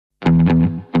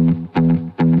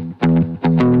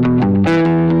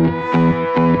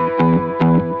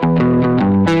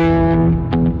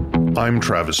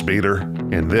Travis Bader,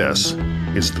 and this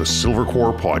is the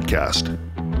Silvercore podcast.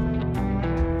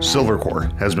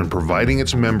 Silvercore has been providing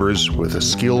its members with the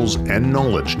skills and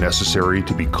knowledge necessary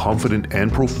to be confident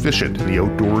and proficient in the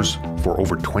outdoors for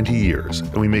over 20 years,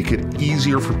 and we make it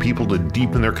easier for people to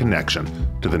deepen their connection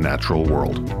to the natural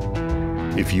world.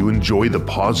 If you enjoy the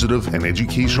positive and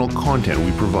educational content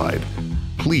we provide,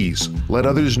 please let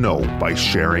others know by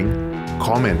sharing,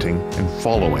 commenting, and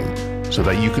following so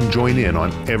that you can join in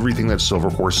on everything that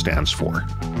Silvercore stands for.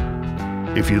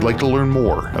 If you'd like to learn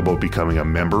more about becoming a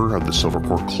member of the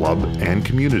Silvercore Club and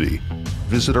community,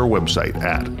 visit our website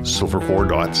at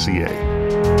silvercore.ca.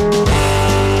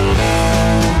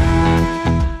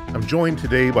 I'm joined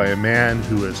today by a man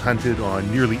who has hunted on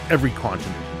nearly every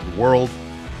continent in the world.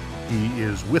 He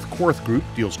is with Korth Group,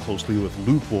 deals closely with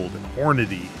Leupold and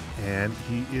Hornady, and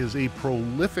he is a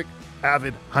prolific,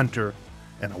 avid hunter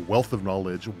and a wealth of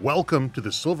knowledge. Welcome to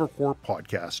the Silvercore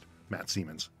podcast, Matt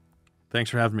Siemens. Thanks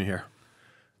for having me here.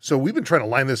 So we've been trying to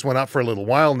line this one up for a little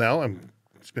while now.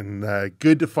 It's been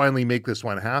good to finally make this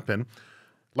one happen.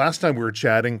 Last time we were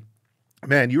chatting,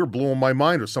 man, you were blowing my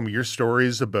mind with some of your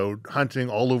stories about hunting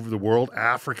all over the world,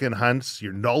 African hunts,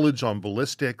 your knowledge on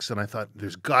ballistics, and I thought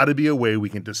there's got to be a way we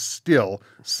can distill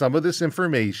some of this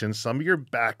information, some of your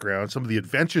background, some of the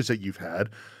adventures that you've had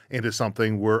into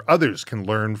something where others can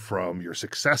learn from your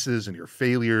successes and your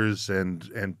failures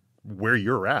and where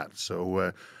you're at.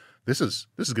 So this is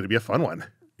going to be a fun one.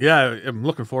 Yeah, I'm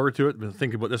looking forward to it. I've been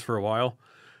thinking about this for a while.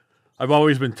 I've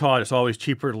always been taught it's always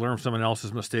cheaper to learn from someone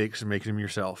else's mistakes and make them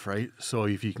yourself, right? So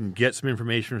if you can get some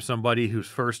information from somebody who's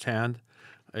firsthand,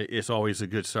 it's always a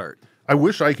good start. I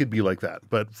wish I could be like that,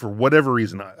 but for whatever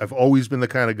reason, I've always been the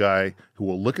kind of guy who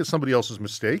will look at somebody else's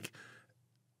mistake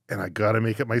and I got to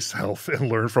make it myself and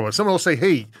learn from it. Someone will say,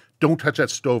 hey, don't touch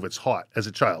that stove. It's hot, as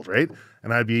a child, right?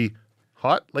 And I'd be,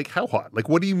 hot? Like how hot? Like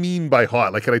what do you mean by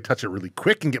hot? Like can I touch it really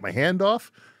quick and get my hand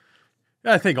off?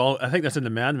 Yeah, I think that's in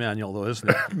the man manual, though, isn't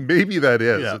it? Maybe that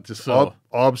is. Yeah, it's just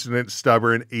obstinate,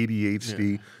 stubborn,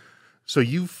 ADHD. Yeah. So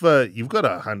you've got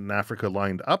a hunt in Africa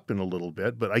lined up in a little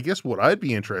bit, but I guess what I'd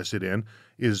be interested in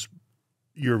is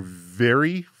your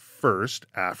very first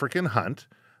African hunt,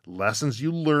 lessons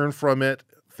you learned from it,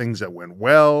 things that went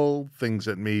well, things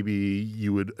that maybe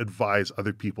you would advise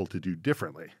other people to do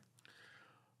differently.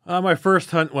 My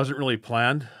first hunt wasn't really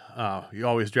planned. You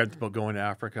always dreamt about going to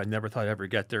Africa. I never thought I'd ever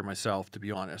get there myself, to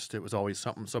be honest. It was always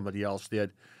something somebody else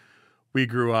did. We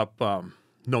grew up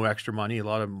no extra money, a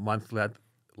lot of month left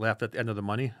at the end of the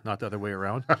money, not the other way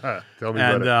around. Tell me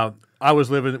about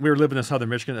it. We were living in southern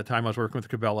Michigan at the time. I was working with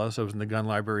Cabela's. I was in the gun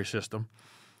library system.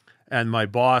 And my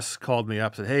boss called me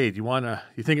up and said, hey, do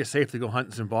you think it's safe to go hunt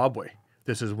in Zimbabwe?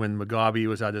 This is when Mugabe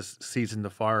was at his season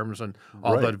of Firearms and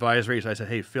all the advisories. I said,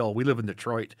 hey, Phil, we live in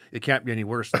Detroit. It can't be any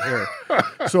worse than here.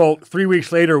 So 3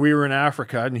 weeks later, we were in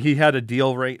Africa, and he had a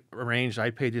deal arranged.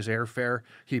 I paid his airfare.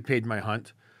 He paid my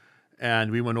hunt.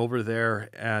 And we went over there,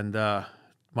 and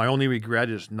my only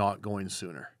regret is not going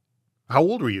sooner. How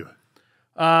old were you?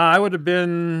 I would have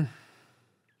been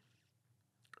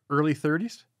early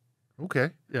 30s.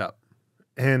 Okay. Yeah.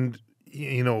 And,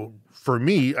 for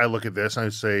me, I look at this and I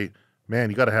say, man,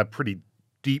 you got to have pretty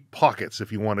deep pockets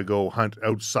if you want to go hunt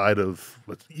outside of,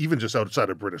 even just outside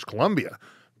of British Columbia.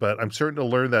 But I'm certain to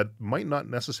learn that might not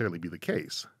necessarily be the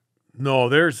case. No,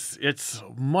 it's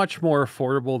much more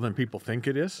affordable than people think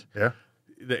it is. Yeah.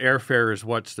 The airfare is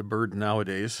what's the burden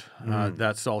nowadays.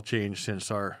 That's all changed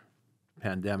since our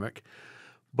pandemic.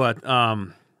 But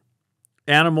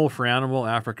animal for animal,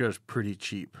 Africa is pretty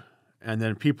cheap. And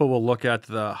then people will look at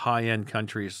the high-end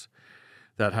countries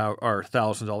that are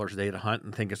 $1,000 a day to hunt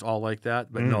and think it's all like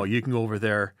that. But no, you can go over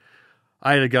there.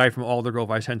 I had a guy from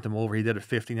Aldergrove. I sent him over. He did a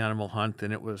 15-animal hunt,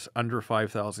 and it was under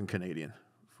 5,000 Canadian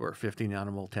for a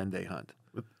 15-animal, 10-day hunt.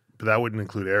 But that wouldn't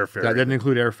include airfare. That didn't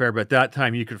include airfare, but at that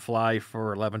time you could fly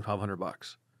for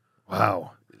 $1,100-$1,200.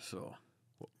 Wow. So,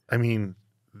 I mean,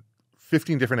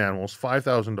 15 different animals,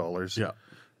 $5,000. Yeah.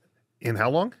 In how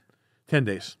long? 10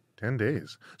 days. 10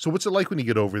 days. So what's it like when you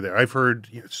get over there? I've heard,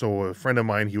 so a friend of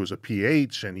mine, he was a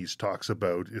PH, and he talks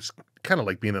about, it's kind of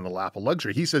like being in a lap of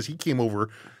luxury. He says he came over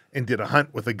and did a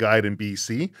hunt with a guide in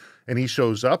BC, and he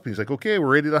shows up, and he's like, okay,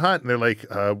 we're ready to hunt. And they're like,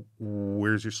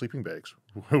 where's your sleeping bags?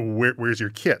 Where's your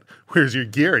kit? Where's your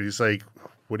gear? And he's like,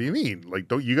 what do you mean? Like,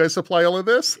 don't you guys supply all of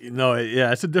this? No,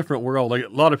 yeah, it's a different world. Like a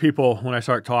lot of people, when I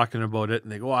start talking about it,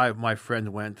 and they go, my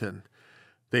friend went and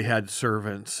they had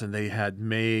servants and they had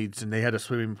maids and they had a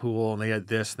swimming pool and they had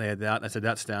this and they had that. And I said,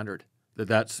 that's standard.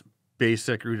 That's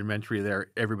basic, rudimentary there.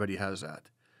 Everybody has that.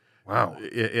 Wow.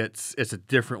 It's a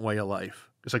different way of life.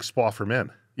 It's like spa for men.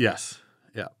 Yes.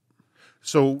 Yeah.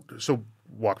 So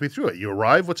walk me through it. You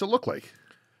arrive, what's it look like?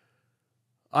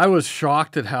 I was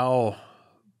shocked at how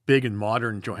big and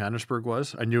modern Johannesburg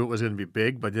was. I knew it was going to be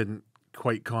big, but didn't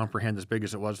quite comprehend as big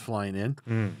as it was flying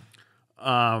in.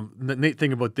 The neat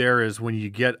thing about there is when you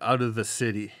get out of the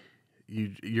city,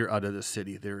 you're out of the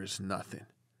city. There is nothing.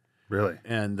 Really?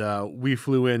 And we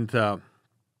flew into,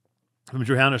 from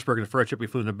Johannesburg, and the first trip we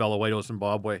flew into Bulawayo,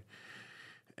 Zimbabwe.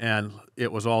 And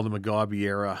it was all the Mugabe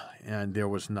era, and there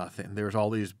was nothing. There was all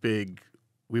these big,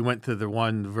 we went to the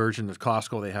one version of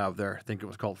Costco they have there. I think it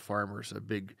was called Farmers, a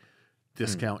big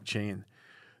discount chain.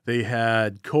 They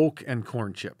had Coke and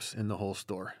corn chips in the whole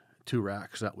store. 2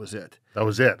 racks. That was it. That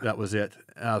was it? That was it.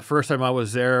 The first time I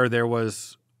was there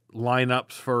was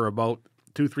lineups for about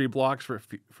 2-3 blocks for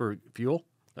fuel,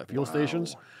 fuel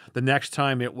stations. The next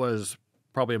time it was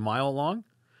probably a mile long.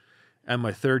 And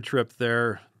my third trip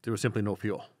there was simply no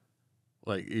fuel.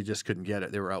 Like, you just couldn't get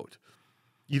it. They were out.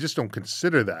 You just don't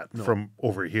consider that from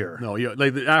over here. No,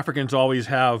 like the Africans always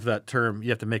have that term, you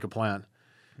have to make a plan.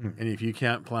 And if you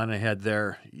can't plan ahead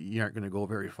there, you aren't going to go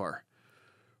very far.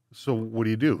 So what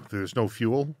do? There's no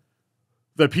fuel?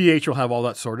 The PH will have all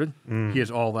that sorted. He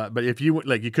has all that. But if you,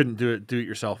 like, you couldn't do it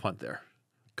yourself hunt there.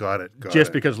 Got it.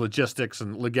 Just because logistics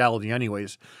and legality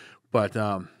anyways. But,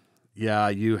 yeah,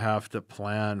 you have to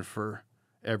plan for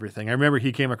everything. I remember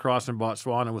he came across in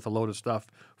Botswana with a load of stuff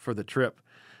for the trip,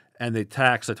 and they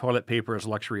tax the toilet paper as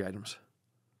luxury items.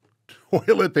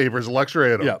 Toilet paper is a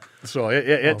luxury item. Yeah. So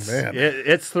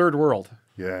it's third world.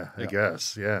 Yeah, I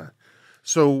guess. Yeah.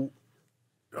 So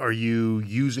are you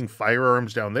using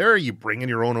firearms down there? Are you bringing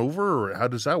your own over, or how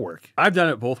does that work? I've done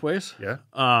it both ways. Yeah.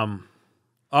 I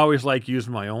always like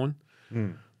using my own,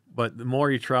 but the more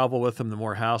you travel with them, the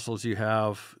more hassles you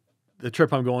have. The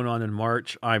trip I'm going on in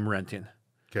March, I'm renting.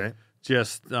 Okay. It's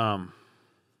just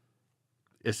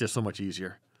so much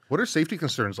easier. What are safety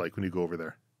concerns like when you go over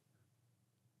there?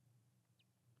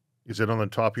 Is it on the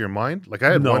top of your mind? Like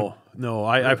I had one. No.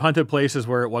 I've hunted places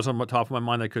where it wasn't on the top of my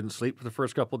mind. I couldn't sleep for the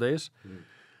first couple of days.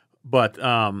 But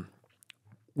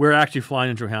we're actually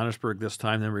flying in Johannesburg this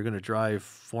time. Then we're going to drive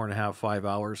 4.5, 5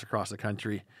 hours across the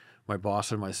country, my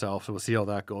boss and myself. So we'll see how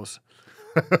that goes.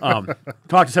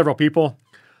 Talked to several people.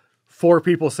 4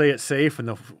 people say it's safe, and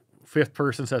the 5th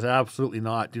person says absolutely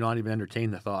not. Do not even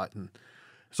entertain the thought. And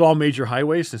it's all major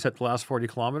highways and set the last 40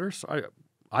 kilometers.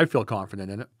 I feel confident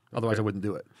in it. Otherwise, I wouldn't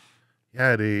do it. Yeah, I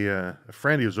had a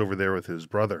friend who was over there with his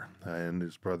brother, and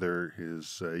his brother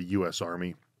is U.S.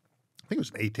 Army. I think it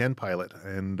was an A-10 pilot.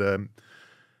 And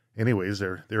anyways,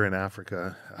 they're in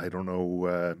Africa. I don't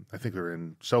know. I think they're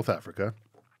in South Africa.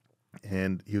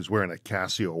 And he was wearing a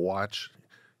Casio watch.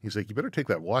 He's like, you better take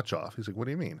that watch off. He's like, what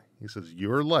do you mean? He says,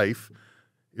 your life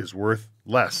is worth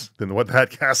less than what that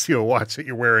Casio watch that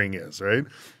you're wearing is, right?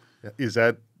 Is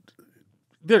that...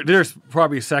 There's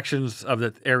probably sections of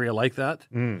the area like that.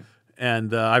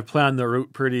 And I've planned the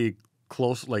route pretty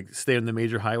close, like stay on the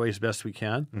major highways best we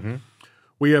can.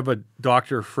 We have a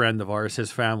doctor friend of ours,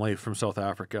 his family from South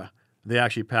Africa. They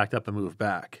actually packed up and moved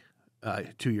back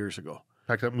 2 years ago.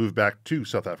 Packed up and moved back to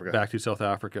South Africa? Back to South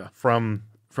Africa. From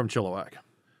Chilliwack.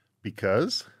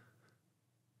 Because?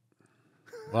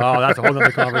 Well, that's a whole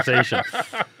other conversation.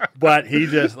 But he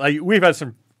just, like, we've had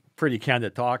some pretty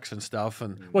candid talks and stuff,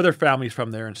 and well, their family's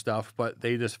from there and stuff, but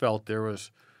they just felt there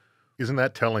was... Isn't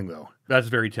that telling, though? That's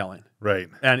very telling. Right.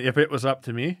 And if it was up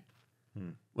to me,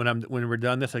 when we're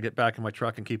done this, I get back in my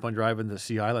truck and keep on driving to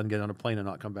Sea Island, get on a plane and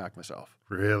not come back myself.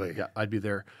 Really? Yeah, I'd be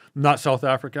there. Not South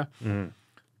Africa.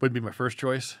 Wouldn't be my first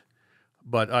choice,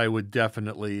 but I would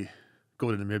definitely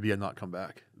go to Namibia and not come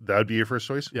back. That would be your first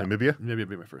choice? Yeah. Namibia? Namibia would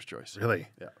be my first choice. Really?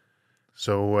 Yeah.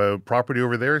 So property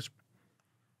over there is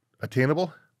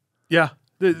attainable? Yeah.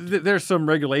 There's some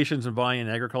regulations in buying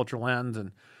agricultural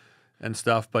land and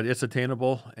stuff, but it's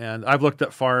attainable. And I've looked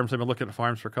at farms. I've been looking at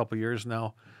farms for a couple of years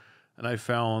now, and I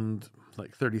found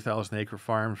like 30,000 acre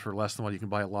farms for less than what you can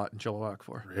buy a lot in Chilliwack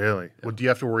for. Really? Yeah. Well, do you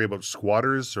have to worry about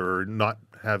squatters or not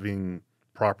having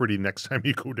property next time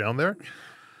you go down there?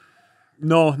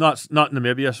 No, not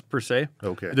Namibia per se.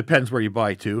 Okay. It depends where you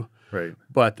buy too. Right.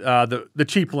 But the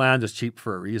cheap land is cheap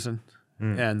for a reason.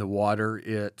 And the water,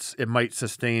 it might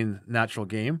sustain natural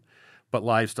game, but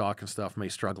livestock and stuff may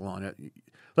struggle on it.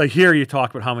 Like here, you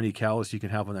talk about how many cows you can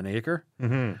have on an acre.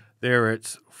 There,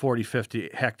 it's 40, 50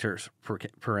 hectares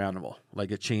per animal.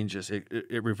 Like it changes,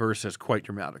 it reverses quite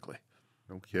dramatically.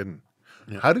 No kidding.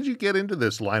 Yeah. How did you get into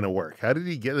this line of work? How did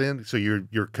you get in? So your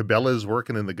Cabela's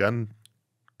working in the gun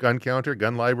counter,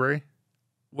 gun library?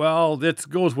 Well, it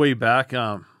goes way back.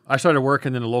 I started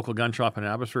working in a local gun shop in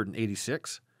Abbotsford in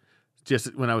 '86.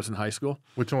 Just when I was in high school.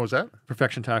 Which one was that?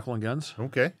 Perfection Tackle and Guns.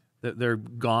 Okay. They're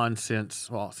gone since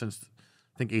I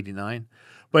think 89.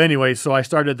 But anyway, so I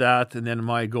started that, and then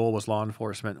my goal was law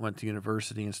enforcement, went to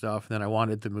university and stuff. And then I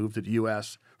wanted to move to the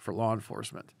U.S. for law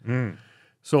enforcement.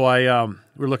 So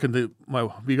we're looking to,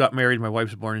 we got married, my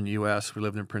wife's born in the U.S., we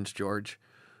lived in Prince George.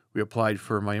 We applied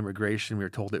for my immigration. We were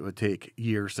told it would take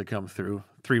years to come through.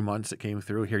 3 months it came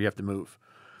through. Here, you have to move.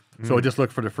 So I just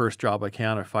looked for the first job I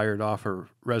can. I fired off a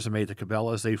resume to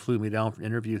Cabela's. They flew me down for an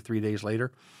interview 3 days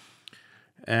later.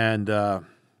 And the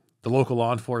local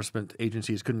law enforcement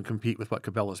agencies couldn't compete with what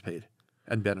Cabela's paid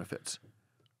and benefits.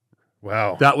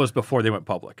 Wow. That was before they went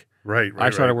public. Right. I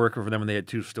started working for them when they had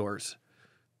 2 stores.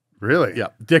 Really? Yeah.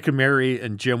 Dick and Mary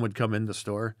and Jim would come in the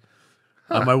store.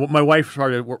 My wife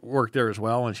started work there as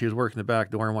well, and she was working the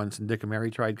back door once, and Dick and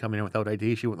Mary tried coming in without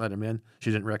ID. She wouldn't let them in.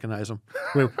 She didn't recognize them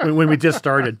when we just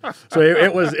started. So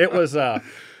it was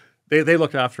they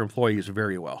looked after employees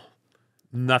very well.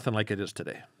 Nothing like it is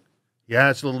today. Yeah,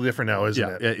 it's a little different now,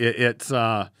 isn't it? It's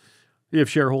you have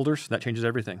shareholders, that changes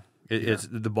everything. It's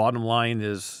the bottom line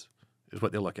is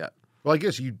what they look at. Well, I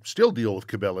guess you still deal with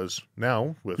Cabela's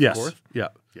now with Yes. Korth. Yeah.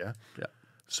 Yeah. Yeah.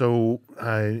 So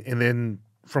and then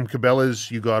from Cabela's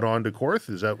you got on to Korth.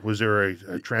 Was there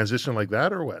a transition like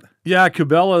that or what? Yeah,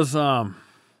 Cabela's.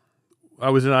 I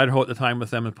was in Idaho at the time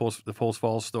with them in the Post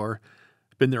Falls store.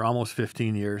 Been there almost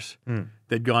 15 years.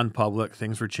 They'd gone public.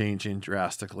 Things were changing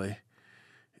drastically.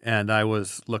 And I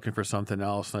was looking for something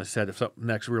else. And I said, if some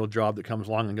next real job that comes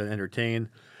along, I'm going to entertain.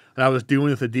 And I was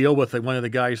doing a deal with one of the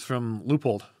guys from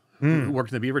Leupold who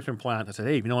worked in the Beaverton plant. I said,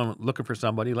 hey, if you know I'm looking for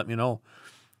somebody, let me know.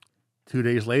 2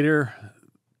 days later,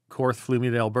 Korth flew me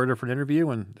to Alberta for an interview,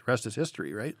 and the rest is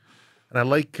history, right? And I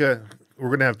like, we're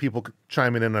going to have people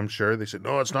chiming in, I'm sure. They said,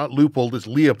 no, it's not Leupold, it's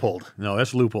Leopold. No,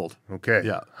 that's Leupold. Okay.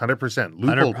 Yeah. 100%.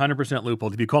 Leupold. 100%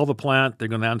 Leupold. If you call the plant, they're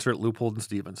going to answer it Leupold and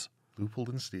Stevens. Leupold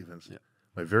and Stevens. Yeah.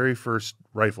 My very first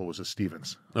rifle was a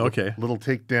Stevens. Okay. Little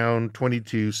takedown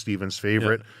 22 Stevens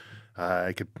favorite.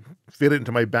 I could fit it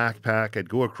into my backpack. I'd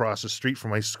go across the street from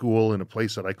my school in a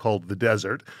place that I called the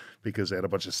desert because they had a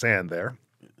bunch of sand there.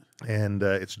 And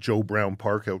it's Joe Brown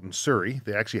Park out in Surrey.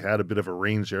 They actually had a bit of a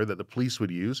range there that the police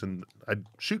would use, and I'd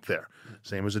shoot there.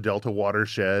 Same as the Delta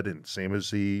Watershed and same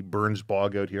as the Burns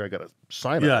Bog out here. I got a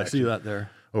sign Yeah, I see that there.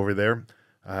 over there.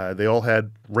 They all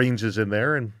had ranges in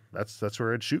there, and that's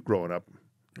where I'd shoot growing up.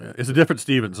 Yeah. It's a different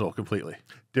Stevens, though, completely.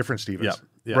 Different Stevens.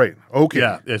 Yeah. Right. Okay.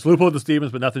 Yeah, it's Leupold and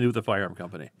Stevens, but nothing to do with the firearm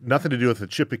company. Nothing to do with the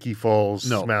Chippewa Falls,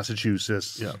 No.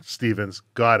 Massachusetts, Stevens.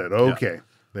 Got it. Okay.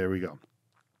 There we go.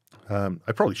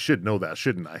 I probably should know that,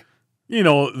 shouldn't I? You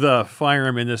know, the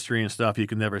firearm industry and stuff, you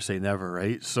can never say never,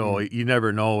 right? So you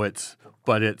never know.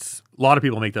 But a lot of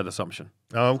people make that assumption.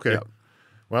 Oh, okay. Yeah.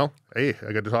 Well, hey,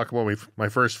 I got to talk about my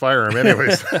first firearm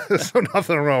anyways. So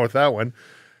nothing wrong with that one.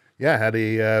 Yeah, I had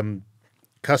a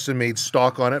custom-made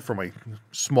stock on it for my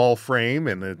small frame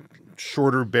and a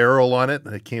shorter barrel on it.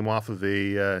 And it came off of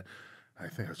I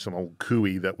think it was some old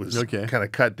Cooey that was kind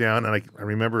of cut down. And I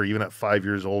remember even at 5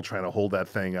 years old trying to hold that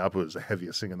thing up. It was the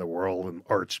heaviest thing in the world and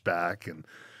arched back.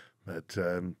 But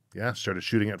started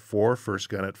shooting at 4, first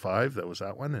gun at 5. That was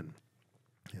that one. And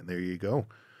there you go.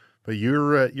 But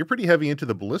you're pretty heavy into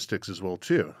the ballistics as well,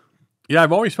 too. Yeah,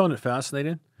 I've always found it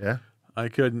fascinating. Yeah. I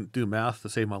couldn't do math to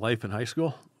save my life in high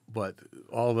school, but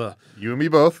You and me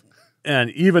both.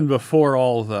 And even before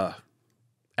all the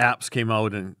apps came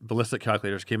out and ballistic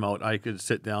calculators came out, I could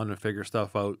sit down and figure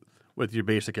stuff out with your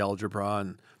basic algebra,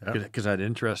 and because I had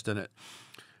interest in it.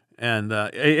 And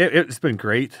it's been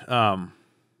great.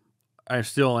 I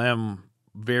still am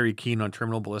very keen on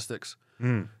terminal ballistics,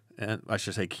 and I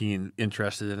should say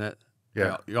interested in it.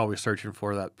 Yeah, you're always searching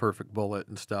for that perfect bullet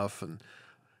and stuff, and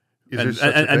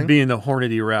being the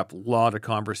Hornady rep, a lot of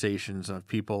conversations of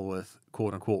people with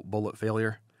quote unquote bullet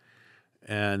failure,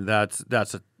 and that's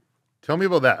a. Tell me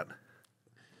about that.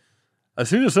 As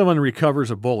soon as someone recovers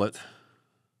a bullet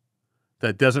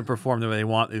that doesn't perform the way they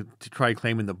want, to try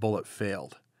claiming the bullet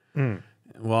failed.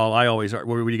 Well, I always are.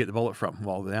 Where would you get the bullet from?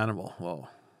 Well, the animal.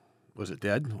 Well, was it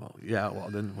dead? Well, yeah. Well,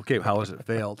 then, okay, how has it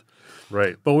failed?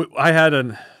 Right. But I had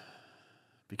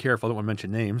be careful, I don't want to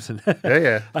mention names.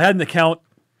 Yeah. I had an account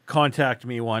contact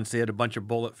me once. They had a bunch of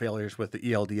bullet failures with the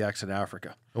ELDX in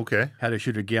Africa. Okay. Had to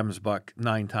shoot a Gems buck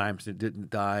 9 times. It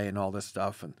didn't die and all this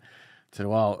stuff. And said,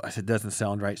 well, I said, doesn't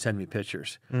sound right. Send me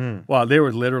pictures. Well, there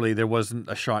wasn't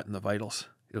a shot in the vitals.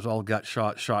 It was all gut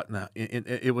shot in the,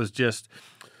 it was just,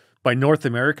 by North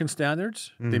American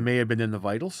standards, they may have been in the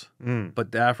vitals,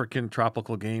 but the African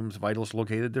tropical games vitals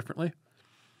located differently.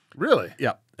 Really?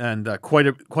 Yeah, and quite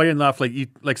enough.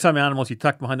 Like some animals, you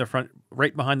tuck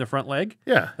right behind the front leg.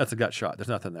 Yeah, that's a gut shot. There's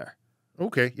nothing there.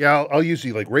 Okay. Yeah, I'll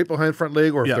usually right behind front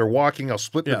leg, or if they're walking, I'll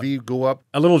split the V, go up.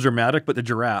 A little dramatic, but the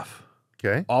giraffe.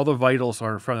 Okay. All the vitals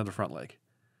are in front of the front leg.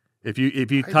 If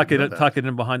you tuck it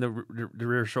in behind the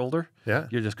rear shoulder, Yeah.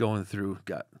 you're just going through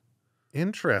gut.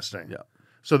 Interesting. Yeah.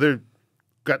 So they're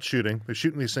gut shooting. They're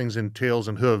shooting these things in tails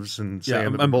and hooves and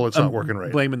saying that the bullet's not working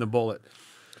right. Blaming the bullet.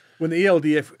 When the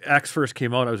ELDX first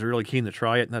came out, I was really keen to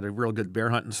try it and had a real good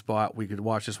bear hunting spot. We could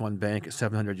watch this one bank at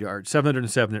 700 yards.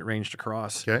 707 it ranged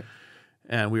across. Okay.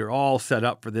 And we were all set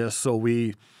up for this, so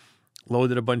we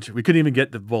loaded a bunch. We couldn't even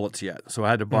get the bullets yet, so I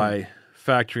had to buy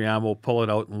factory ammo, pull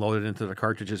it out, and load it into the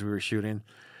cartridges we were shooting.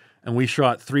 And we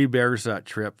shot 3 bears that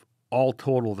trip. All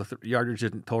total, the yardage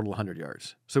didn't total 100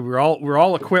 yards. So we're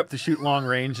all equipped to shoot long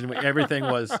range, and everything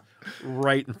was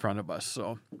right in front of us.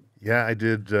 So yeah, I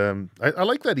did. I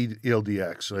like that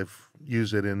ELDX. I've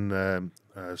used it in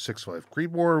 6.5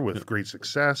 Creedmoor with great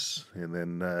success, and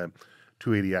then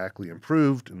 280 Ackley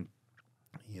improved. And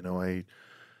I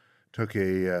took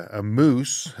a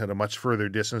moose at a much further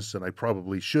distance than I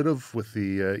probably should have with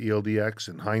the ELDX.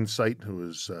 In hindsight, it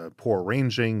was poor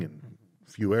ranging and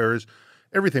a few errors.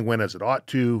 Everything went as it ought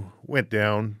to, went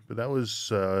down, but that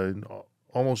was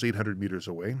almost 800 meters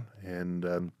away,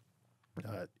 and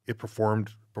it performed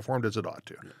as it ought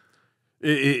to.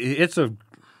 It's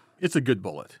a good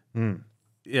bullet.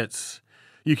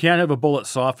 You can't have a bullet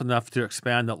soft enough to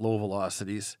expand at low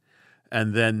velocities,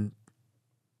 and then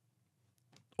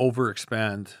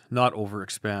not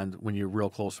overexpand when you're real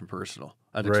close and personal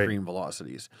at extreme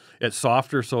velocities. It's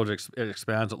softer, so it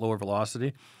expands at lower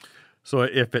velocity. So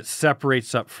if it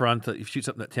separates up front, if you shoot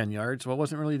something at 10 yards, well, it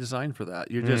wasn't really designed for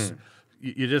that.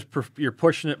 You're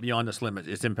pushing it beyond its limit.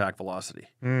 Its impact velocity.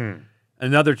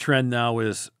 Another trend now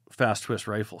is fast twist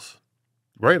rifles.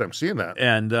 Right, I'm seeing that.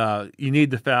 And you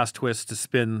need the fast twist to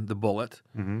spin the bullet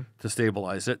to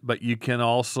stabilize it, but you can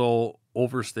also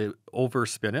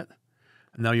overspin it.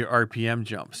 And now your RPM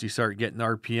jumps. You start getting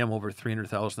RPM over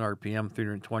 300,000 RPM,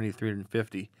 320,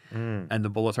 350, and the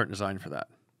bullets aren't designed for that.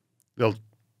 They'll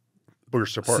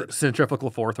burst apart. Centrifugal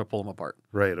force will pull them apart.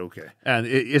 Right, okay. And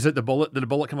is it the bullet? Did the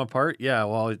bullet come apart? Yeah,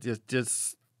 well, it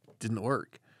just didn't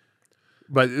work.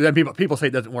 But then people say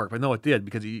it doesn't work, but no, it did,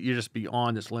 because you're just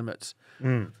beyond its limits.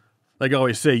 Like I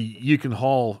always say, you can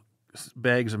haul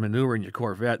bags of manure in your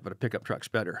Corvette, but a pickup truck's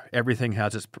better. Everything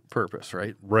has its purpose,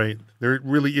 right? Right. There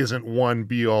really isn't one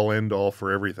be-all, end-all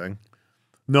for everything.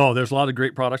 No, there's a lot of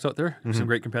great products out there. Some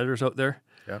great competitors out there.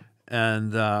 Yeah.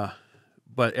 And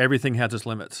but everything has its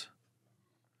limits.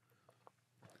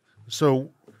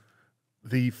 So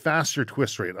the faster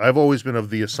twist rate, I've always been of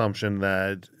the assumption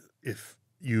that if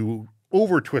you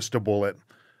over-twist a bullet,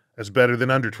 that's better than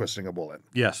under-twisting a bullet.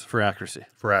 Yes, for accuracy.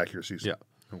 For accuracy. Yeah.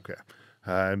 Okay.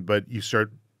 But you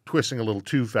start twisting a little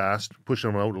too fast,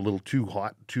 pushing them out a little too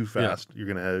hot, too fast, you're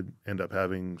going to end up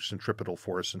having centripetal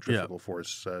force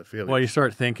failure. Well, you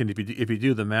start thinking, if you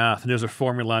do the math, and there's a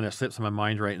formula and it slips in my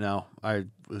mind right now. I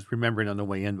was remembering on the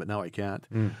way in, but now I can't.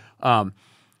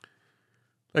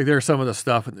 Like there's some of the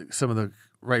stuff, some of the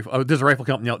rifle. There's a rifle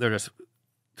company out there that's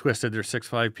twisted their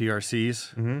 6.5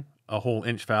 PRCs a whole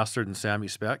inch faster than Sammy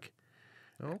spec,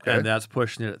 and that's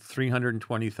pushing it at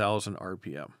 320,000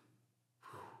 RPM.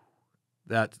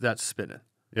 That's spinning.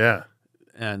 Yeah,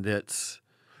 and it's.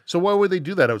 So why would they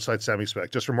do that outside Sammy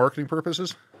spec? Just for marketing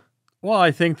purposes? Well,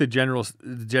 I think the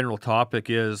general topic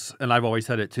is, and I've always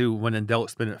said it too, when in doubt,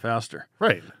 spin it faster.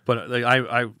 Right. But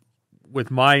I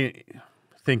with my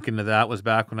thinking of that was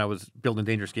back when I was building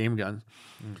dangerous game guns,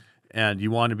 and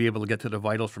you want to be able to get to the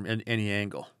vitals from any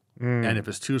angle. And if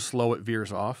it's too slow, it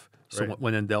veers off. So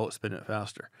when in doubt, spin it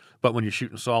faster. But when you're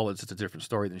shooting solids, it's a different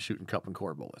story than shooting cup and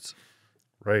core bullets.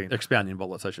 Right. Expanding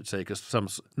bullets, I should say, because some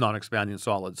non-expanding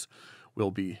solids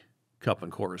will be cup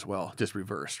and core as well, just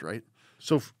reversed, right?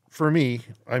 So for me,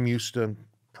 I'm used to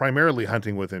primarily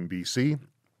hunting within BC.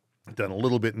 I've done a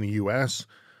little bit in the U.S.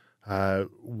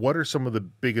 What are some of the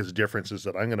biggest differences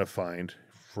that I'm going to find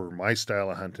for my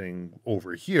style of hunting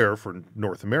over here for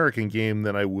North American game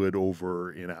than I would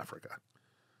over in Africa?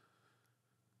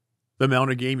 The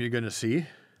amount of game you're going to see.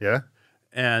 Yeah.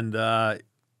 And this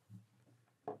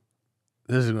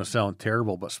is going to sound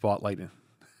terrible, but spotlighting.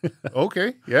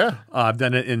 Okay, yeah. I've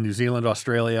done it in New Zealand,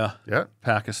 Australia, yeah,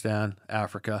 Pakistan,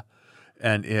 Africa,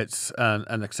 and it's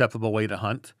an acceptable way to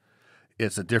hunt.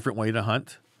 It's a different way to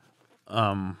hunt.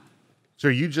 So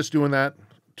are you just doing that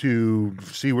to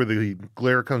see where the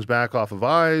glare comes back off of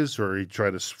eyes, or you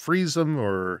try to freeze them,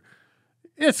 or?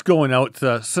 It's going out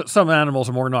to, some animals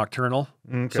are more nocturnal,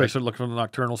 Okay. so I should look for the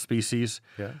nocturnal species.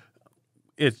 Yeah.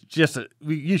 It's just,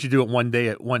 we usually do it one day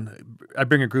at one, I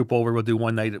bring a group over, we'll do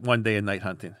one day of night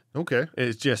hunting. Okay.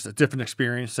 It's just a different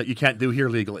experience that you can't do here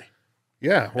legally.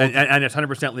 Yeah. Well, and it's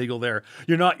 100% legal there.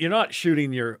 You're not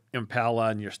shooting your impala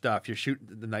and your stuff. You're shooting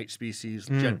the night species,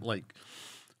 like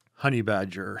honey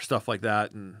badger, stuff like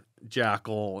that, and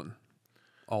jackal, and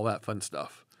all that fun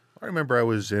stuff. I remember I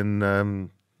was in an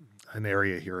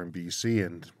area here in BC,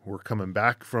 and we're coming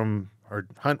back from our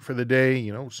hunt for the day.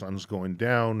 You know, sun's going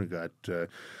down. We got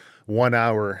 1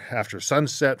 hour after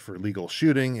sunset for legal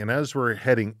shooting, and as we're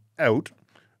heading out,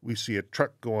 we see a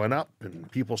truck going up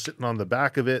and people sitting on the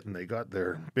back of it, and they got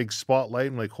their big spotlight.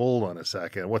 I'm like, hold on a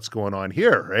second, what's going on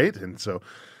here, right? And so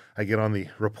I get on the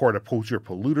report a poacher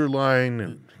polluter line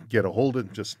and get a hold of it,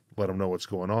 and just let them know what's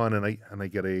going on. And I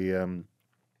get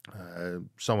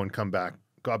someone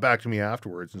got back to me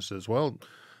afterwards and says, well,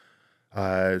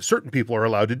 certain people are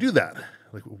allowed to do that.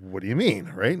 Like, what do you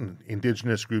mean, right? And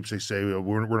Indigenous groups, they say, well,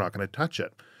 we're not going to touch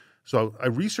it. So I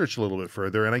researched a little bit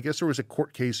further, and I guess there was a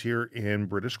court case here in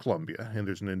British Columbia, and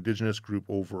there's an Indigenous group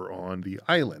over on the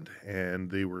island,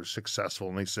 and they were successful.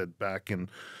 And they said back in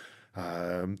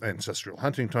ancestral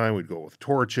hunting time, we'd go with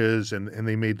torches, and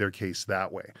they made their case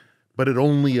that way. But it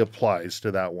only applies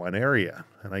to that one area.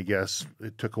 And I guess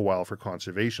it took a while for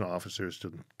conservation officers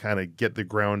to kind of get the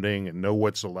grounding and know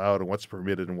what's allowed and what's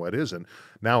permitted and what isn't.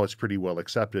 Now it's pretty well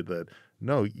accepted that,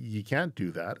 no, you can't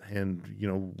do that. And, you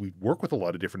know, we work with a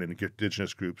lot of different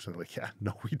Indigenous groups, and they're like, yeah,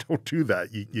 no, we don't do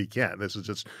that. You can't. This is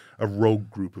just a rogue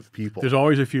group of people. There's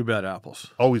always a few bad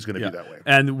apples. Always going to be that way.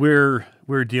 And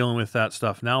we're dealing with that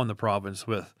stuff now in the province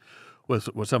with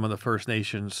some of the First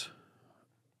Nations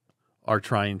are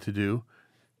trying to do,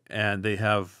 and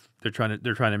they're trying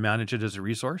to manage it as a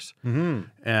resource. Mm-hmm.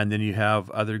 And then you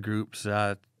have other groups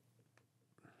that,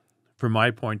 from my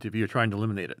point of view, are trying to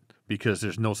eliminate it because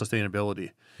there's no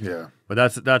sustainability. Yeah. But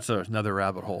that's another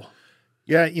rabbit hole.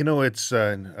 Yeah, you know, it's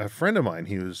a friend of mine.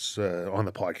 He was on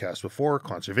the podcast before,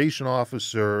 conservation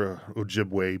officer,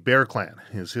 Ojibwe Bear Clan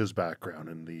is his background,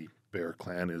 and the Bear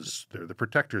Clan they're the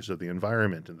protectors of the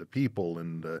environment and the people,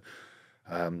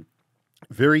 and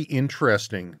very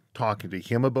interesting talking to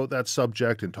him about that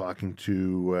subject and talking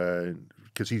to,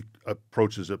 because he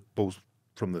approaches it both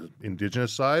from the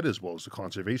Indigenous side as well as the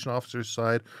conservation officer's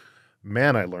side.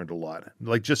 Man, I learned a lot.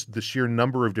 Like just the sheer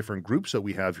number of different groups that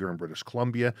we have here in British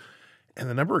Columbia, and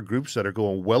the number of groups that are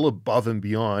going well above and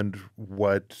beyond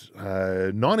what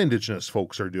non-Indigenous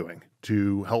folks are doing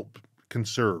to help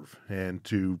conserve and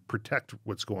to protect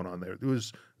what's going on there. It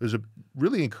was a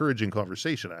really encouraging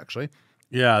conversation, actually.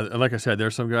 Yeah, like I said,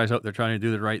 there's some guys out there trying to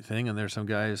do the right thing, and there's some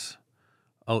guys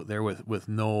out there with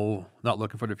not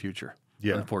looking for the future.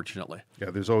 Yeah, unfortunately.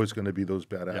 Yeah, there's always going to be those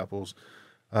bad apples.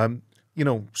 You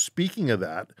know, speaking of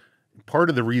that, part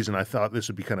of the reason I thought this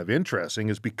would be kind of interesting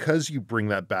is because you bring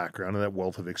that background and that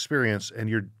wealth of experience, and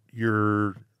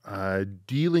you're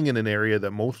dealing in an area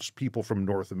that most people from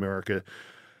North America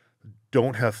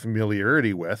don't have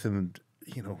familiarity with, and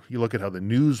you know, you look at how the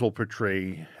news will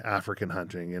portray African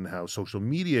hunting and how social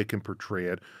media can portray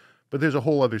it, but there's a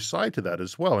whole other side to that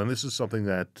as well. And this is something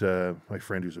that my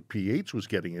friend who's a PH was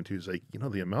getting into. Is like, you know,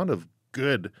 the amount of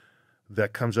good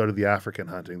that comes out of the African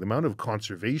hunting, the amount of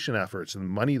conservation efforts and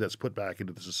money that's put back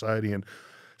into the society, and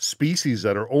species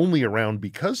that are only around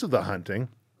because of the hunting.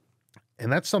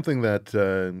 And that's something that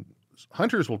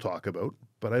hunters will talk about,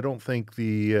 but I don't think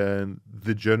the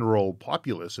general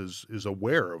populace is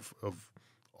aware of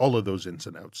all of those ins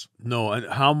and outs. No, and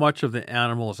how much of the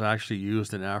animal is actually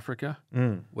used in Africa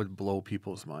would blow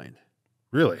people's mind.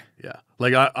 Really? Yeah.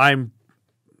 Like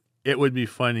it would be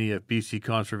funny if BC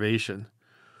Conservation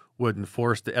would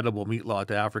enforce the edible meat law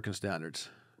to African standards.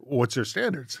 What's their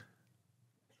standards?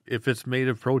 If it's made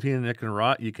of protein and it can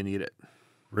rot, you can eat it.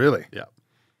 Really? Yeah.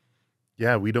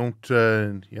 Yeah, we don't.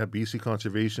 BC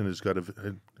Conservation has got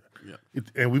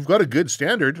and we've got a good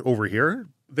standard over here.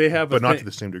 They have, but not to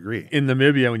the same degree. In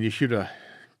Namibia, when you shoot a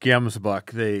Gems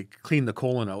buck, they clean the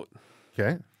colon out.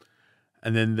 Okay.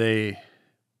 And then they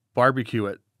barbecue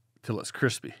it till it's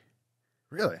crispy.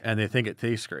 Really? And they think it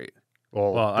tastes great.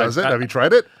 Well, does it? Have you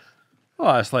tried it?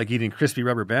 Well, it's like eating crispy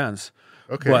rubber bands.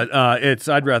 Okay. But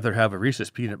I'd rather have a Reese's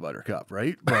peanut butter cup,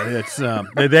 right? But it's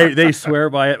they swear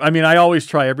by it. I mean, I always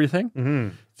try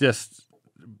everything, just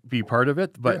be part of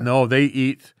it. But no, they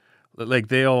eat, like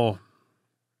they'll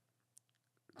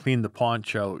clean the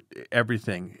paunch out,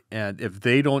 everything. And if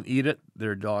they don't eat it,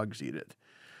 their dogs eat it.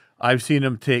 I've seen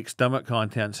them take stomach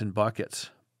contents in buckets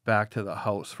back to the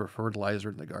house for fertilizer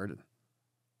in the garden.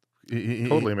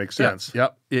 Totally makes sense.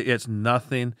 Yep. It's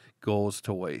nothing goes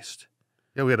to waste.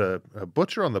 Yeah, we had a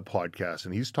butcher on the podcast,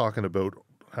 and he's talking about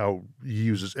how he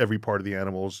uses every part of the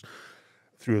animals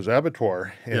through his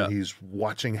abattoir, and he's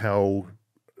watching how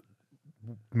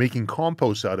making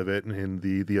compost out of it and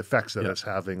the effects that it's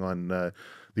having on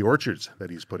the orchards that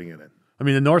he's putting it in. I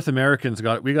mean, the North Americans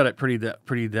we got it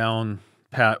pretty down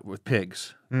pat with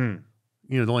pigs. Mm.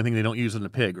 You know, the only thing they don't use in the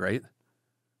pig, right?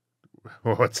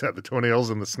 Well, what's that? The toenails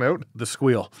and the snout? The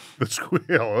squeal. The squeal.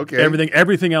 Okay.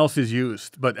 Everything else is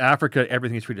used, but Africa,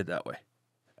 everything is treated that way.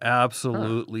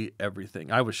 Absolutely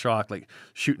everything. I was shocked. Like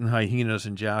shooting hyenas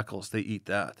and jackals, they eat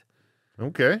that.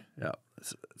 Okay. Yeah.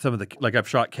 Some of the I've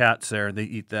shot cats there, and they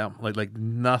eat them. Like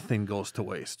nothing goes to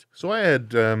waste. So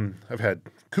I've had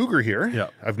cougar here. Yeah.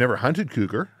 I've never hunted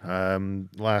cougar.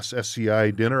 Last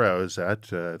SCI dinner I was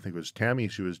at, I think it was Tammy.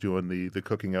 She was doing the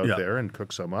cooking out there and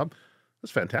cooked some up. It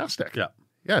was fantastic. Yeah.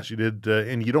 Yeah, she did.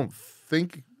 And you don't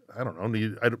think, I don't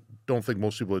know, I don't think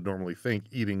most people would normally think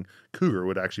eating cougar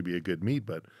would actually be a good meat,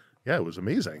 but yeah, it was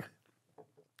amazing.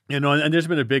 You know, and there's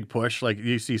been a big push. Like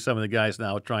you see some of the guys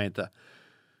now trying to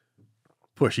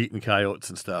push eating coyotes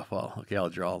and stuff. Well, okay, I'll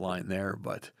draw a line there,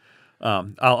 but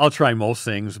I'll try most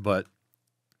things, but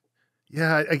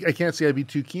yeah, I can't say I'd be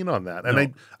too keen on that. And No.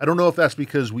 I don't know if that's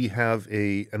because we have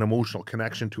an emotional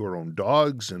connection to our own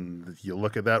dogs, and you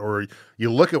look at that, or you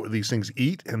look at what these things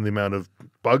eat and the amount of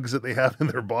bugs that they have in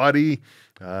their body.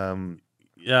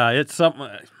 yeah, it's something.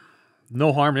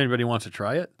 No harm to anybody who wants to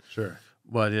try it, Sure.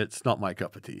 but it's not my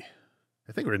cup of tea.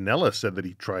 I think Ranella said that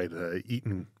he tried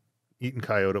eating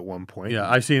coyote at one point. Yeah,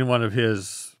 I've seen one of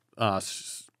his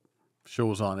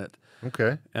shows on it.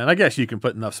 Okay. And I guess you can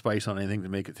put enough spice on anything to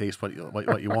make it taste what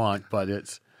you want, but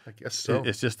I guess so.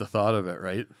 it's just the thought of it,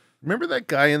 right? Remember that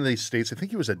guy in the States? I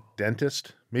think he was a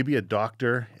dentist, maybe a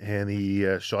doctor, and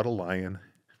he shot a lion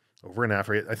over in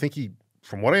Africa. I think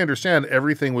from what I understand,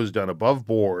 everything was done above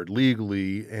board,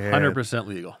 legally. 100%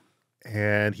 legal.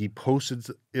 And he posted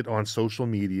it on social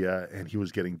media, and he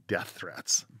was getting death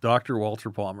threats. Dr.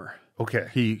 Walter Palmer. Okay.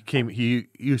 He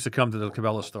used to come to the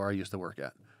Cabela store I used to work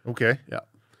at. Okay. Yeah.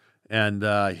 And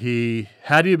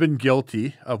had he been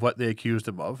guilty of what they accused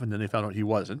him of, and then they found out he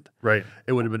wasn't, Right.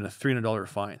 it would have been a $300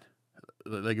 fine.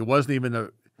 Like it wasn't even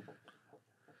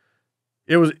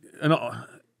it was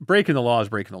breaking the law is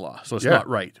breaking the law, so it's not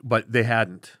right. But they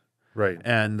hadn't. Right.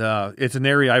 And it's an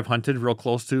area I've hunted real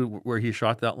close to where he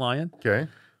shot that lion. Okay.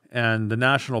 And the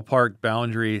national park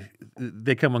boundary,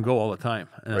 they come and go all the time,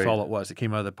 and that's Right. all it was. It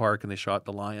came out of the park and they shot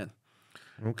the lion.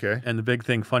 Okay. And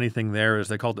the funny thing there is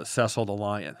they called it Cecil the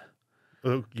lion.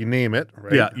 You name it,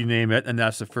 right? Yeah, you name it, and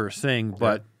that's the first thing.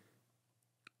 But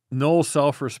no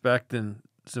self-respecting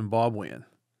Zimbabwean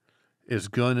is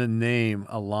going to name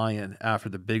a lion after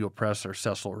the big oppressor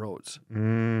Cecil Rhodes.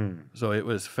 Mm. So it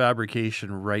was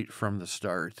fabrication right from the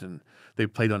start, and they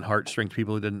played on heartstrings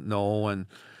people who didn't know.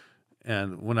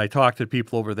 And when I talked to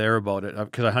people over there about it,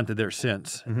 because I hunted there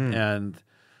since, and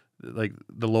like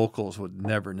the locals would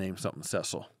never name something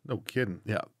Cecil. No kidding.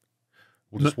 Yeah.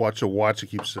 We'll just watch a watch that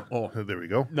keeps. Oh. There we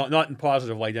go. Not in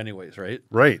positive light anyways, right?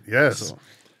 Right. Yes.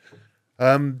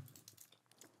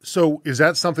 So is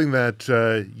that something that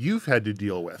you've had to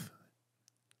deal with?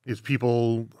 Is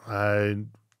people? I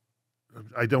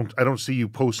don't see you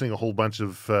posting a whole bunch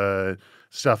of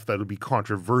stuff that would be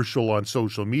controversial on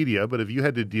social media. But have you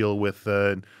had to deal with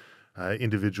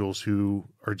individuals who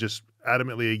are just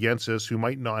adamantly against this, who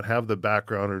might not have the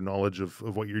background or knowledge of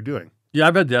what you're doing? Yeah,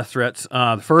 I've had death threats.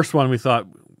 The first one we thought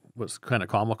was kind of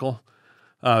comical.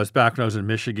 It was back when I was in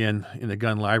Michigan in the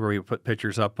gun library. We put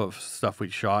pictures up of stuff we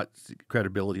shot,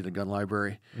 credibility in the gun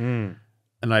library. Mm.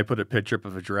 And I put a picture up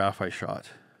of a giraffe I shot.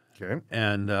 Okay.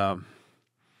 And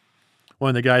one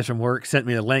of the guys from work sent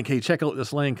me a link. Hey, check out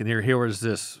this link. And here was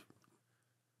this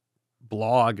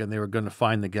blog, and they were going to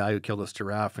find the guy who killed this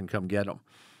giraffe and come get him.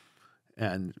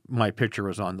 And my picture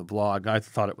was on the blog. I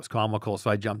thought it was comical, so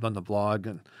I jumped on the blog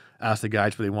and asked the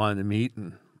guys if they wanted to meet.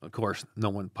 And, of course, no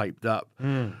one piped up.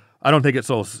 Mm. I don't think it's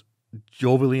so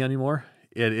jovially anymore.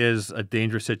 It is a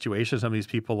dangerous situation. Some of these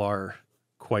people are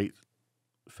quite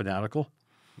fanatical.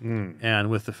 Mm. And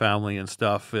with the family and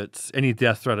stuff, it's any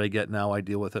death threat I get now, I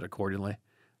deal with it accordingly.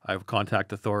 I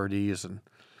contact authorities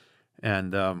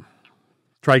and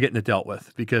try getting it dealt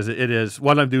with, because it is,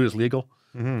 what I do is legal,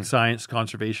 science,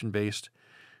 conservation-based,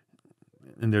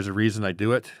 and there's a reason I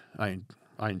do it. I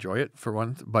enjoy it, for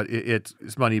one, but it's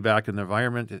money back in the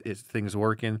environment. It's things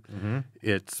working.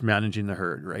 It's managing the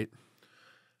herd, right?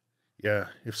 Yeah.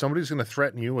 If somebody's going to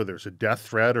threaten you, whether it's a death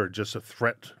threat or just a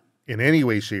threat in any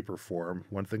way, shape, or form,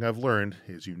 one thing I've learned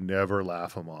is you never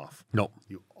laugh them off. No.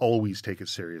 You always take it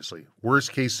seriously.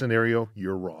 Worst case scenario,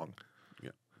 you're wrong.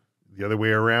 Yeah. The other way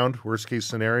around, worst case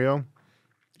scenario,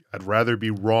 I'd rather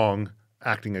be wrong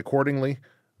acting accordingly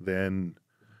than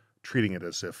treating it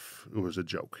as if it was a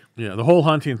joke. Yeah, the whole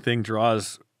hunting thing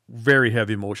draws very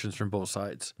heavy emotions from both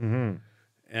sides. Mm-hmm.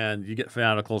 And you get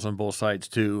fanaticals on both sides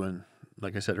too. And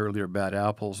like I said earlier, bad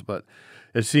apples, but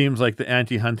it seems like the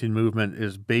anti-hunting movement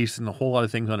is based in a whole lot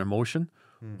of things on emotion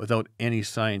without any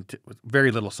with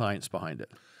very little science behind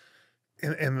it.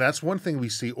 And that's one thing we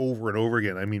see over and over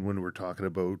again. I mean, when we're talking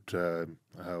about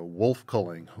wolf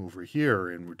culling over here,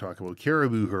 and we're talking about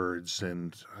caribou herds,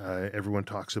 and everyone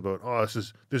talks about,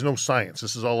 there's no science.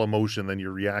 This is all emotion. Then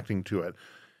you're reacting to it.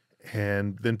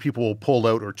 And then people will pull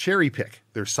out or cherry pick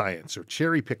their science or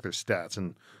cherry pick their stats.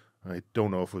 And I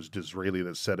don't know if it was Disraeli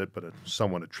that said it, but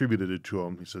someone attributed it to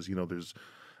him. He says, there's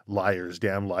liars,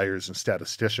 damn liars, and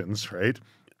statisticians, right?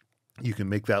 You can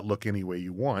make that look any way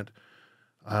you want.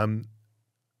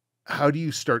 How do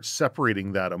you start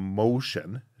separating that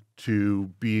emotion to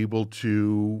be able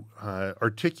to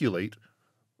articulate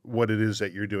what it is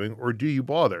that you're doing, or do you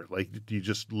bother? Like, do you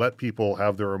just let people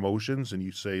have their emotions and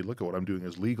you say, look at what I'm doing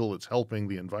is legal, it's helping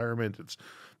the environment, it's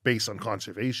based on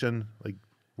conservation? Like,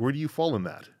 where do you fall in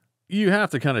that? You have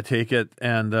to kind of take it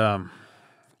and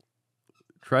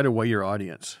try to weigh your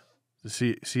audience to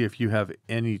see if you have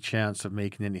any chance of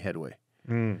making any headway.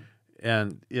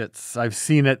 And I've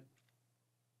seen it.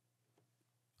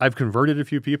 I've converted a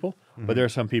few people, but there are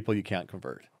some people you can't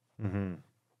convert.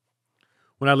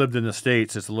 When I lived in the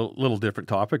States, it's a little different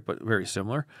topic, but very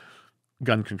similar.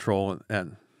 Gun control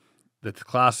and the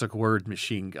classic word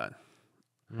machine gun.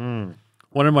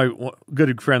 One of my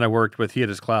good friend I worked with, he had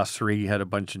his class 3, he had a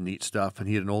bunch of neat stuff, and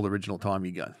he had an old original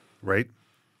Tommy gun. Right.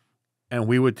 And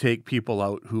we would take people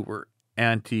out who were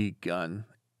anti-gun,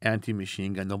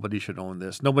 anti-machine gun. Nobody should own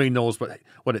this. Nobody knows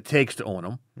what it takes to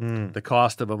own them, the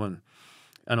cost of them,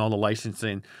 and all the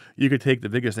licensing. You could take the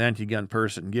biggest anti-gun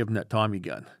person, give them that Tommy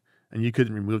gun, and you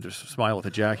couldn't remove their smile with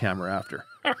a jackhammer after.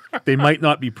 They might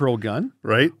not be pro-gun,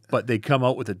 right? But they come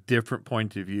out with a different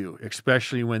point of view,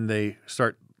 especially when they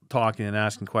start talking and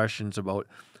asking questions about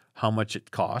how much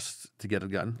it costs to get a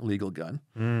gun, a legal gun,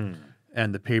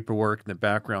 and the paperwork and the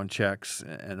background checks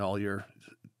and all your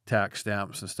tax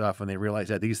stamps and stuff, and they realize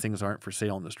that these things aren't for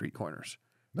sale on the street corners.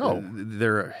 No.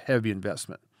 They're a heavy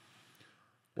investment.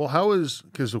 Well,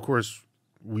 because of course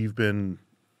we've been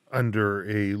under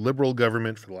a liberal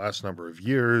government for the last number of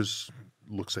years.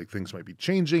 Looks like things might be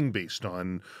changing based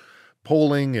on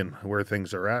polling and where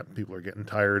things are at. People are getting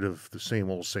tired of the same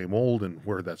old, and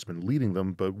where that's been leading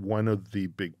them. But one of the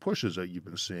big pushes that you've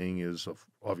been seeing is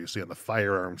obviously on the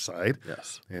firearm side.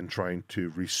 Yes. And trying to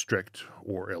restrict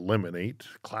or eliminate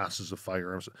classes of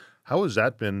firearms. How has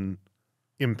that been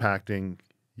impacting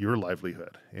your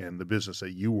livelihood and the business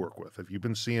that you work with? Have you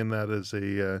been seeing that as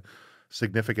a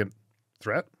significant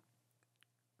threat?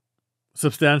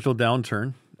 Substantial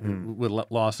downturn with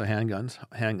loss of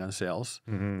handgun sales,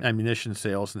 ammunition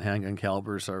sales, and handgun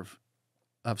calibers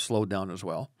have slowed down as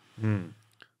well. You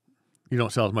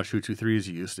don't sell as much 223 as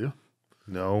you used to.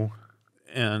 No,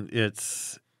 and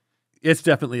it's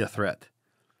definitely a threat.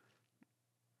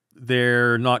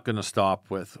 They're not going to stop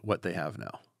with what they have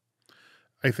now.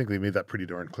 I think they made that pretty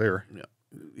darn clear.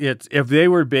 Yeah, if they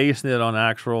were basing it on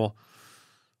actual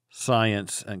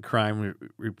science and crime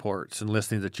reports and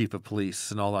listening to the chief of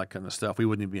police and all that kind of stuff, we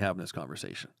wouldn't even be having this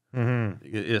conversation.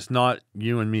 It's not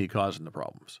you and me causing the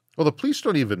problems. Well, the police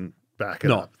don't even back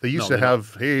it up. They used to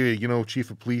have, hey,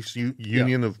 chief of police,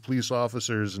 union of police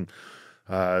officers, and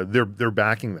they're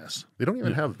backing this. They don't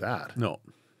even have that. No.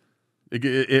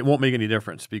 It won't make any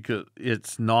difference because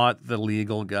it's not the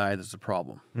legal guy that's the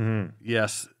problem.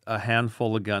 Yes, a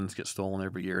handful of guns get stolen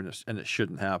every year, and it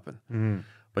shouldn't happen.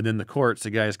 But in the courts, the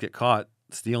guys get caught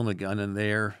stealing the gun, and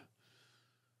they're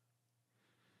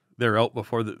out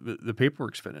before the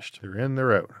paperwork's finished. They're in,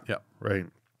 they're out. Yeah, right.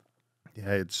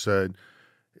 Yeah,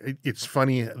 it's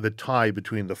funny, the tie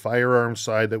between the firearms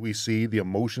side that we see, the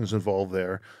emotions involved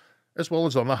there, as well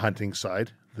as on the hunting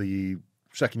side. The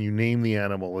second you name the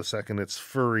animal, the second it's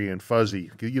furry and fuzzy.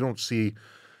 You don't see,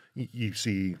 you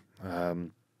see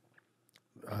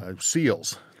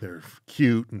seals. They're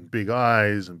cute and big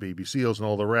eyes and baby seals and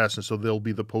all the rest, and so they'll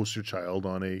be the poster child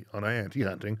on an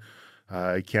anti-hunting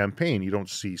campaign. You don't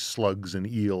see slugs and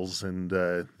eels and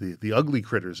the ugly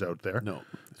critters out there. No,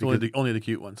 it's only the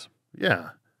cute ones. Yeah.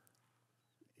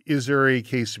 Is there a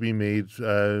case to be made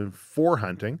for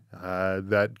hunting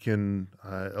that can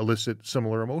elicit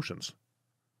similar emotions?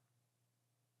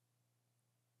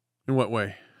 In what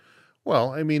way?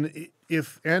 Well, I mean,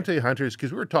 if anti-hunters,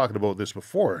 because we were talking about this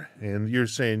before, and you're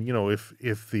saying,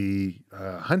 if the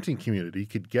hunting community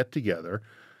could get together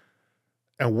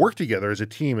and work together as a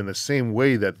team in the same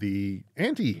way that the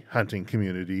anti-hunting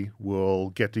community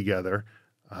will get together,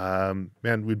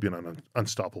 man, we'd be an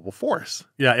unstoppable force.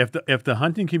 Yeah, if the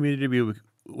hunting community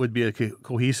would be as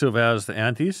cohesive as the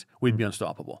antis, we'd be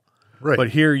unstoppable. Right. But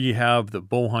here you have the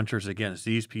bow hunters against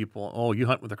these people. Oh, you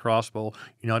hunt with a crossbow.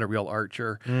 You're not a real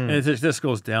archer. And this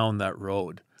goes down that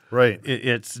road. Right.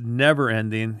 It's never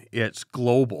ending. It's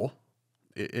global.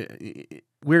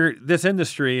 This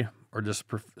industry or this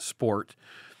sport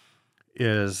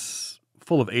is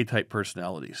full of A-type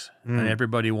personalities, and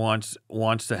everybody wants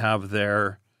to have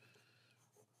their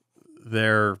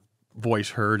voice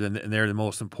heard, and they're the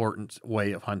most important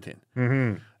way of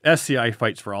hunting. SCI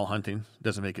fights for all hunting.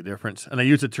 Doesn't make a difference. And I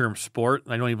use the term sport,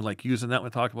 and I don't even like using that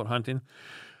when I talk about hunting.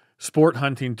 Sport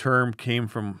hunting term came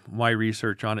from my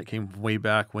research on it, came way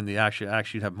back when they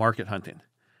actually have market hunting.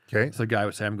 Okay. So the guy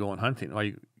would say, I'm going hunting.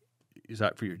 Is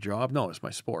that for your job? No, it's my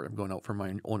sport. I'm going out for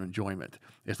my own enjoyment.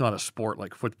 It's not a sport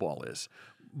like football is,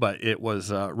 but it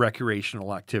was a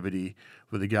recreational activity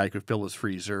where the guy could fill his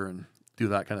freezer and do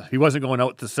that kind of. He wasn't going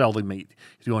out to sell the meat.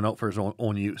 He's going out for his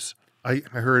own use. I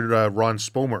heard Ron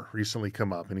Spomer recently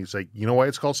come up, and he's like, you know why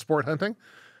it's called sport hunting?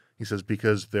 He says,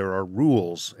 because there are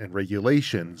rules and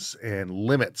regulations and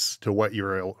limits to what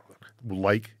you're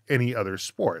like any other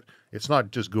sport. It's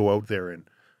not just go out there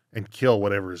and kill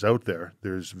whatever is out there.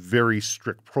 There's very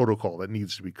strict protocol that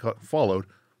needs to be followed,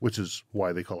 which is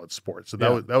why they call it sport. So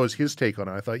that was his take on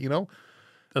it. I thought,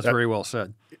 that's very well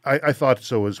said. I thought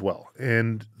so as well.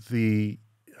 And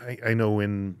I know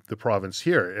in the province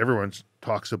here, everyone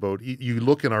talks about, you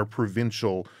look in our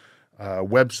provincial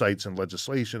websites and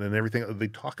legislation and everything, they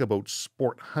talk about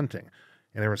sport hunting.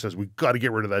 And everyone says, we've got to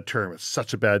get rid of that term. It's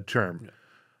such a bad term. Yeah.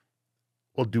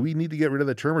 Well, do we need to get rid of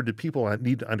the term, or do people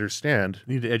need to understand?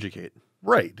 Need to educate.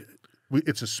 Right.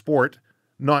 It's a sport,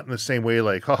 not in the same way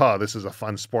like, haha, this is a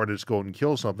fun sport, let's go out and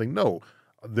kill something. No,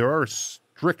 there are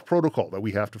strict protocol that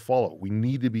we have to follow. We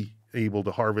need to be able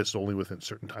to harvest only within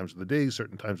certain times of the day,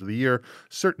 certain times of the year,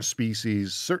 certain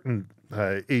species, certain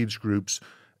age groups,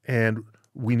 and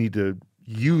we need to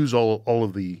use all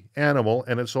of the animal,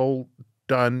 and it's all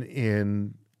done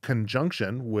in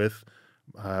conjunction with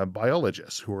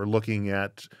biologists who are looking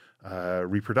at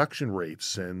reproduction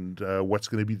rates and what's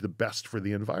going to be the best for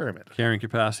the environment. Carrying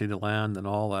capacity to land and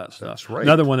all that stuff. That's right.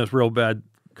 Another one that's real bad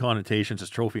connotations is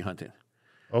trophy hunting.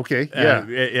 Okay,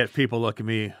 yeah. People look at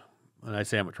me and I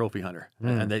say I'm a trophy hunter,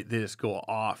 and they just go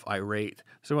off irate.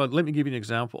 So let me give you an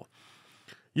example.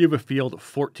 You have a field of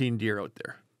 14 deer out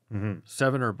there.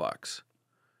 7 are bucks.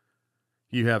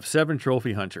 You have 7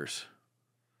 trophy hunters.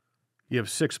 You have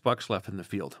 6 bucks left in the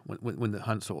field when the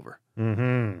hunt's over.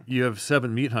 You have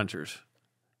 7 meat hunters.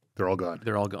 They're all gone.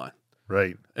 They're all gone.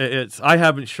 Right.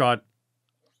 I've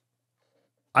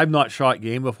not shot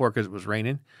game before because it was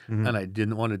raining, and I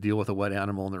didn't want to deal with a wet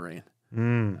animal in the rain.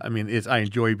 I mean, I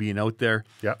enjoy being out there.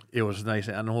 Yeah. It was a nice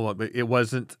animal, but it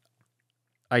wasn't.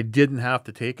 I didn't have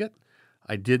to take it.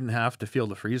 I didn't have to fill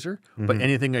the freezer. But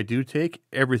anything I do take,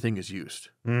 everything is used.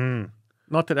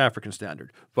 Not that African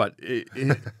standard, but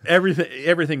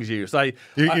everything's used.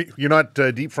 You're not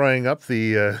deep frying up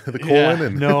the colon,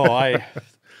 and no, I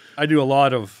make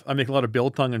a lot of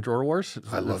biltong and drawer wars.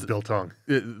 I love biltong.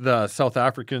 The South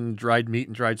African dried meat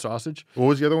and dried sausage. What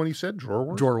was the other one you said? Drawer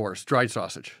wars. Drawer wars, dried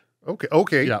sausage.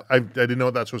 Okay. Yeah. I didn't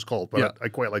know that's what it's called, but I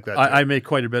quite like that. I make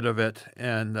quite a bit of it,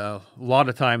 and a lot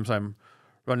of times I'm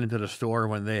running to the store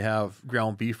when they have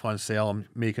ground beef on sale. I'm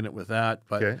making it with that,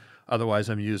 but otherwise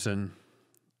I'm using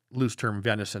loose term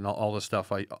venison, all the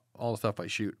stuff I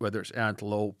shoot, whether it's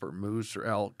antelope or moose or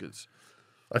elk.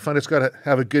 I find it's got to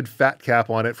have a good fat cap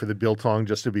on it for the biltong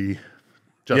just to be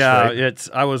right.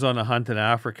 I was on a hunt in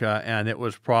Africa, and it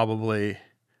was probably,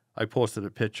 I posted a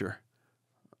picture,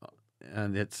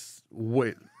 and it's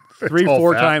three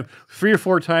or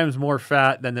four times more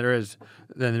fat than there is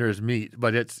meat,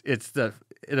 but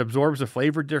it absorbs the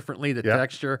flavor differently, the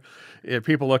texture.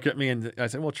 People look at me and I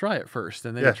say, well, try it first.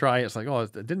 And then they try it. It's like, oh, I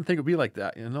didn't think it would be like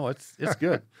that. No, it's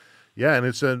good. Yeah, and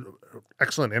it's an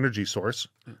excellent energy source.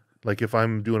 Like if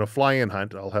I'm doing a fly-in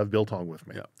hunt, I'll have biltong with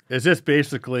me. Yeah. Is this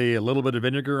basically a little bit of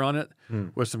vinegar on it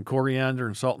with some coriander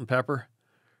and salt and pepper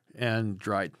and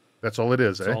dried? That's all it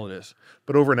is, That's all it is.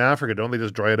 But over in Africa, don't they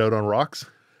just dry it out on rocks?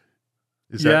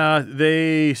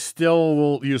 They still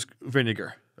will use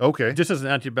vinegar. Okay. Just as an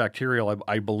antibacterial,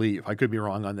 I believe. I could be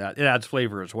wrong on that. It adds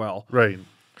flavor as well. Right.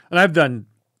 And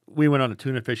we went on a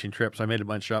tuna fishing trip, so I made a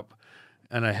bunch up,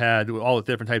 and I had all the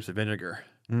different types of vinegar.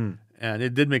 And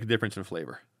it did make a difference in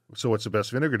flavor. So what's the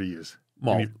best vinegar to use?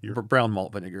 Malt. Brown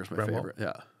malt vinegar is my favorite.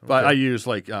 Yeah. But I use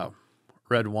like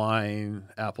red wine,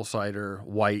 apple cider,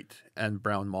 white, and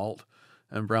brown malt.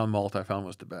 And brown malt I found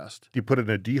was the best. Do you put it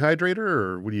in a dehydrator,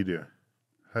 or what do you do?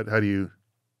 How do you...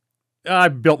 I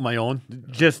built my own,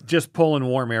 just pulling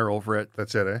warm air over it.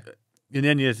 That's it, eh? And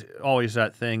then there's always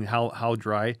that thing, how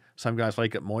dry. Some guys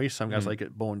like it moist, some guys like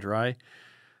it bone dry.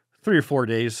 3 or 4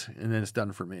 days, and then it's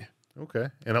done for me. Okay.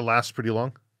 And it lasts pretty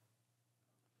long?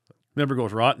 Never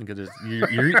goes rotten because you're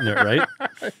eating it, right?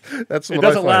 That's what It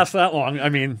doesn't last that long. I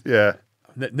mean, Yeah.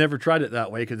 never tried it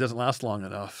that way because it doesn't last long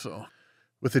enough. So,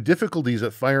 With the difficulties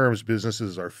that firearms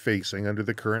businesses are facing under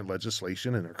the current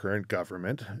legislation and our current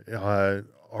government, is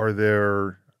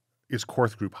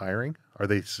Korth Group hiring? Are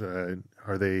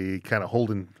they kind of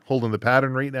holding the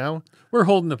pattern right now? we're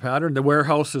holding the pattern. The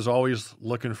warehouse is always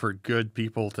looking for good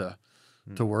people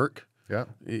to work. Yeah.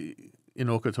 In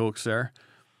Okotoks there.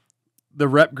 The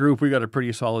rep group, we got a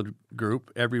pretty solid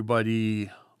group.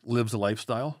 Everybody lives a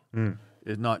lifestyle.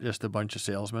 It's not just a bunch of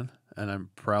salesmen, and I'm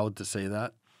proud to say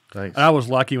that. Nice. And I was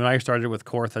lucky when I started with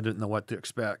Korth. I didn't know what to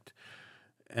expect.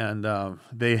 And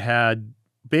they had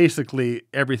basically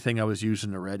everything I was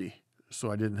using already,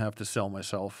 so I didn't have to sell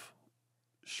myself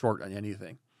short on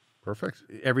anything. Perfect.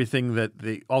 Everything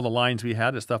all the lines we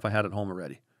had is stuff I had at home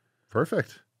already.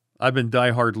 Perfect. I've been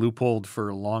diehard loopholed for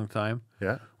a long time.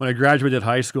 Yeah. When I graduated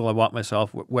high school, I bought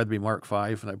myself Weatherby Mark V,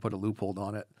 and I put a loophold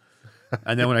on it.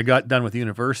 And then when I got done with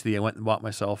university, I went and bought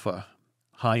myself a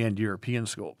high-end European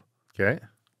scope. Okay.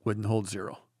 Wouldn't hold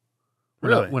zero.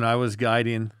 Really? When I was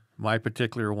guiding my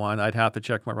particular one, I'd have to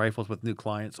check my rifles with new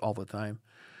clients all the time.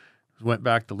 Went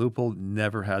back to loophole,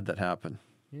 never had that happen.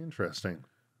 Interesting.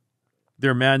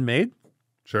 They're man-made.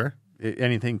 Sure.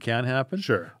 Anything can happen.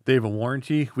 Sure. They have a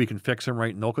warranty. We can fix them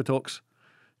right in Okotoks.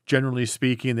 Generally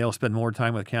speaking, they'll spend more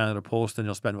time with Canada Post than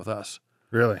they'll spend with us.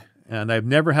 Really? And I've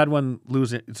never had one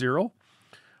lose zero.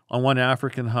 On one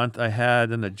African hunt, I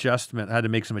had an adjustment. I had to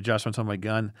make some adjustments on my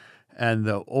gun, and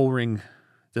the O-ring,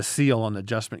 the seal on the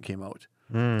adjustment came out.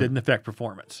 Didn't affect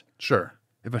performance. Sure.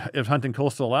 If hunting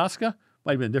coastal Alaska,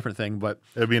 might have been a different thing, but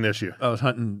It'd be an issue. I was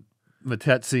hunting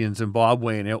Metetsi in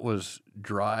Zimbabwe, and it was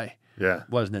dry. Yeah.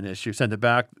 Wasn't an issue. Sent it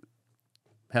back,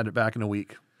 had it back in a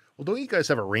week. Well, don't you guys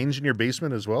have a range in your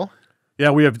basement as well? Yeah,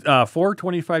 we have 4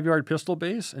 25-yard pistol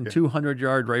bays and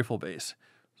 200-yard rifle bays.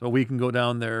 So we can go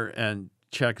down there and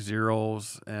check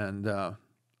zeros and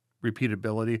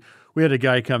repeatability. We had a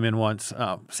guy come in once,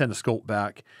 send a scope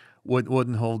back,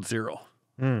 wouldn't hold zero.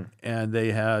 And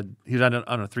he was on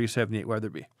a 378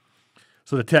 Weatherby.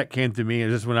 So the tech came to me,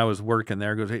 and this is when I was working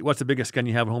there, goes, "Hey, what's the biggest gun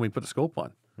you have at home? We put a scope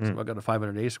on." So I got a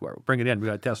 500 A square. Bring it in. We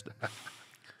got to test it.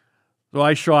 So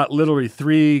I shot literally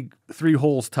three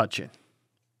holes touching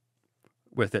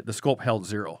with it. The scope held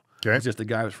zero. Okay. It's just the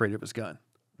guy was afraid of his gun.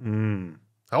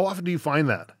 How often do you find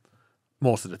that?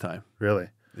 Most of the time. Really?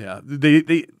 Yeah.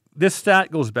 This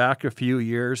stat goes back a few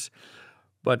years,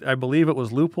 but I believe it was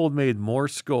Leupold made more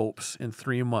scopes in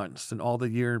 3 months than all the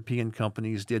European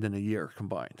companies did in a year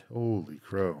combined. Holy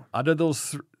crow. Out of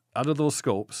those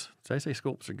scopes, did I say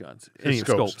scopes or guns? Any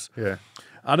Scopes. Yeah.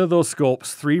 Out of those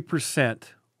scopes,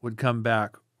 3% would come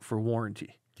back for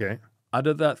warranty. Okay. Out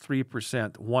of that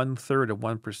 3%, 1/3 of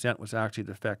 1% was actually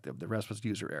defective. The rest was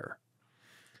user error.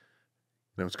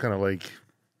 Now it's kind of like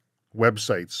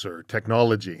websites or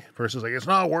technology. The person's like, it's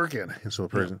not working. And so the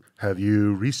person, have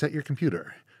you reset your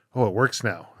computer? Oh, it works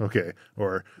now. Okay.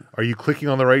 Or are you clicking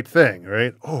on the right thing?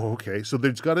 Right. Oh, okay. So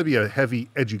there's got to be a heavy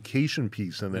education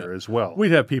piece in there as well.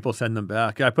 We'd have people send them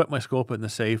back. I put my scope in the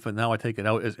safe, and now I take it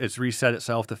out. It's reset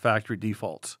itself to factory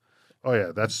defaults. Oh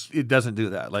yeah, It doesn't do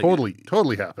that. Like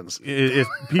totally happens. It's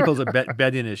people's a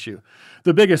bedding issue.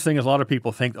 The biggest thing is a lot of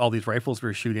people think all these rifles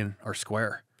we're shooting are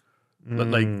square. But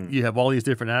like you have all these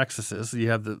different axes. You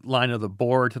have the line of the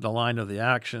bore to the line of the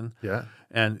action. Yeah.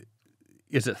 And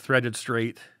is it threaded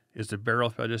straight? Is the barrel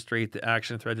threaded straight? The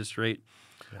action threaded straight?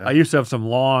 Yeah. I used to have some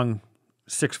long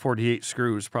 648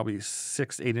 screws, probably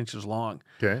 6 to 8 inches long.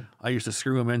 Okay. I used to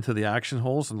screw them into the action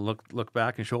holes and look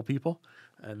back and show people,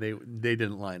 and they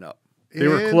didn't line up. They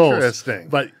were close. Interesting.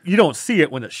 But you don't see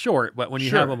it when it's short. But when you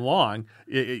Sure. have them long,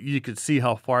 you could see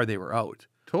how far they were out.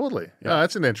 Totally. Yeah,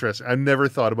 that's an interesting. I never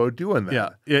thought about doing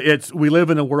that. Yeah, we live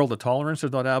in a world of tolerance.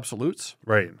 There's not absolutes.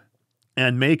 Right.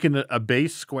 And making a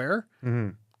base square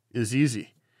is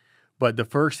easy. But the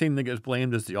first thing that gets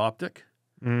blamed is the optic.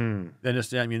 Then it's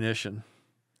the ammunition.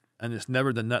 And it's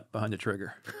never the nut behind the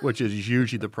trigger, which is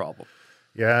usually the problem.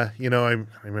 Yeah. I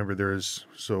remember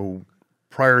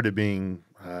prior to being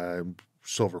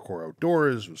Silvercore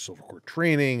Outdoors, it was Silvercore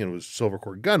Training, and it was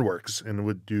Silvercore Gunworks, and it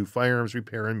would do firearms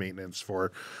repair and maintenance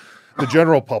for the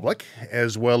general public,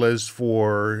 as well as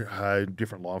for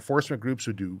different law enforcement groups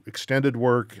who do extended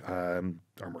work,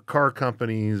 armored car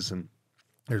companies, and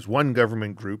there's one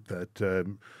government group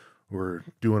that were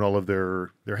doing all of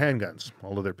their handguns,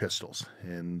 all of their pistols,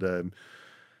 and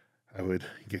I would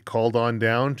get called on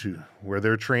down to where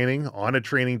they're training on a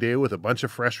training day with a bunch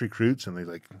of fresh recruits, and they're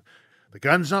like, the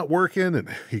gun's not working, and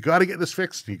you got to get this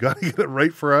fixed. You got to get it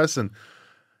right for us. And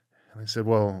And I said,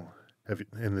 well,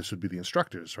 and this would be the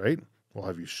instructors, right? Well,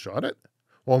 have you shot it?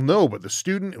 Well, no, but the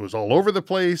student, it was all over the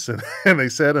place. And, and they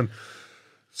said, and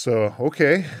so,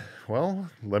 okay, well,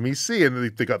 let me see.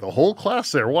 And they got the whole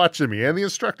class there watching me and the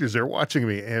instructors there watching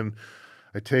me. And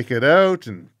I take it out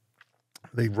and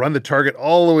they run the target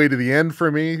all the way to the end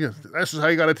for me. This is how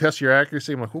you got to test your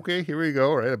accuracy. I'm like, okay, here we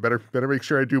go. Right, I better make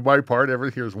sure I do my part.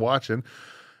 Everyone here is watching.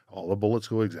 All the bullets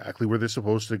go exactly where they're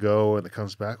supposed to go, and it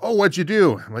comes back. Oh, what'd you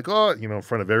do? I'm like, oh, in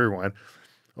front of everyone.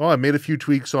 Oh, I made a few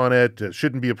tweaks on it. It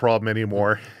shouldn't be a problem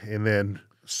anymore. And then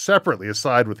separately,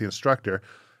 aside with the instructor,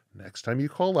 next time you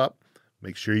call up,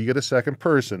 make sure you get a second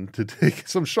person to take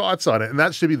some shots on it. And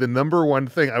that should be the number one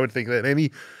thing I would think that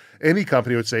any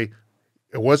company would say.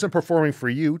 It wasn't performing for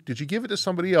you. Did you give it to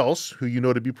somebody else who you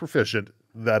know to be proficient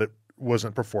that it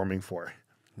wasn't performing for?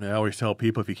 I always tell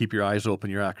people if you keep your eyes open,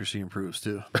 your accuracy improves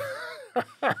too.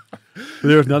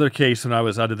 There was another case when I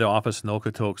was out of the office in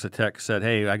Okotoks. A tech said,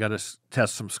 hey, I got to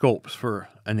test some scopes for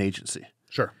an agency.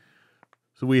 Sure.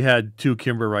 So we had 2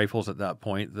 Kimber rifles at that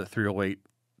point, the 308.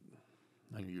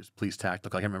 I used police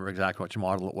tactical. I can't remember exactly which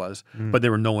model it was, but they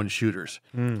were no-one shooters.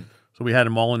 So we had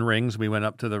them all in rings. We went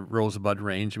up to the Rosebud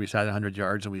range, and we sat 100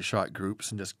 yards, and we shot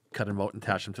groups and just cut them out and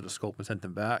attached them to the scope and sent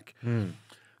them back.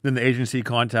 Then the agency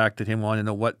contacted him, wanted to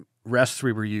know what rests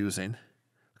we were using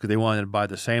because they wanted to buy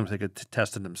the same so they could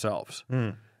test it themselves.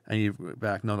 And he went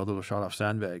back, no, those were shot off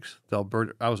sandbags. I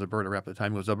was a Alberta rep at the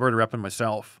time. It was Alberta rep and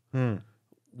myself.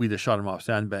 We just shot them off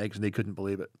sandbags, and they couldn't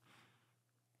believe it.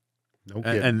 No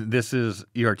kidding. And this is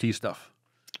ERT stuff.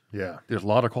 Yeah. There's a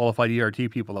lot of qualified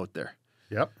ERT people out there.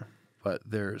 Yep. But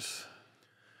there's...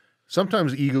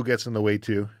 Sometimes ego gets in the way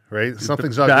too, right?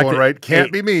 Something's not going right.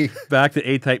 Can't be me. Back to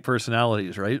A-type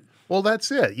personalities, right? Well,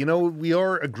 that's it. We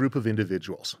are a group of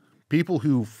individuals. People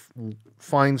who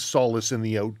find solace in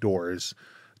the outdoors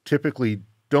typically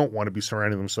don't want to be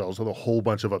surrounding themselves with a whole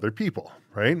bunch of other people,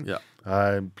 right?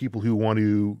 Yeah. People who want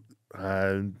to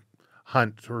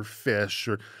hunt or fish,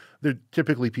 or they're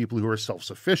typically people who are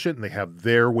self-sufficient and they have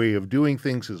their way of doing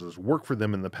things as has worked for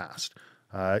them in the past.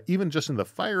 Even just in the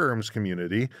firearms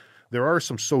community, there are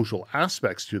some social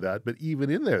aspects to that, but even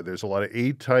in there's a lot of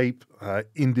A-type,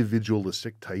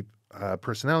 individualistic type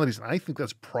personalities. And I think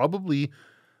that's probably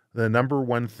the number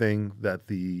one thing that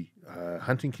the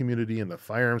hunting community and the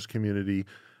firearms community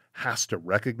has to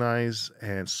recognize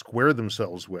and square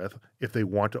themselves with if they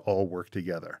want to all work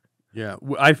together. Yeah.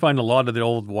 I find a lot of the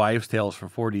old wives' tales from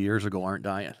 40 years ago aren't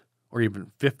dying, or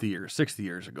even 50 years, 60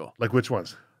 years ago. Like which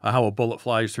ones? How a bullet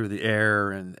flies through the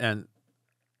air and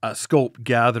a scope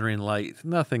gathering light.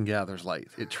 Nothing gathers light.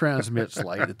 It transmits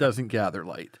light. It doesn't gather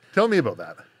light. Tell me about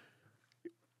that.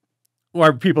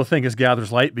 Or people think it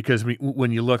gathers light because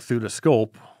when you look through the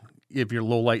scope, if you're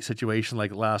low light situation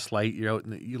like last light, you're out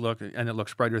and you look and it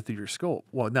looks brighter through your scope.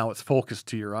 Well, now it's focused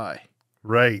to your eye.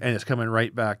 Right. And it's coming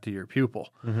right back to your pupil.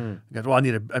 Because, well, I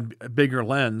need a bigger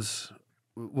lens.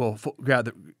 Will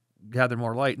gather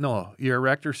more light. No, your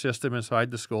erector system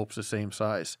inside the scope's the same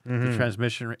size. The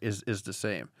transmission is the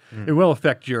same. It will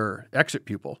affect your exit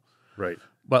pupil. Right.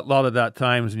 But a lot of that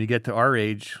times when you get to our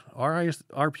age,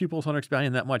 our pupils aren't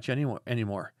expanding that much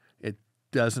anymore. It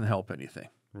doesn't help anything.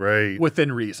 Right.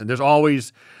 Within reason. There's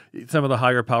always, some of the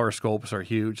higher power scopes are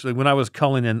huge. Like when I was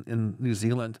culling in New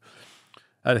Zealand,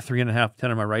 I had a 3.5 10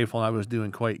 on my rifle and I was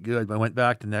doing quite good. But I went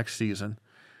back the next season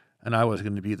and I was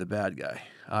going to be the bad guy.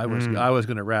 I was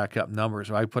going to rack up numbers.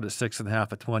 So I put a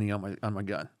 6.5, a 20 on my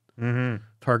gun.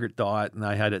 Target dot, and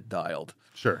I had it dialed.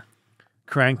 Sure.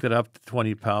 Cranked it up to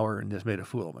 20 power and just made a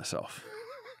fool of myself.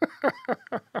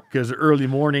 Because early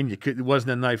morning, it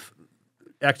wasn't a knife.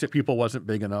 Exit pupil wasn't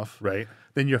big enough. Right.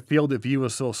 Then your field of view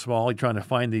was so small, you're trying to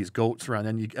find these goats around.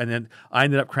 And then I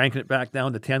ended up cranking it back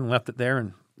down to 10, left it there,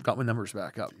 and got my numbers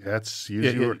back up. That's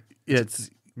it's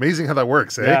amazing how that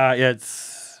works, eh? Yeah,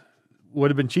 would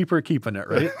have been cheaper keeping it,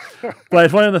 right? But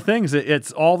it's one of the things,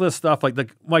 it's all this stuff, like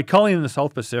my culling in the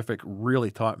South Pacific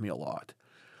really taught me a lot.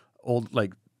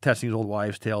 Testing these old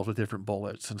wives' tales with different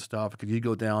bullets and stuff. Because you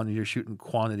go down and you're shooting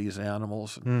quantities of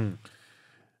animals.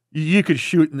 You could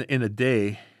shoot in a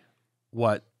day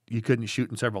what you couldn't shoot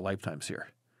in several lifetimes here.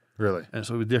 Really? And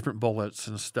so with different bullets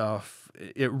and stuff,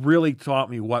 it really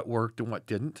taught me what worked and what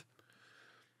didn't.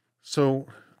 So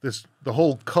the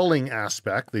whole culling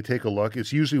aspect, they take a look.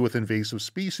 It's usually with invasive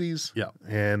species. Yeah.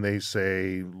 And they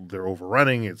say they're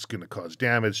overrunning. It's going to cause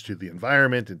damage to the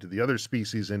environment and to the other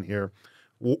species in here.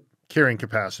 Carrying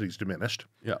capacity is diminished.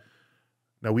 Yeah.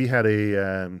 Now, we had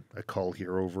a cull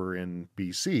here over in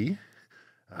BC,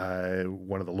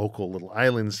 one of the local little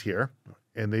islands here,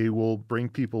 and they will bring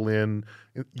people in.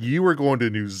 You were going to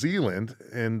New Zealand,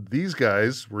 and these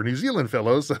guys were New Zealand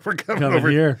fellows that were coming over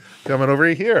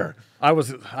here.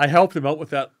 I helped them out with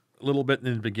that a little bit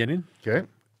in the beginning. Okay.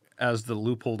 As the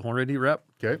loopholed Hornady rep.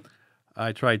 Okay.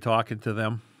 I tried talking to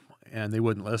them, and they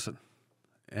wouldn't listen.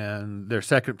 And their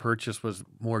second purchase was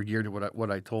more geared to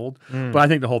what I told. But I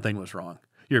think the whole thing was wrong.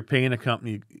 You're paying a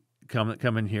company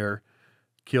come in here,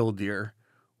 kill deer,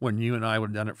 when you and I would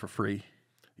have done it for free.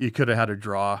 You could have had a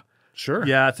draw. Sure.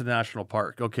 Yeah, it's a national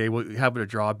park. Okay, well, we have it a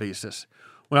draw basis.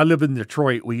 When I lived in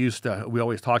Detroit, we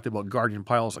always talked about guarding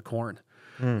piles of corn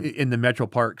in the metro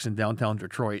parks in downtown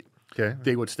Detroit. Okay.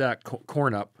 They would stack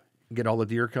corn up, get all the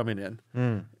deer coming in,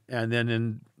 and then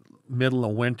in middle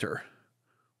of winter,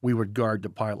 we would guard the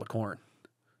pile of corn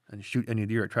and shoot any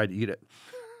deer that tried to eat it.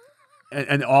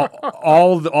 And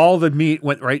all the meat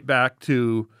went right back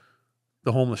to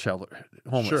the homeless shelter.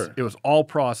 Sure. It was all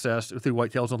processed through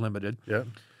Whitetails Unlimited. Yeah.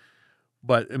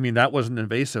 But I mean, that wasn't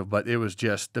invasive, but it was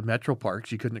just the metro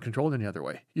parks. You couldn't control it any other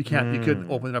way. You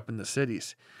couldn't open it up in the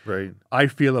cities. Right. I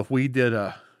feel if we did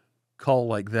a call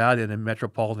like that in a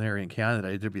metropolitan area in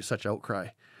Canada, there'd be such outcry.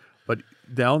 But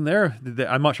down there,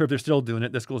 I'm not sure if they're still doing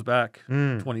it. This goes back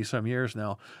 20 some years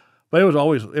now. But it was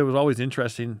always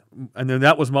interesting. And then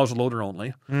that was muzzleloader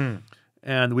only.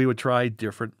 And we would try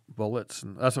different bullets.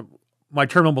 And that's my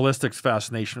terminal ballistics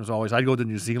fascination was always, I'd go to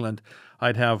New Zealand,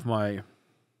 I'd have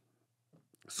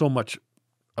so much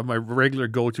of my regular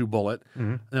go-to bullet,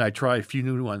 and I'd try a few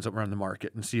new ones that were on the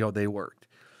market and see how they worked.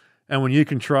 And when you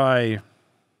can try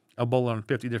a bullet on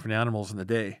 50 different animals in a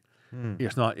day,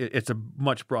 it's a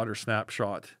much broader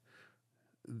snapshot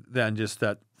than just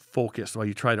that focus. Well,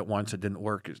 you tried it once, it didn't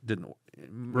work.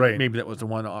 Right. Maybe that was the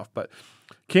one off, but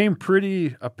came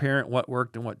pretty apparent what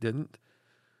worked and what didn't.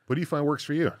 What do you find works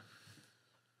for you?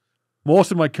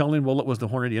 Most of my culling bullet was the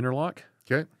Hornady Interlock.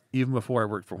 Okay. Even before I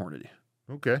worked for Hornady.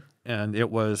 Okay. And it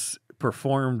was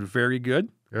performed very good.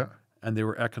 Yeah. And they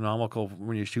were economical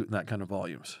when you're shooting that kind of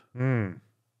volumes.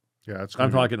 Yeah,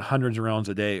 I'm talking hundreds of rounds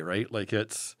a day, right? Like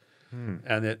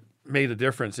and it made a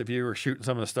difference if you were shooting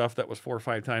some of the stuff that was 4 or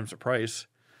 5 times the price.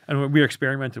 And we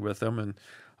experimented with them, and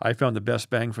I found the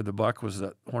best bang for the buck was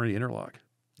that Hornady Interlock.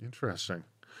 Interesting.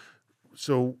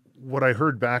 So what I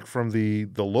heard back from the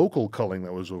local culling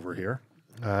that was over here,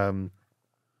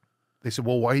 they said,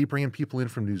 well, why are you bringing people in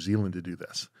from New Zealand to do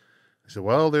this? I said,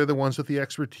 well, they're the ones with the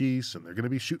expertise, and they're going to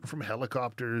be shooting from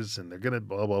helicopters, and they're going to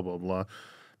blah, blah, blah, blah.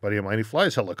 Buddy of mine, he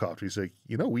flies helicopters. He's like,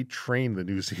 we train the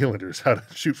New Zealanders how to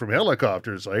shoot from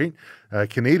helicopters, right?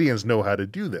 Canadians know how to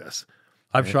do this.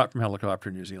 I've shot from helicopter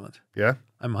in New Zealand. Yeah?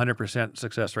 I'm 100%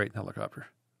 success rate in helicopter.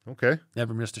 Okay.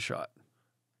 Never missed a shot.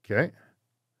 Okay.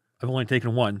 I've only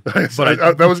taken one. But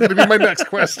that was going to be my next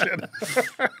question.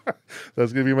 That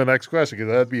was going to be my next question,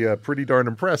 because that'd be pretty darn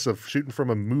impressive, shooting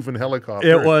from a moving helicopter.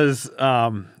 It was,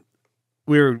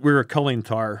 we were culling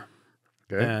tar,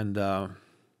 and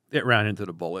it ran into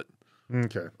the bullet.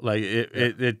 Okay. Like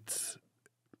it's,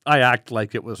 I act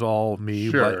like it was all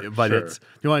me, but it's, do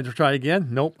you want to try again?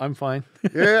 Nope, I'm fine.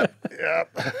 Yeah.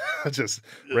 Just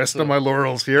rest on my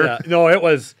laurels here. Yeah. No, it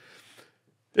was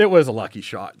a lucky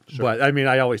shot. Sure. But I mean,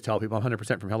 I always tell people I'm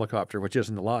 100% from helicopter, which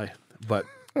isn't a lie. But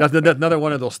that's another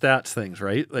one of those stats things,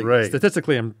 right? Like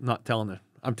statistically, I'm not telling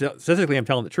statistically I'm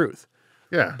telling the truth.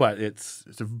 Yeah. But it's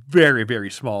a very, very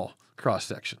small cross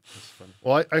section.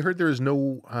 Well, I heard there is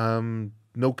no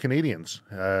Canadians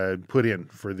put in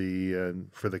for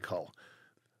the cull.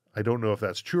 I don't know if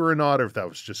that's true or not, or if that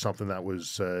was just something that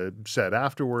was said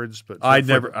afterwards. But I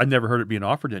never heard it being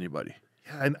offered to anybody.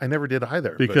 Yeah, I never did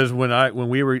either. Because when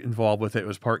we were involved with it, it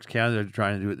was Parks Canada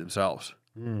trying to do it themselves.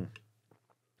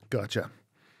 Gotcha.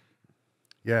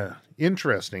 Yeah,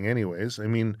 interesting. Anyways, I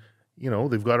mean,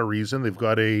 they've got a reason. They've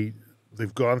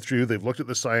gone through. They've looked at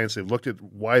the science. They've looked at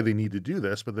why they need to do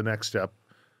this. But the next step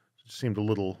seemed a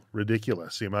little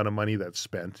ridiculous. The amount of money that's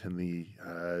spent and the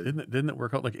didn't it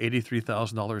work out like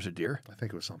 $83,000 a deer? I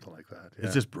think it was something like that. Yeah.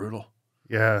 It's just brutal.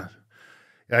 Yeah,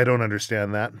 I don't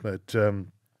understand that, but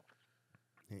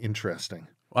interesting.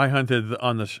 I hunted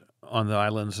on the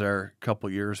islands there a couple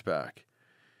years back,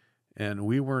 and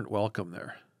we weren't welcome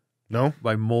there. No,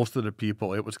 by most of the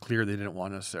people, it was clear they didn't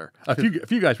want us there. A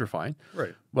few guys were fine,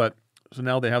 right? But so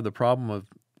now they have the problem of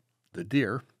the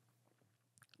deer.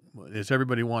 Is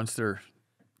everybody wants their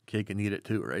cake and eat it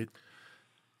too, right?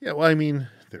 Yeah, well, I mean,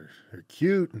 they're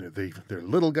cute and they're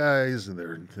little guys and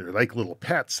they're like little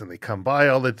pets and they come by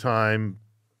all the time.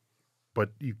 But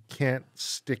you can't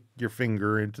stick your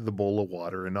finger into the bowl of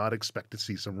water and not expect to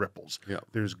see some ripples. Yeah.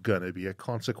 There's gonna be a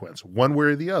consequence, one way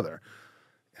or the other.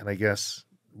 And I guess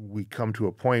we come to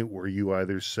a point where you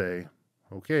either say,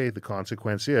 okay, the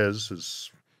consequence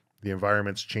is the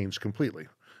environment's changed completely.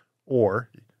 Or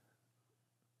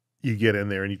you get in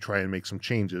there and you try and make some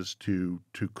changes to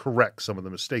correct some of the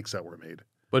mistakes that were made.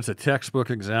 But it's a textbook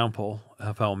example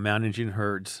of how managing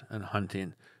herds and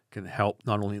hunting can help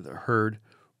not only the herd,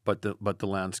 but the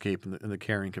landscape and the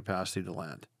carrying capacity of the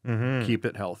land. Mm-hmm. Keep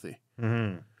it healthy.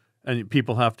 Mm-hmm. And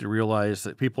people have to realize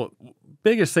that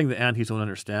biggest thing that antis don't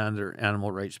understand are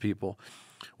animal rights people.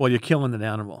 Well, you're killing an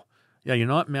animal. Yeah, you're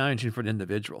not managing for the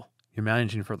individual. You're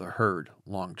managing for the herd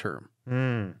long term.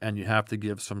 Mm. And you have to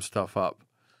give some stuff up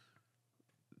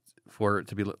for it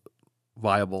to be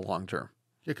viable long term.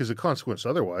 Yeah, because the consequence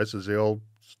otherwise is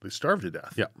they starve to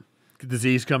death. Yeah.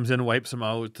 Disease comes in, wipes them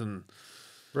out, and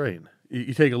Right.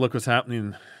 you take a look what's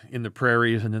happening in the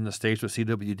prairies and in the States with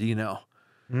CWD now.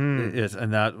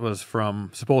 And that was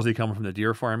supposedly coming from the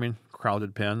deer farming,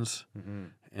 crowded pens,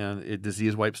 and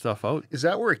disease wipes stuff out. Is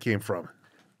that where it came from?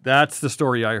 That's the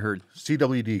story I heard.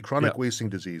 CWD, chronic wasting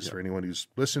disease, for anyone who's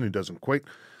listening who doesn't quite.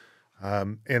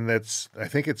 And I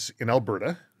think it's in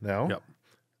Alberta now. Yep.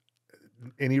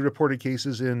 Any reported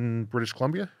cases in British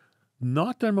Columbia?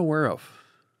 Not that I'm aware of.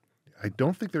 I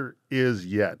don't think there is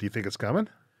yet. Do you think it's coming?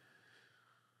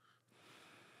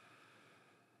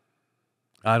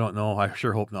 I don't know. I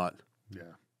sure hope not. Yeah.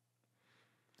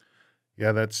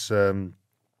 Yeah, that's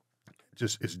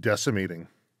it's decimating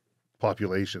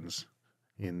populations.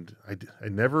 And I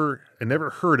never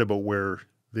heard about where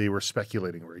they were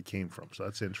speculating where it came from. So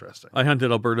that's interesting. I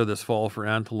hunted Alberta this fall for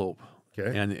antelope.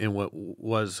 Okay. And in what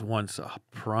was once a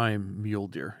prime mule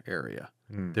deer area,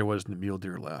 there wasn't a mule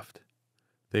deer left.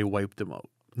 They wiped them out.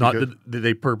 Not that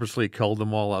they purposely culled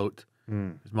them all out,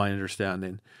 is my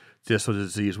understanding, just so the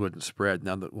disease wouldn't spread.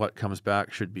 Now that what comes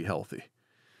back should be healthy.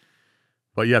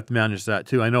 But you have to manage that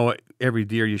too. I know every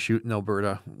deer you shoot in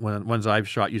Alberta, ones I've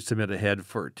shot, you submit a head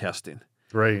for testing.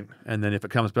 Right. And then if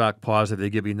it comes back positive, they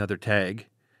give you another tag,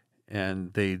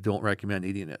 and they don't recommend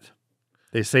eating it.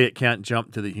 They say it can't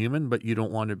jump to the human, but you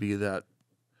don't want to be that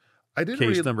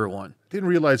case number one. Didn't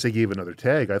realize they gave another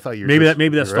tag. I thought maybe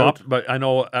that stopped, but I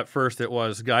know at first it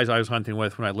was guys I was hunting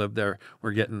with when I lived there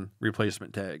were getting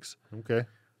replacement tags. Okay.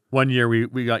 One year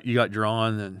you got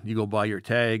drawn, and you go buy your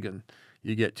tag, and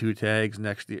you get 2 tags.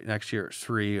 Next year it's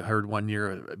 3. I heard one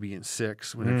year it being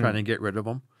 6 when they're trying to get rid of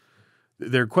them.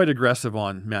 They're quite aggressive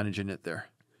on managing it there.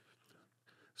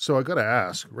 So I got to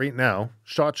ask right now,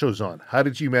 SHOT Show's on. How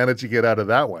did you manage to get out of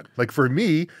that one? Like for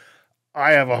me,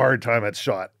 I have a hard time at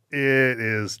SHOT. It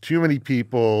is too many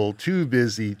people, too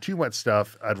busy, too much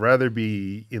stuff. I'd rather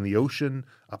be in the ocean,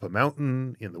 up a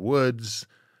mountain, in the woods.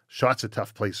 SHOT's a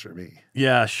tough place for me.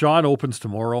 Yeah, SHOT opens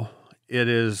tomorrow. It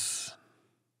is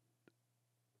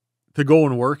to go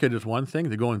and work. It is one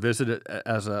thing to go and visit it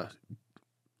as a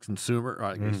consumer.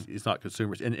 I guess it's not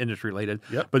consumer; it's industry related.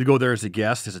 Yep. But to go there as a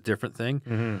guest is a different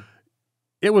thing.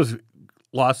 It was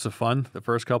lots of fun the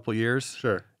first couple of years.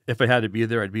 Sure. If I had to be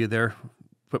there, I'd be there.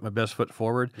 Put my best foot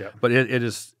forward. Yep. But it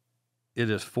is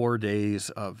 4 days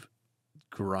of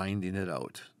grinding it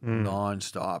out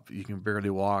nonstop. You can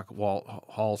barely walk.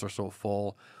 Halls are so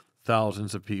full.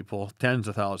 Thousands of people, tens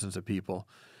of thousands of people.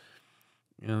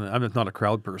 And I'm just not a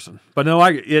crowd person. But no,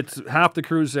 it's half the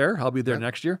crew's there. I'll be there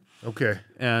next year. Okay.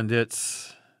 And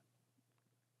it's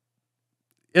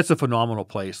a phenomenal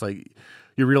place. Like,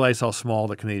 you realize how small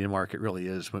the Canadian market really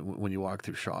is when you walk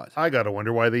through SHOT. I got to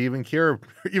wonder why they even care,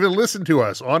 even listen to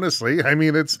us, honestly. I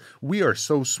mean, we are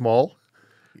so small.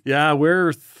 Yeah,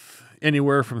 we're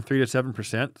anywhere from 3 to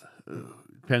 7%.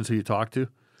 Depends who you talk to.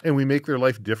 And we make their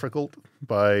life difficult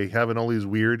by having all these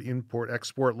weird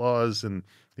import-export laws and,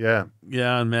 yeah.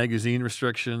 Yeah, and magazine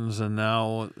restrictions, and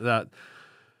now that...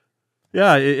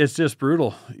 Yeah, it's just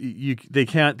brutal. They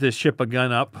can't just ship a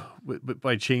gun up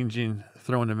by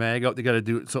throwing the mag out. They got to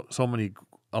do it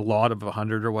a lot of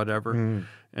 100 or whatever, and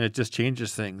it just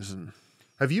changes things. And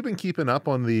have you been keeping up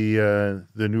on the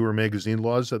newer magazine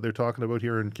laws that they're talking about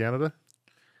here in Canada?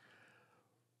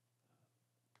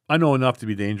 I know enough to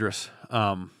be dangerous.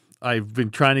 I've been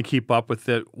trying to keep up with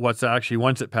it. Once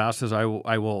it passes, I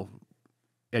will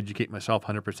educate myself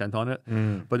 100% on it.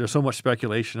 But there's so much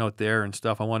speculation out there and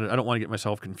stuff. I don't want to get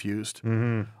myself confused.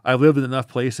 I've lived in enough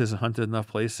places and hunted enough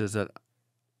places that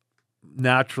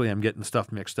naturally I'm getting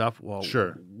stuff mixed up. Well,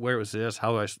 sure. Where was this?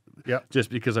 Just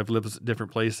because I've lived in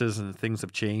different places and things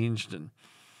have changed. And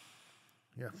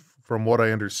yeah, from what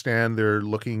I understand, they're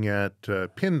looking at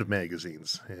pinned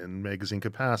magazines and magazine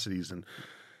capacities, and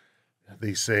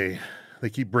they say they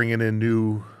keep bringing in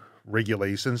new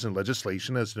regulations and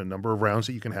legislation as to the number of rounds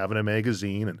that you can have in a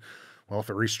magazine. And well, if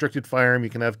a restricted firearm, you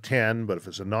can have 10, but if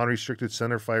it's a non-restricted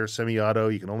center fire semi-auto,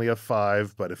 you can only have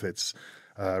 5. But if it's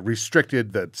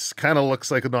restricted that's kind of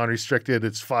looks like a non-restricted,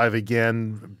 it's 5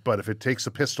 again. But if it takes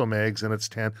the pistol mags and it's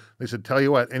 10, they said, tell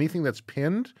you what, anything that's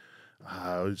pinned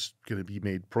is going to be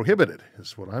made prohibited,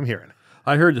 is what I'm hearing.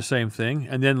 I heard the same thing.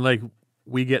 And then, like,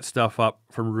 we get stuff up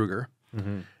from Ruger,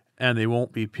 and they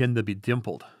won't be pinned to be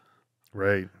dimpled.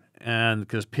 Right. And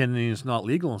because pinning is not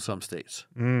legal in some states,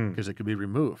 because it could be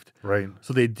removed. Right.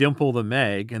 So they dimple the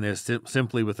mag, and they're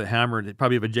simply with a hammer, they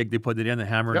probably have a jig, they put it in, a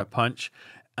hammer and a punch,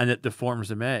 and it deforms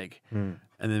the mag. And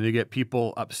then we get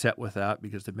people upset with that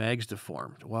because the mag's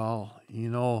deformed. Well,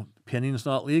 you know, pinning's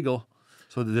not legal,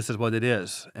 so this is what it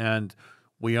is. And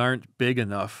we aren't big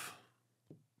enough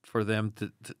for them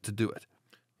to do it.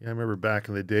 Yeah, I remember back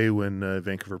in the day when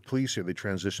Vancouver Police here, they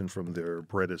transitioned from their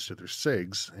Berettas to their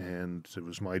SIGs, and it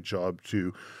was my job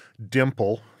to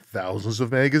dimple thousands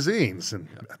of magazines. And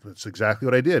that's exactly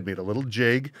what I did. Made a little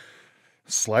jig,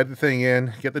 slide the thing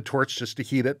in, get the torch just to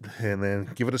heat it, and then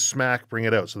give it a smack, bring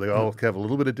it out. So they all have a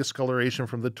little bit of discoloration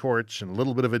from the torch and a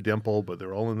little bit of a dimple, but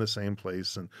they're all in the same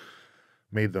place, and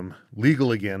made them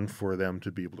legal again for them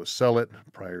to be able to sell it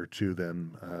prior to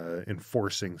then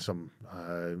enforcing some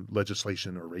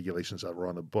legislation or regulations that were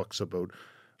on the books about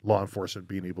law enforcement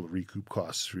being able to recoup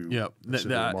costs through the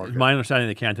market. My understanding,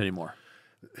 they can't anymore.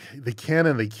 They can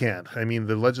and they can't. I mean,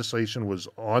 the legislation was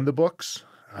on the books,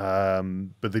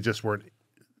 but they just weren't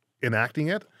enacting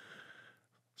it.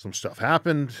 Some stuff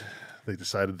happened. They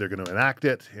decided they're going to enact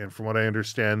it. And from what I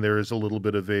understand, there is a little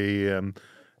bit of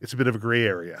it's a bit of a gray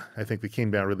area. I think they came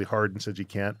down really hard and said you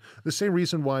can't. The same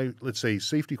reason why, let's say,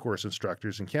 safety course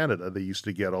instructors in Canada, they used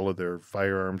to get all of their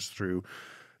firearms through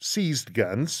seized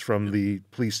guns from the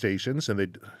police stations.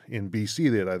 And in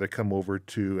BC, they'd either come over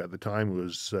to, at the time, it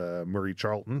was Murray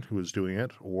Charlton who was doing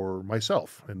it, or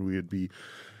myself. And we would be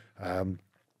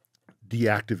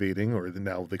deactivating, or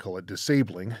now they call it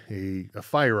disabling, a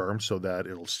firearm so that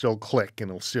it'll still click and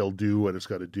it'll still do what it's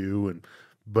got to do,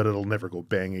 but it'll never go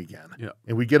bang again. Yeah.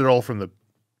 And we get it all from the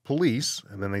police,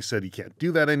 and then they said you can't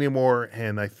do that anymore,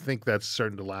 and I think that's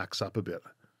starting to lax up a bit.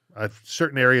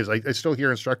 Certain areas, I still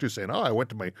hear instructors saying, I went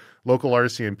to my local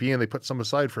RCMP and they put some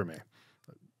aside for me.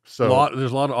 So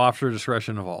there's a lot of officer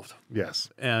discretion involved. Yes.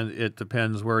 And it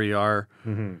depends where you are.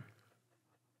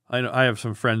 I have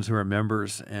some friends who are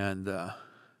members, and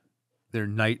they're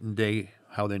night and day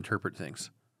how they interpret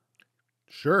things.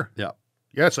 Sure. Yeah.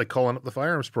 Yeah, it's like calling up the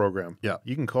firearms program. Yeah.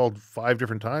 You can call 5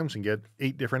 different times and get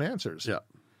 8 different answers. Yeah.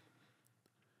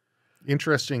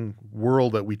 Interesting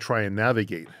world that we try and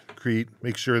navigate,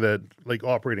 make sure that, like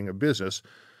operating a business,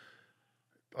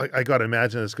 I got to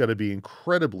imagine it's got to be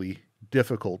incredibly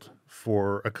difficult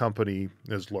for a company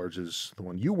as large as the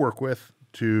one you work with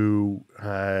to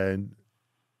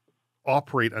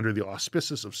operate under the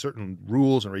auspices of certain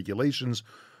rules and regulations,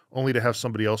 only to have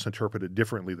somebody else interpret it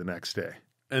differently the next day.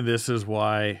 And this is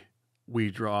why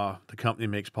the company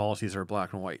makes policies that are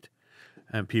black and white.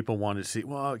 And people want to see,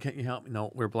 well, can't you help me?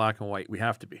 No, we're black and white. We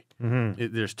have to be.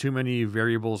 There's too many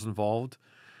variables involved.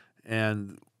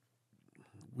 And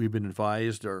we've been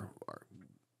advised, the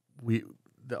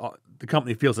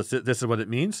company feels that this is what it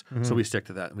means, so we stick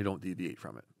to that and we don't deviate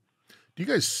from it. Do you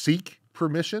guys seek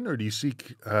permission, or do you say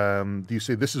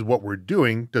this is what we're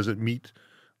doing? Does it meet?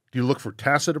 Do you look for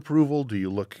tacit approval? Do you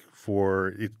look for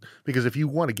it? Because if you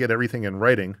want to get everything in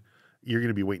writing, you're going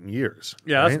to be waiting years.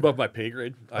 Yeah, right? That's above my pay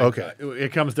grade. Okay.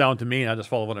 It comes down to me, and I just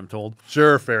follow what I'm told.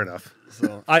 Sure, fair enough.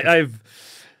 So I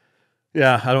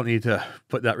don't need to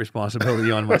put that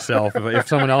responsibility on myself. If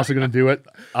someone else is going to do it,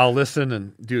 I'll listen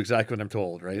and do exactly what I'm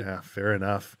told, right? Yeah, fair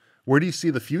enough. Where do you see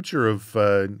the future of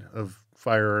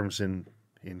firearms in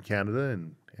Canada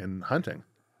and hunting?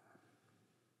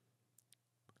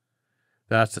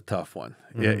 That's a tough one.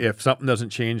 If something doesn't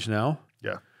change now,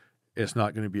 it's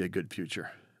not going to be a good future.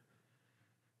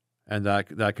 And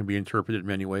that can be interpreted in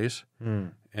many ways.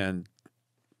 And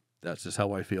that's just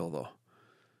how I feel, though.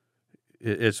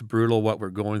 It's brutal what we're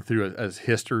going through as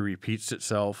history repeats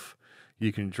itself.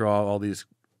 You can draw all these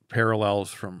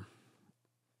parallels from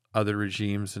other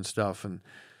regimes and stuff, and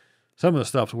some of the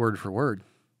stuff's word for word.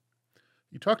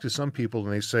 You talk to some people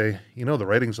and they say, the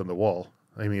writing's on the wall.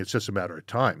 I mean, it's just a matter of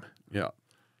time. Yeah.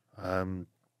 I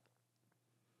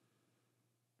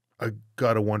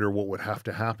got to wonder what would have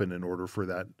to happen in order for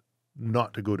that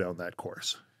not to go down that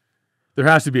course. There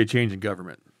has to be a change in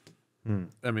government.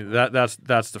 I mean, that's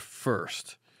the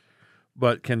first.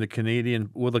 But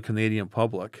will the Canadian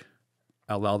public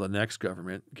allow the next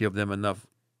government, give them enough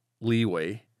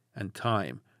leeway and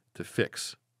time to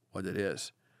fix what it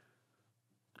is?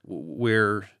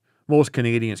 Where most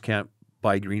Canadians can't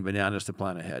buy green bananas to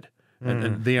plan ahead.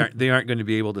 And they aren't going to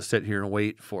be able to sit here and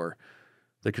wait for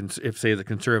if say the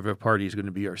Conservative Party is going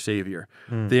to be our savior,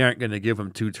 they aren't going to give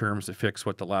them 2 terms to fix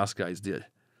what the last guys did.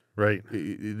 Right.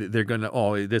 They're going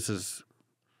to, this is,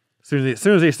 as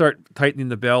soon as they start tightening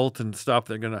the belt and stuff,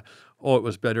 they're going to, it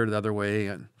was better the other way.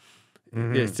 And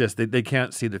it's just, they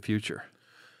can't see the future.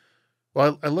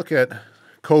 Well, I look at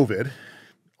COVID,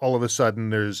 all of a sudden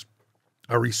there's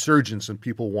a resurgence in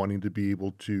people wanting to be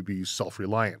able to be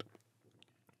self-reliant,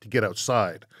 to get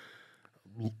outside.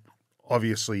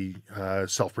 Obviously,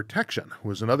 self-protection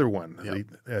was another one. Yep.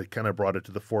 They kind of brought it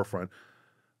to the forefront.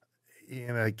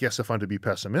 And I guess if I'm to be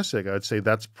pessimistic, I'd say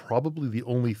that's probably the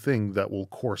only thing that will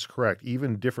course correct.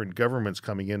 Even different governments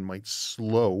coming in might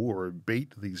slow or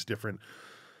abate these different,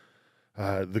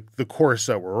 the course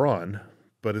that we're on,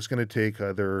 but it's going to take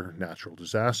either natural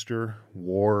disaster,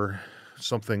 war,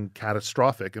 something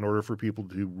catastrophic in order for people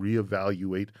to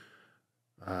reevaluate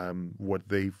what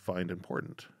they find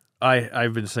important.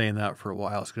 I've been saying that for a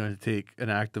while. It's going to take an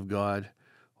act of God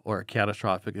or a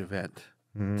catastrophic event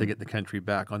to get the country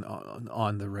back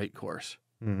on the right course,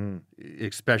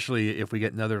 especially if we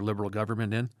get another Liberal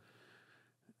government in.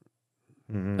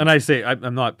 And I say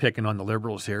I'm not picking on the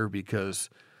Liberals here because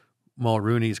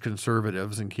Mulrooney's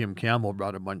Conservatives and Kim Campbell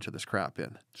brought a bunch of this crap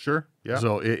in. Sure, yeah.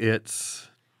 So it's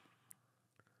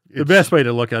the best way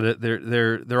to look at it.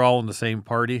 They're all in the same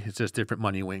party. It's just different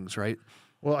money wings, right?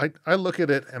 Well, I look at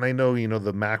it, and I know,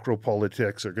 the macro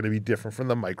politics are going to be different from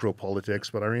the micro politics,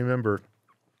 but I remember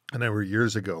a number of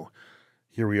years ago,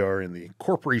 here we are in the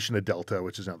Corporation of Delta,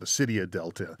 which is now the City of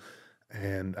Delta.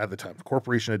 And at the time, the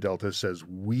Corporation of Delta says,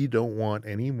 we don't want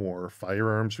any more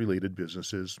firearms-related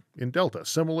businesses in Delta,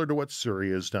 similar to what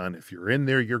Surrey has done. If you're in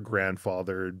there, you're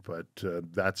grandfathered, but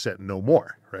that's it, no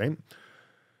more, right?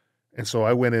 And so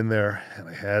I went in there and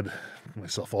I had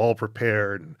myself all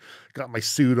prepared and got my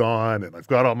suit on and I've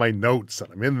got all my notes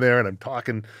and I'm in there and I'm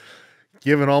talking,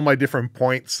 giving all my different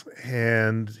points.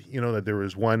 And, that there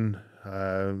was one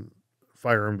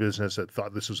firearm business that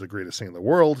thought this was the greatest thing in the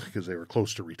world because they were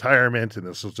close to retirement and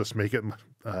this will just make it,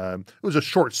 it was a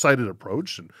short-sighted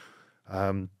approach.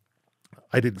 And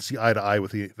I didn't see eye to eye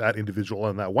with that individual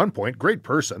on that one point. Great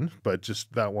person, but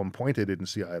just that one point I didn't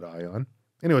see eye to eye on.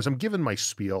 Anyways, I'm giving my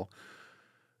spiel,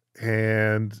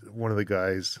 and one of the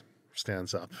guys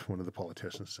stands up. One of the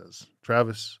politicians says,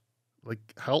 "Travis,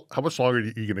 how much longer are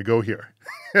you going to go here?"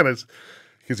 And it's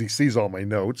because he sees all my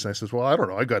notes. And I says, "Well, I don't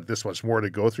know. I got this much more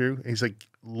to go through." And he's like,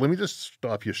 "Let me just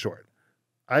stop you short.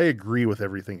 I agree with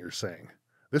everything you're saying.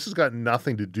 This has got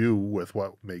nothing to do with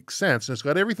what makes sense, and it's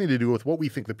got everything to do with what we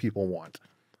think the people want."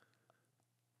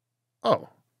 Oh.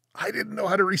 I didn't know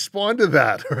how to respond to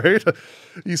that, right?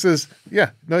 He says,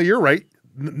 "Yeah, no, you're right.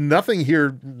 Nothing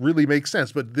here really makes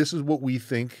sense, but this is what we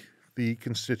think the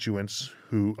constituents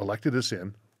who elected us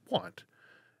in want."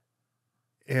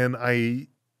 And I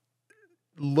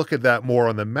look at that more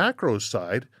on the macro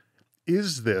side.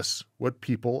 Is this what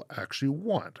people actually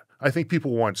want? I think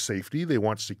people want safety. They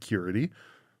want security.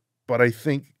 But I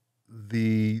think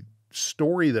the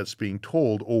story that's being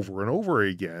told over and over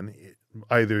again,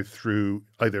 either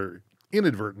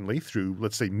inadvertently through,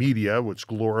 let's say, media, which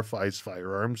glorifies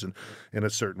firearms in a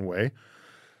certain way,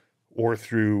 or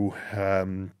through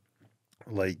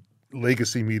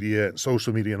legacy media and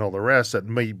social media and all the rest that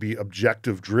may be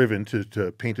objective driven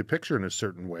to paint a picture in a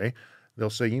certain way. They'll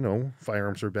say,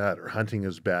 firearms are bad or hunting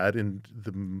is bad. And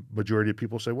the majority of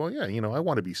people say, well, yeah, I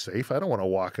want to be safe. I don't want to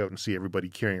walk out and see everybody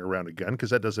carrying around a gun because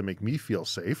that doesn't make me feel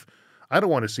safe. I don't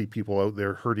want to see people out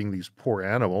there hurting these poor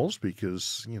animals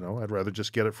because, I'd rather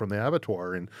just get it from the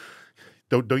abattoir. And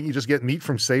don't you just get meat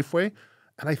from Safeway?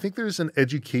 And I think there's an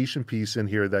education piece in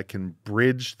here that can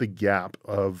bridge the gap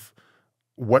of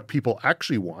what people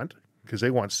actually want, because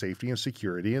they want safety and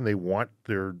security and they want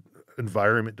their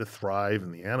environment to thrive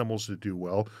and the animals to do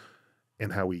well,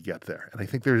 and how we get there. And I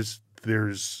think there's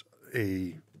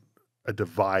a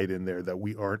divide in there that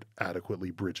we aren't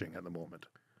adequately bridging at the moment.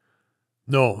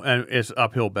 No, and it's an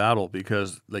uphill battle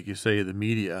because, like you say, the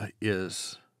media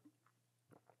is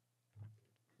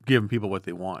giving people what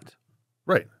they want.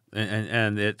 Right.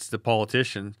 And it's the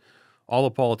politician. All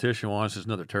the politician wants is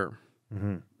another term.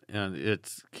 Mm-hmm. And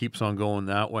it keeps on going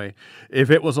that way. If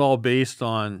it was all based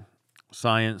on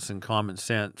science and common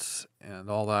sense and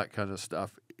all that kind of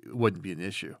stuff, it wouldn't be an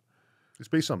issue. It's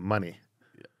based on money.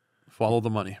 Yeah. Follow the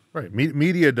money. Right.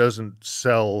 Media doesn't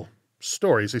sell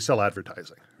stories, they sell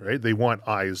advertising, right? They want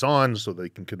eyes on so they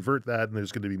can convert that, and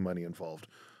there's going to be money involved.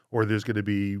 Or there's going to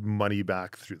be money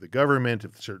back through the government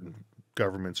if certain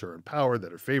governments are in power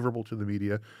that are favorable to the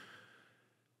media.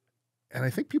 And I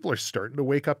think people are starting to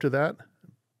wake up to that.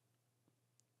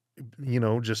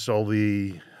 Just all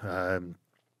the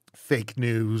fake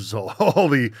news, all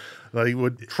the like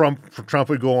what Trump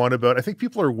would go on about. I think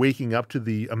people are waking up to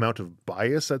the amount of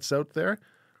bias that's out there,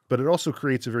 but it also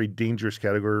creates a very dangerous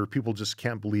category where people just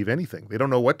can't believe anything. They don't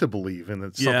know what to believe, and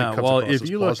it's something comes across if as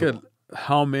you plausible. look at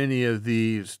how many of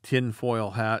these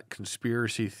tinfoil hat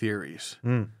conspiracy theories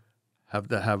have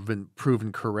been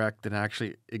proven correct and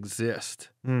actually exist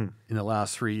in the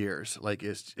last 3 years, like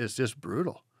it's just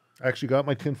brutal. I actually got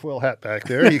my tinfoil hat back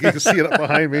there. You can see it up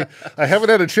behind me. I haven't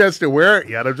had a chance to wear it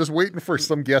yet. I'm just waiting for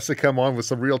some guests to come on with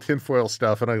some real tinfoil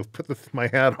stuff, and I'll put my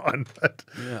hat on. But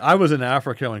Yeah, I was in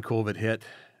Africa when COVID hit,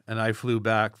 and I flew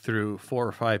back through 4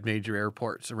 or 5 major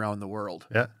airports around the world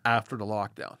after the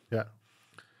lockdown. Yeah.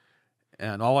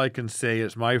 And all I can say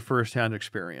is my firsthand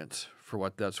experience, for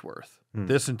what that's worth.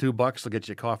 This and $2 will get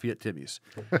you coffee at Timmy's.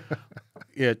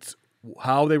 It's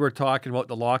how they were talking about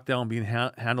the lockdown being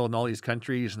handled in all these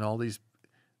countries and all these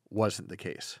wasn't the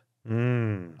case.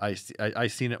 I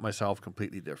seen it myself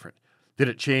completely different. Did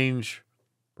it change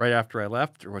right after I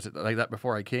left, or was it like that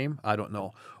before I came? I don't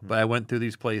know. But I went through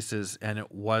these places, and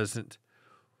it wasn't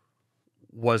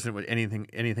what anything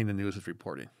the news was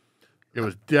reporting. It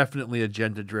was definitely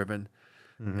agenda driven,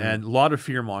 and a lot of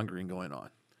fear mongering going on.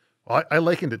 I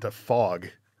likened it to fog,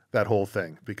 that whole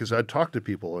thing, because I'd talked to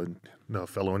people, and a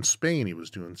fellow in Spain, he was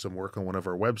doing some work on one of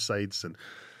our websites, and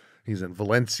he's in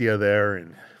Valencia there,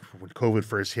 and when COVID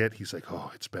first hit, he's like,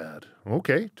 "Oh, it's bad."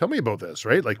 Okay, tell me about this,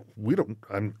 right? Like,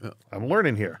 I'm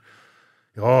learning here.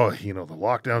 Oh, the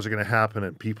lockdowns are going to happen,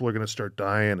 and people are going to start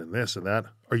dying, and this and that.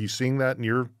 Are you seeing that in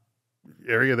your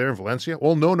area there in Valencia?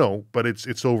 Well, no, but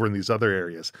it's over in these other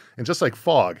areas. And just like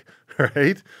fog,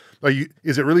 right?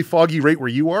 Is it really foggy right where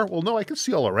you are? Well, no, I can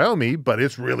see all around me, but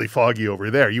it's really foggy over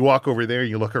there. You walk over there,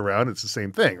 you look around, it's the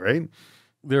same thing, right?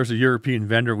 There's a European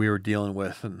vendor we were dealing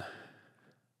with, and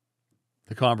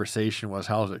the conversation was,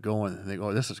 "How's it going?" And they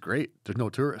go, "This is great. There's no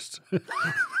tourists."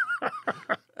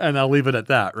 And I'll leave it at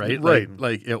that, right? Right.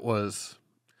 Like it was.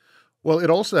 Well,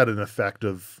 it also had an effect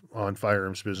on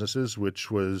firearms businesses, which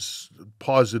was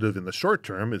positive in the short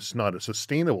term. It's not a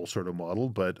sustainable sort of model,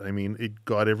 but I mean, it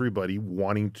got everybody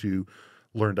wanting to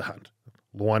learn to hunt,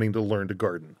 wanting to learn to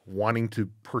garden, wanting to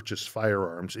purchase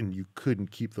firearms, and you couldn't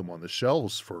keep them on the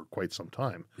shelves for quite some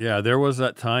time. Yeah, there was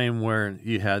that time where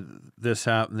you had this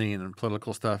happening and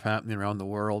political stuff happening around the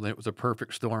world, and it was a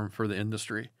perfect storm for the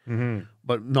industry,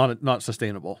 but not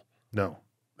sustainable. No.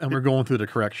 And we're going through the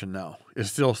correction now. There's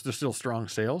still strong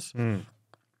sales,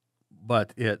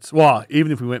 but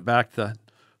even if we went back to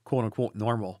quote unquote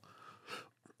normal,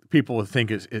 people would think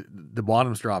the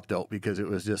bottom's dropped out because it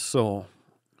was just so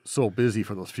busy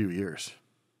for those few years.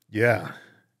 Yeah,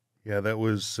 that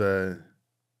was it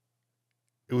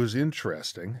was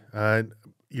interesting.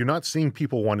 You're not seeing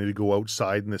people wanting to go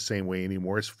outside in the same way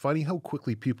anymore. It's funny how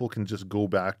quickly people can just go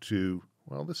back to,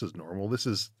 well, this is normal. This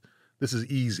is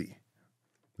easy.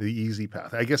 The easy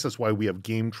path. I guess that's why we have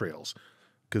game trails,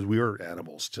 because we are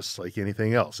animals just like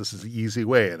anything else. This is the easy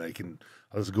way, and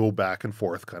I'll just go back and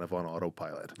forth kind of on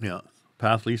autopilot. Yeah.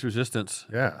 Path least resistance.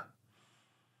 Yeah.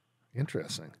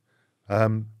 Interesting.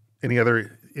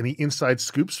 Any inside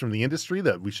scoops from the industry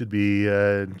that we should be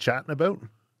chatting about?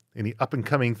 Any up and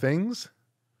coming things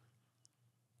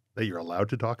that you're allowed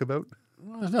to talk about?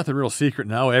 Well, there's nothing real secret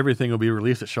now. Everything will be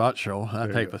released at SHOT Show,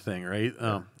 that type of thing, right?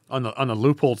 Yeah. On the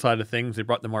loophole side of things, they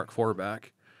brought the Mark IV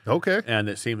back. Okay. And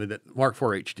it seemed that Mark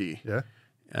IV HD. Yeah.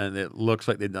 And it looks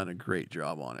like they've done a great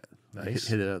job on it. Nice.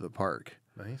 Hit it out of the park.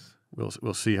 Nice.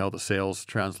 We'll see how the sales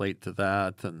translate to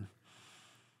that. And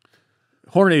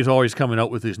Hornady's always coming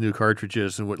out with these new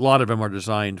cartridges, and a lot of them are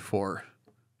designed for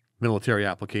military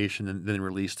application and then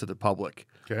released to the public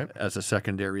as a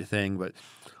secondary thing. But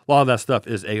a lot of that stuff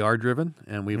is AR driven,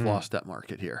 and we've lost that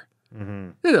market here.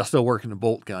 It'll still work in the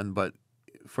bolt gun, but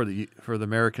for the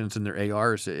Americans and their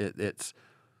ARs, it's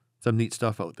some neat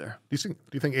stuff out there. Do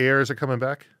you think ARs are coming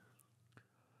back?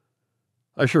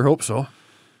 I sure hope so.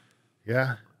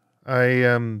 Yeah,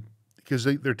 because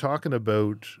they're talking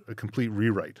about a complete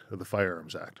rewrite of the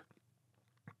Firearms Act.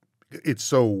 It's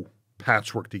so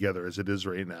patchwork together as it is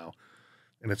right now,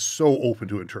 and it's so open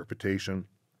to interpretation.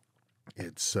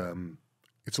 It's a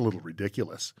little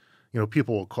ridiculous.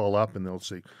 People will call up and they'll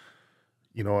say,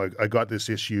 I got this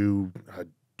issue.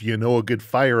 Do you know a good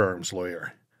firearms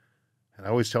lawyer? And I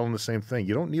always tell them the same thing.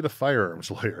 You don't need a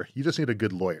firearms lawyer. You just need a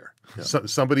good lawyer. Yeah.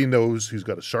 Somebody who's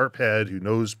got a sharp head, who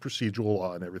knows procedural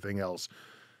law and everything else,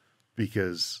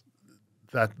 because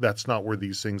that's not where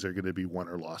these things are going to be won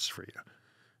or lost for you.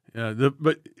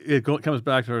 But comes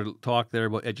back to our talk there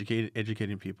about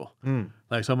educating people.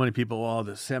 Like so many people,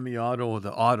 the semi-auto,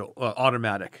 the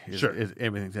automatic is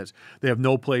everything. They have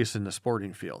no place in the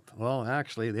sporting field. Well,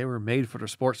 actually, they were made for the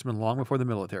sportsmen long before the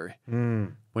military.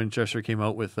 Winchester came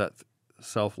out with that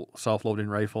self-loading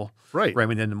rifle, Right.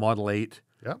 Remington the Model 8.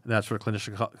 Yeah. And that's where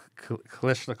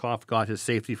Kalashnikov got his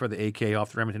safety for the AK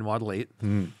off the Remington Model 8.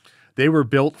 They were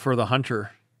built for the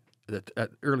hunter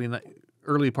at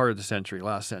early part of the century,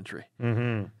 last century.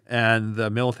 And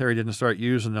the military didn't start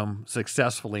using them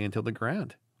successfully until the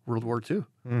Grand World War II.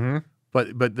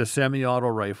 But the semi-auto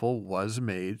rifle was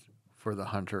made for the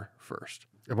hunter first.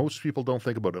 And most people don't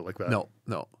think about it like that.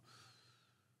 No.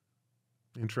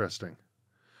 Interesting.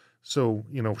 So,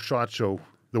 SHOT Show,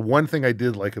 the one thing I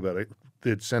did like about it,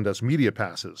 they'd send us media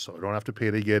passes, so I don't have to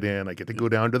pay to get in. I get to go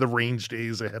down to the range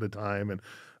days ahead of time, and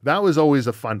that was always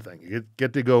a fun thing. You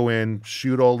get to go in,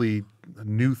 shoot all the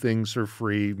new things for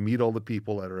free, meet all the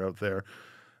people that are out there.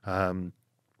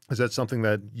 Is that something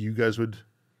that you guys would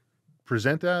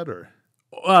present at, or?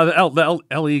 The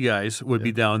LE guys would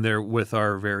be down there with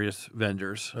our various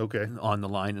vendors on the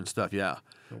line and stuff, yeah.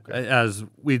 Okay. As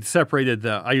we'd separated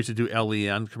I used to do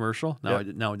LE and commercial. Now I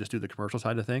just do the commercial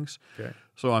side of things. Okay.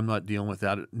 So I'm not dealing with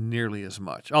that nearly as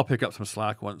much. I'll pick up some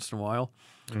slack once in a while,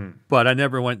 but I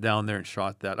never went down there and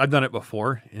shot that. I've done it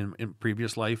before in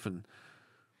previous life and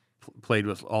played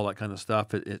with all that kind of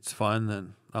stuff. It's fun,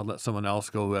 and I'll let someone else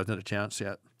go who hasn't had a chance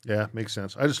yet. Yeah, makes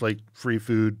sense. I just like free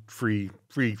food, free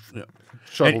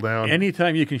shuttle down.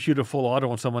 Anytime you can shoot a full auto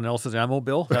on someone else's ammo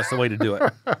bill, that's the way to do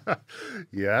it.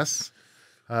 Yes.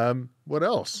 What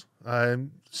else?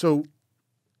 So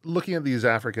looking at these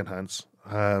African hunts,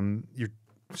 you're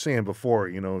saying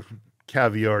before,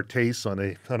 caviar tastes on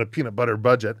a peanut butter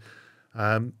budget.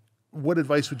 What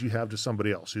advice would you have to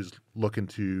somebody else who's looking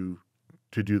to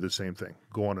do the same thing,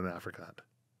 go on an African hunt?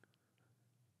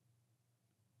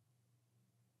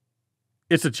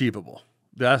 It's achievable.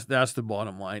 That's the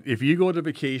bottom line. If you go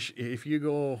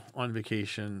on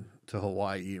vacation to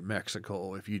Hawaii,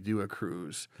 Mexico, if you do a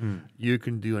cruise, you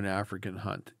can do an African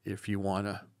hunt if you want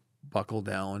to buckle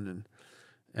down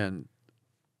and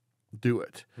do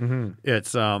it.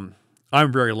 It's I'm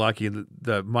very lucky.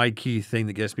 My key thing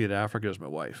that gets me to Africa is my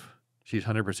wife. She's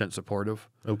 100% supportive.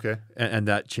 Okay, and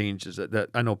that changes it. That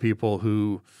I know people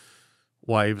who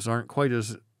wives aren't quite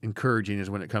as encouraging as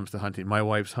when it comes to hunting. My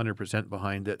wife's 100%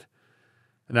 behind it.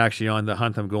 And actually, on the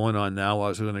hunt I'm going on now, I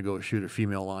was going to go shoot a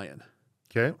female lion.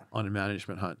 Okay. On a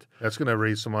management hunt. That's going to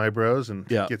raise some eyebrows and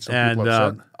get some people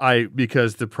upset.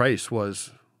 Because the price was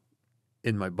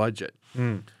in my budget.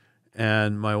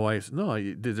 And my wife's, no,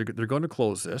 they're going to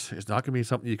close this. It's not going to be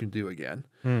something you can do again.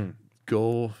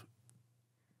 Go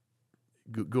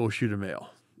shoot a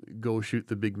male. Go shoot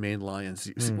the big main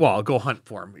lions. Well, go hunt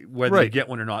for them. Whether you get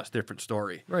one or not, it's a different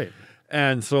story. Right.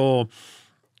 And so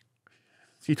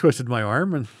he twisted my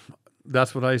arm, and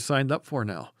that's what I signed up for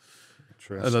now.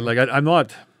 Interesting.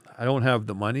 I don't have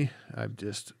the money. I'm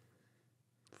just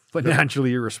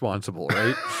financially irresponsible,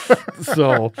 right?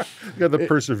 So you got the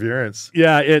perseverance.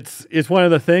 Yeah, it's one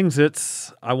of the things.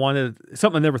 I wanted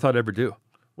something I never thought I'd ever do.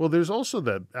 Well, there's also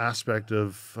that aspect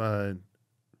of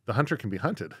the hunter can be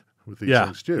hunted with these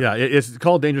things too. Yeah, it's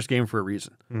called dangerous game for a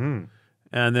reason.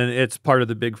 And then it's part of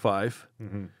the Big Five.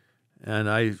 And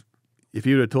if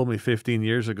you would have told me 15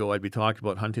 years ago I'd be talking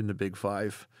about hunting the Big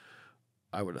Five,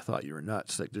 I would have thought you were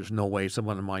nuts. Like, there's no way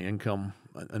someone in my income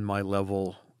and my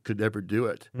level could ever do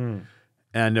it.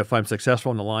 And if I'm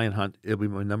successful in the lion hunt, it'll be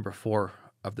my number 4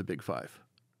 of the Big Five.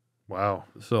 Wow.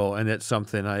 So, and it's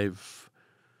something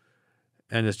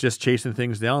and it's just chasing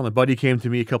things down. A buddy came to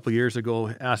me a couple of years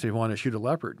ago, asked me if I want to shoot a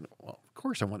leopard. Well, of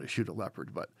course I want to shoot a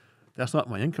leopard, but that's not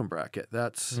my income bracket.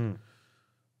 That's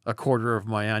a quarter of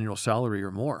my annual salary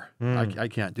or more. I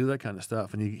can't do that kind of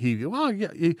stuff. And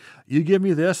you give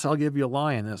me this, I'll give you a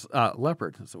lion,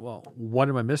 leopard. I said, well, what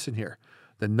am I missing here?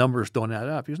 The numbers don't add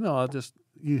up. He goes, no,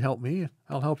 you help me,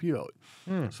 I'll help you out.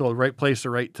 So the right place, the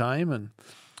right time. And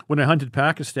when I hunted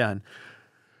Pakistan,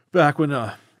 back when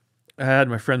I had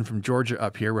my friend from Georgia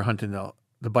up here, we're hunting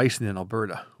the bison in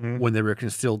Alberta when they were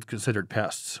still considered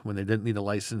pests, when they didn't need a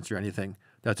license or anything.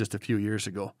 That's just a few years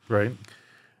ago. Right.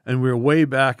 And we were way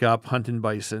back up hunting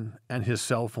bison, and his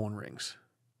cell phone rings.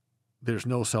 There's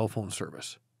no cell phone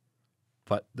service.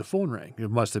 But the phone rang. It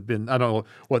must have been, I don't know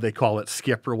what they call it,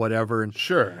 skip or whatever. And,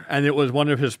 sure. And it was one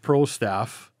of his pro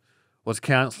staff was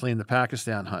canceling the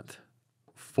Pakistan hunt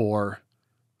for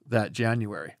that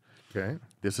January. Okay.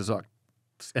 This is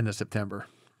end of September.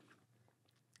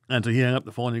 And so he hung up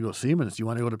the phone and he goes, Siemens, do you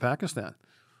want to go to Pakistan?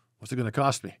 What's it going to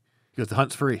cost me? He goes, the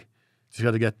hunt's free. So you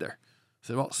got to get there. I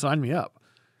said, well, sign me up.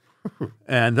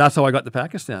 And that's how I got the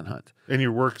Pakistan hunt. And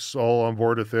your work's all on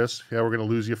board with this? Yeah, we're going to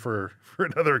lose you for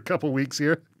another couple of weeks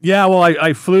here. Yeah, well,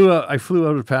 I flew out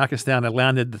of Pakistan. I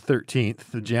landed the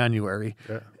 13th of January,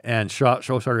 and show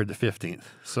started the 15th.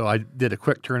 So I did a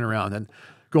quick turnaround, and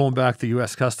going back to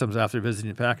U.S. Customs after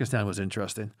visiting Pakistan was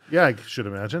interesting. Yeah, I should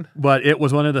imagine. But it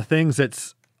was one of the things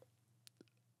that's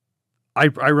I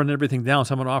run everything down.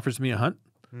 Someone offers me a hunt,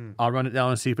 I'll run it down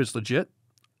and see if it's legit,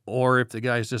 or if the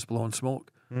guy's just blowing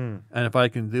smoke. And if I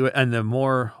can do it, and the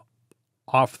more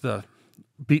off the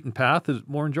beaten path is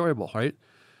more enjoyable, right?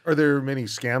 Are there many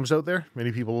scams out there?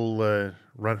 Many people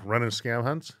running scam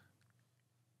hunts?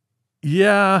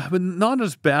 Yeah, but not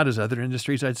as bad as other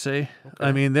industries, I'd say. Okay.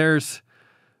 I mean, there's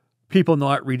people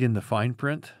not reading the fine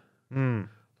print.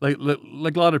 Like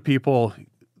a lot of people,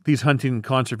 these hunting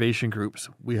conservation groups,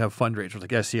 we have fundraisers.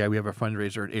 Like SCI, we have a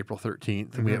fundraiser at April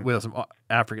 13th, and we have some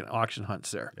African auction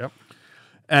hunts there. Yep.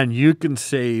 And you can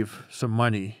save some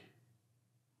money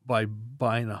by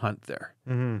buying a hunt there.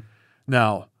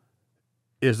 Now,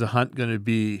 is the hunt going to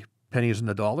be pennies on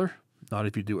the dollar? Not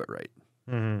if you do it right.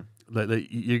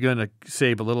 You're going to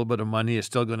save a little bit of money. It's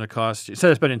still going to cost you.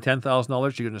 Instead of spending $10,000,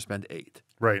 you're going to spend $8,000.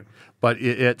 Right. But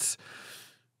it's,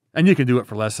 and you can do it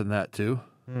for less than that too.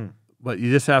 But you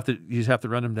just have to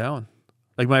run them down.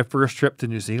 Like my first trip to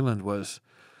New Zealand was,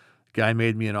 a guy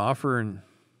made me an offer, and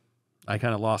I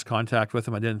kind of lost contact with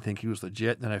him. I didn't think he was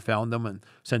legit. And then I found him and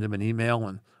sent him an email,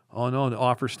 and oh no, the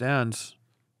offer stands.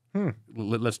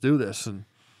 Let's do this. And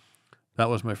that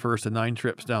was my first of 9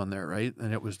 trips down there, right?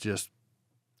 And it was just,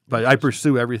 but I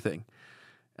pursue everything.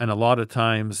 And a lot of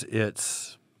times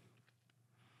it's,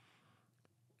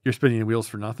 you're spinning your wheels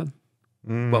for nothing.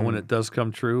 But when it does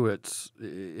come true, it's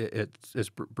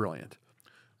brilliant.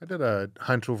 I did a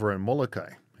hunt over in Molokai.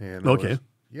 And trying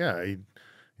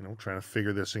to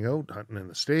figure this thing out, hunting in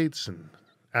the States and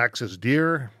access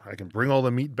deer. I can bring all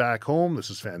the meat back home. This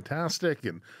is fantastic.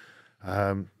 And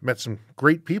met some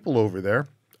great people over there.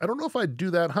 I don't know if I'd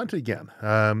do that hunt again.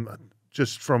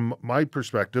 Just from my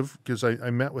perspective, because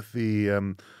I met with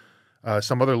the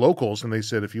some other locals, and they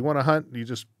said, if you want to hunt, you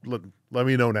just let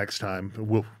me know next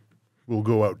time. We'll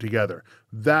go out together.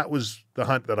 That was the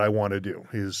hunt that I want to do,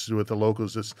 is with the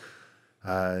locals. Just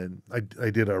I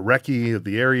did a recce of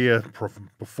the area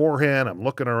beforehand. I'm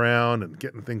looking around and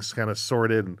getting things kind of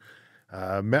sorted,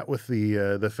 and met with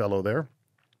the fellow there.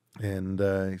 And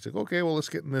he said, okay, well, let's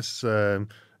get in this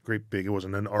great big, it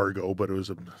wasn't an Argo, but it was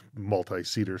a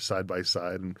multi-seater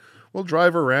side-by-side. And we'll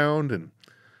drive around. And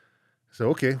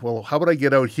so, okay, well, how about I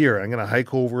get out here? I'm going to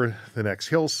hike over the next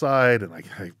hillside. And I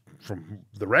from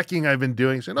the wrecking I've been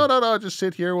doing, say, no, just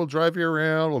sit here. We'll drive you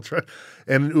around. We'll try.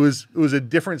 And it was a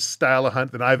different style of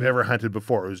hunt than I've ever hunted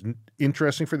before. It was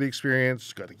interesting for the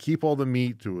experience. Got to keep all the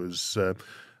meat. It was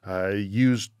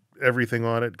used everything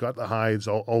on it, got the hides,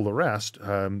 all the rest.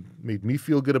 Made me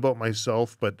feel good about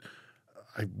myself, but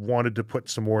I wanted to put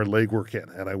some more legwork in,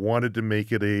 and I wanted to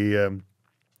make it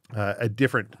a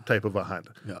different type of a hunt.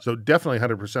 Yeah. So definitely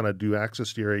 100% I'd do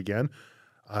access deer again,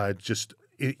 just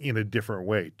in a different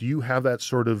way. Do you have that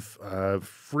sort of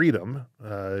freedom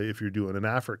if you're doing an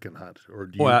African hunt? Or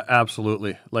do you... Well,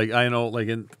 absolutely. Like I know, like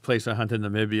in the place I hunt in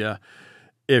Namibia,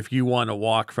 if you want to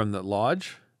walk from the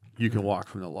lodge, you can walk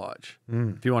from the lodge.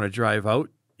 If you want to drive out,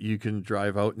 you can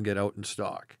drive out and get out and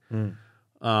stalk.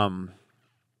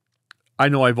 I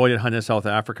know I avoided hunting in South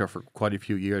Africa for quite a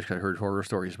few years because I heard horror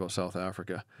stories about South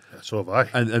Africa. Yeah, so have I.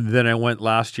 And then I went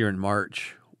last year in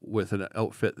March with an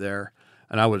outfit there,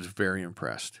 and I was very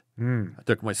impressed. I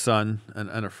took my son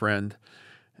and a friend,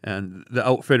 and the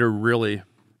outfitter really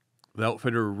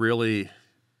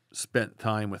spent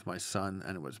time with my son,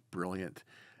 and it was brilliant.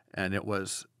 And it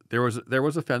was there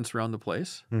was a fence around the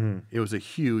place. It was a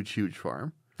huge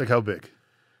farm. Like how big?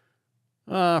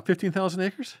 15,000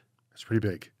 acres. That's pretty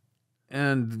big.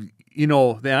 And,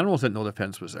 the animals didn't know the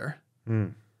fence was there,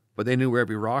 but they knew where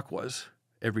every rock was,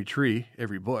 every tree,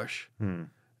 every bush.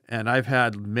 And I've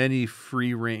had many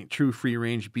true free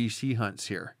range BC hunts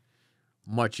here,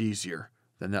 much easier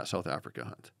than that South Africa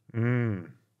hunt.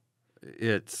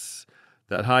 It's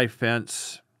that high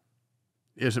fence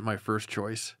isn't my first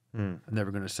choice. I'm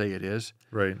never going to say it is.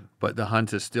 Right. But the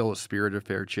hunt is still a spirit of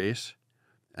fair chase,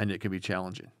 and it can be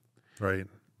challenging. Right.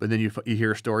 But then you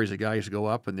hear stories of guys go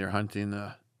up and they're hunting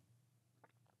a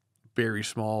very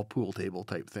small pool table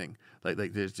type thing.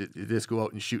 Like they just go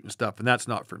out and shoot and stuff, and that's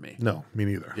not for me. No, me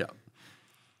neither.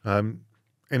 Yeah.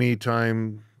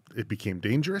 Anytime it became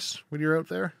dangerous when you're out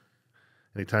there?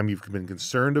 Anytime you've been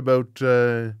concerned about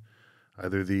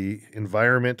either the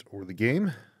environment or the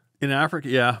game? In Africa,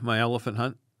 yeah, my elephant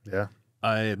hunt. Yeah.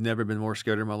 I have never been more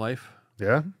scared in my life.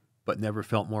 Yeah? But never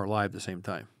felt more alive at the same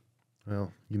time.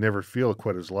 Well, you never feel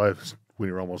quite as alive as when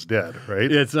you're almost dead,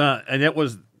 right? It's and it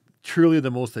was truly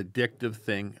the most addictive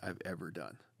thing I've ever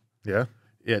done. Yeah.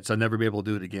 I'll never be able to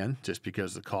do it again just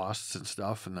because of the costs and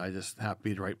stuff. And I just happened to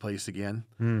be in the right place again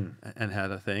and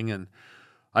had a thing. And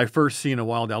I first seen a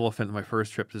wild elephant in my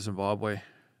first trip to Zimbabwe.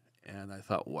 And I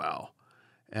thought, wow.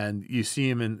 And you see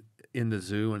him in the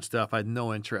zoo and stuff. I had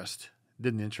no interest.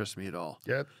 Didn't interest me at all.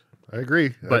 Yeah, I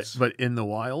agree. But in the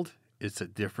wild, it's a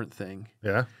different thing.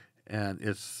 Yeah. And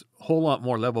it's a whole lot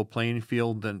more level playing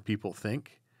field than people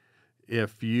think.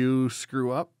 If you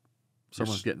screw up,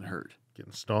 someone's getting hurt.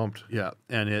 Getting stomped. Yeah,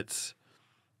 and it's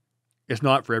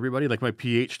not for everybody. Like my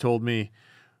PH told me,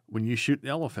 when you shoot an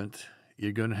elephant,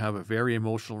 you're going to have a very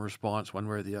emotional response one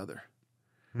way or the other.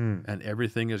 And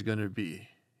everything is going to be,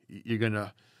 you're going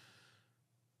to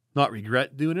not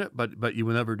regret doing it, but you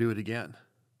will never do it again.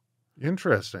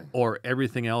 Interesting. Or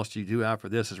everything else you do after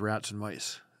this is rats and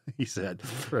mice, he said,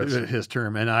 his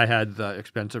term. And I had the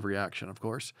expensive reaction, of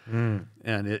course. And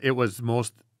it was the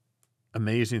most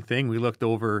amazing thing. We looked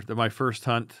over my first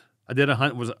hunt. I did a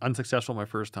hunt, was unsuccessful my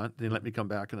first hunt. They let me come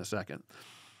back in a second.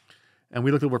 And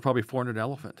we looked over probably 400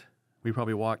 elephant. We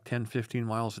probably walked 10, 15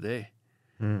 miles a day.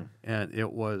 And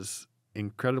it was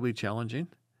incredibly challenging.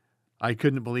 I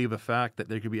couldn't believe the fact that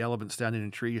there could be elephants standing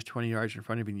in trees 20 yards in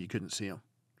front of you and you couldn't see them.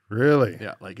 Really?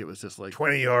 Yeah, like it was just like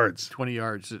 20 yards. 20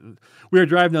 yards. We were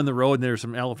driving down the road and there's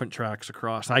some elephant tracks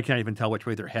across. I can't even tell which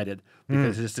way they're headed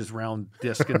because it's this round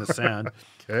disc in the sand.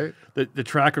 Okay. The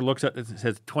tracker looks at it and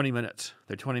says 20 minutes.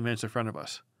 They're 20 minutes in front of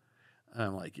us. And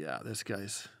I'm like, yeah, this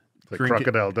guy's Like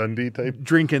Crocodile Dundee type.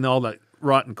 drinking all that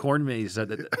rotten corn maze, that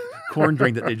corn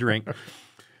drink that they drink.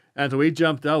 And so we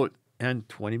jumped out, and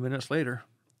 20 minutes later,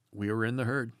 we were in the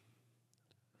herd.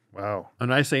 Wow.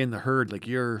 And I say in the herd, like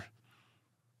you're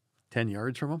 10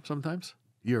 yards from them sometimes.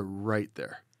 You're right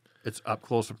there. It's up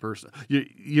close and personal.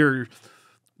 You're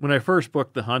when I first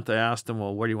booked the hunt, I asked him,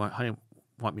 well, how do you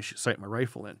want me to sight my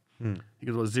rifle in? He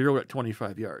goes, well, 0 at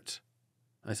 25 yards.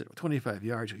 I said, well, 25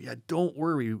 yards? Yeah, don't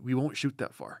worry. We won't shoot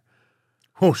that far.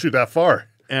 Won't shoot that far.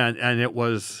 And it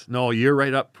was, no, you're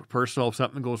right up personal. If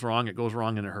something goes wrong, it goes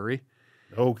wrong in a hurry.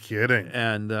 No kidding.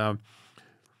 And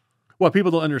what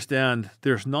people don't understand,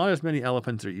 there's not as many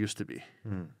elephants there used to be.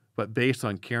 But based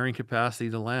on carrying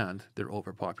capacity to land, they're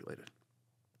overpopulated.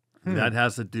 And that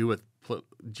has to do with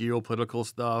geopolitical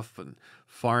stuff and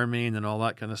farming and all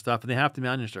that kind of stuff. And they have to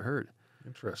manage the herd.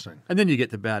 Interesting. And then you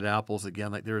get the bad apples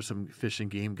again. Like there were some fish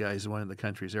and game guys in one of the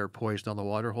countries there poised on the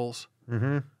water holes.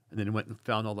 And then went and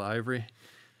found all the ivory.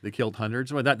 They killed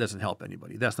hundreds. Well, that doesn't help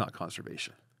anybody. That's not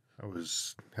conservation. I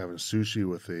was having sushi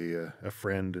with a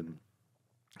friend, and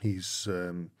he's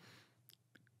a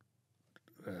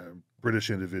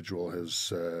British individual,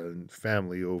 has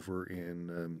family over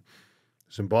in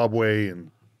Zimbabwe, and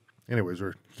anyways,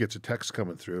 he gets a text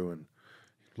coming through and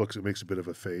makes a bit of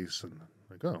a face, and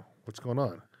like, oh, what's going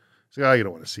on? He's like, oh, you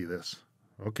don't want to see this.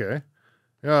 Okay.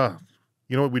 Yeah.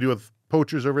 You know what we do with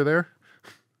poachers over there?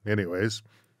 Anyways,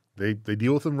 they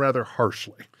deal with them rather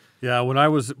harshly. Yeah, when I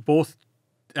was both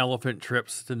elephant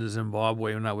trips to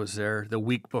Zimbabwe, when I was there, the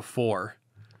week before,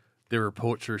 there were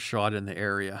poachers shot in the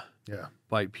area. Yeah.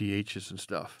 By PHs and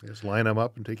stuff. Just line them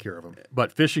up and take care of them.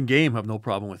 But Fish and Game have no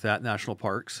problem with that. National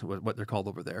parks, what they're called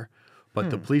over there.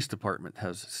 But the police department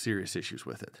has serious issues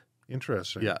with it.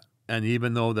 Interesting. Yeah. And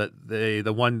even though that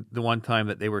the one time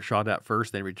that they were shot at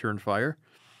first, they returned fire.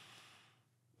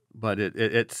 But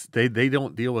they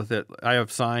don't deal with it. I have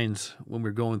signs when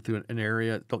we're going through an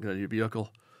area, don't get out of your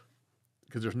vehicle,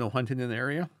 because there's no hunting in the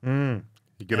area.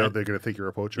 You get out, they're going to think you're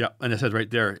a poacher. Yeah, and it says right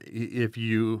there, if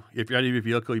you're out of your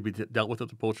vehicle, you'll be dealt with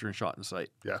as a poacher and shot in sight.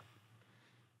 Yeah.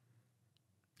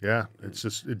 Yeah, it's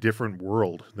just a different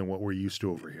world than what we're used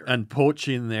to over here. And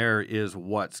poaching there is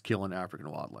what's killing African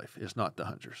wildlife. It's not the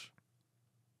hunters.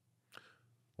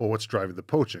 Well, what's driving the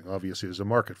poaching? Obviously, there's a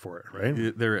market for it,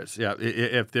 right? There is, yeah.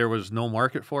 If there was no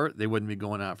market for it, they wouldn't be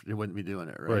going after. They wouldn't be doing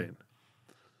it, right? Right.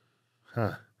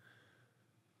 Huh.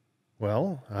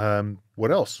 Well, what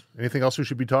else? Anything else we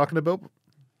should be talking about?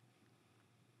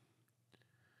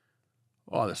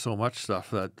 Oh, there's so much stuff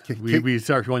that we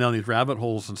start going down these rabbit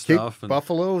holes and stuff. Cape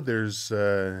Buffalo, there's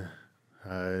they're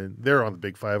on the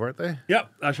Big Five, aren't they?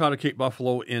 Yep, I shot a Cape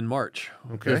Buffalo in March.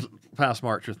 Okay. Past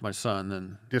March with my son.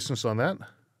 And distance on that?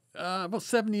 About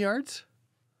 70 yards.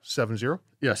 7-0?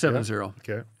 Yeah, 7-0.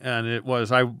 Okay. And it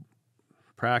was, I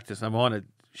practiced. I want to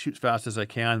shoot as fast as I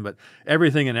can, but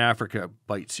everything in Africa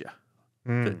bites you.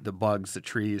 The bugs, the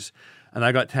trees. And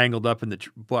I got tangled up in the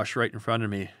bush right in front of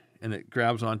me, and it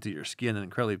grabs onto your skin and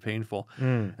incredibly painful.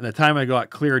 And the time I got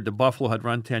cleared, the buffalo had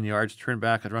run 10 yards, turned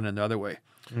back, had run the other way.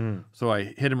 So I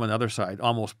hit him on the other side,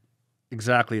 almost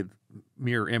exactly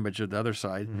mirror image of the other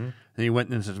side. And he went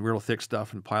into some real thick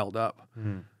stuff and piled up.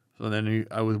 So then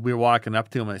we were walking up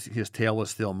to him, and his tail was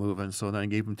still moving. So then I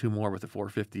gave him 2 more with the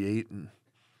 458, and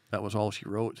that was all she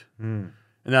wrote. And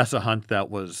that's a hunt that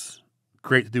was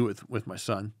great to do with my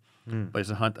son. But it's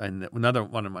a hunt, another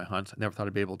one of my hunts I never thought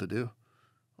I'd be able to do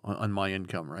on my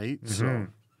income, right? So,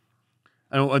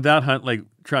 and with that hunt, like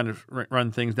trying to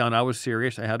run things down, I was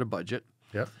serious. I had a budget.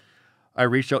 Yep. I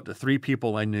reached out to 3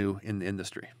 people I knew in the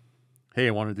industry. Hey,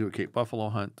 I want to do a Cape Buffalo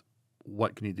hunt.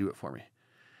 What can you do it for me?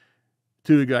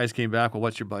 2 of the guys came back, well,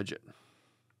 what's your budget?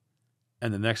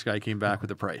 And the next guy came back with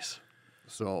the price.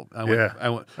 So I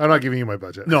went, I'm not giving you my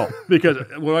budget. no, because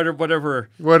whatever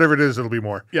Whatever it is, it'll be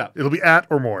more. Yeah. It'll be at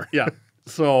or more. Yeah.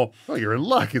 So Oh, you're in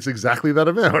luck. It's exactly that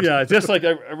amount. yeah, just like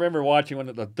I remember watching one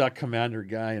of the Duck Commander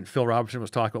guy, and Phil Robertson was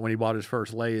talking about when he bought his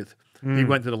first lathe. He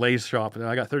went to the lathe shop, and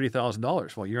I got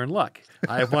 $30,000. Well, you're in luck.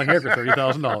 I have one here for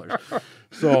 $30,000.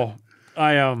 So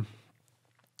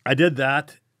I did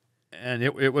that, and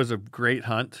it was a great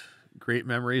hunt, great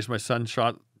memories. My son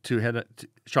shot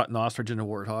an ostrich and a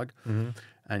warthog,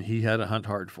 and he had to hunt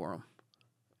hard for him.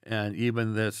 And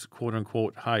even this quote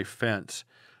unquote high fence,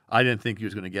 I didn't think he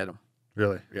was going to get him.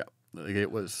 Really? Yeah, like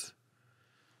it was.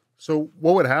 So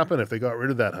what would happen if they got rid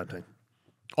of that hunting?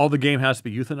 All the game has to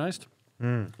be euthanized.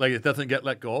 Like it doesn't get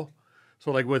let go. So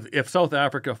like if South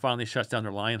Africa finally shuts down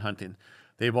their lion hunting,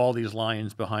 they have all these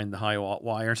lions behind the high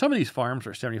wire. And some of these farms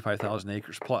are 75,000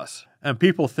 acres plus. And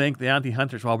people think the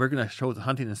anti-hunters, well, we're going to show the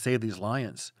hunting and save these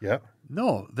lions. Yeah.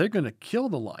 No, they're going to kill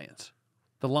the lions.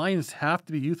 The lions have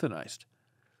to be euthanized.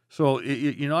 So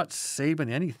you're not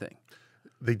saving anything.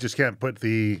 They just can't put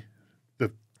the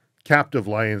captive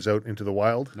lions out into the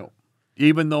wild? No.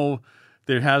 Even though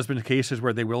there has been cases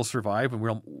where they will survive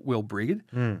and will breed.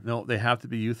 No, they have to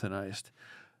be euthanized.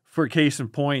 For case in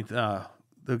point, the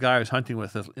guy I was hunting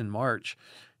with in March,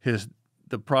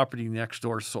 the property next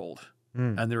door sold,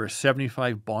 and there were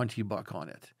 75 Bonty buck on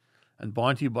it. And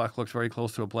Bonty buck looks very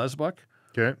close to a blesbuck,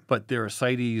 Okay. but they're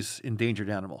CITES endangered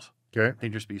animals, Okay.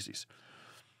 endangered species.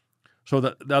 So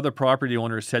the other property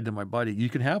owner said to my buddy, you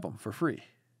can have them for free.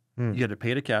 You had to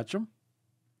pay to catch them,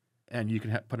 and you can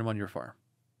put them on your farm.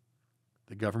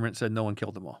 The government said no and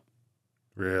killed them all.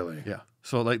 Really? Yeah.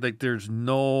 So like there's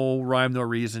no rhyme, no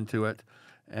reason to it.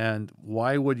 And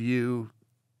why would you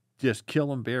just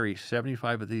kill and bury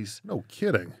 75 of these, No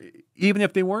kidding. even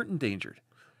if they weren't endangered?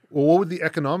 Well, what would the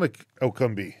economic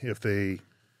outcome be if they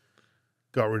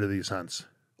got rid of these hunts?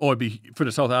 Oh, it'd be for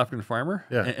the South African farmer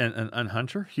Yeah. and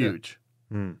hunter, huge.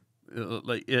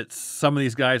 Like it's some of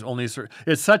these guys only.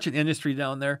 It's such an industry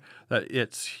down there that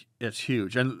it's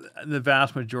huge, and the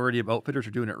vast majority of outfitters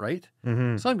are doing it right.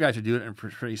 Some guys are doing it in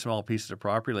pretty small pieces of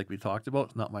property, like we talked about.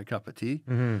 It's not my cup of tea.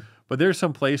 But there's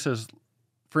some places,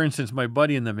 for instance, my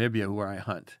buddy in Namibia, where I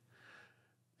hunt,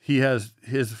 he has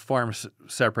his farm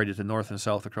separated to north and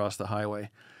south across the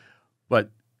highway,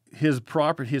 but his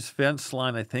fence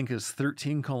line, I think, is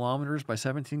 13 kilometers by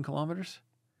 17 kilometers.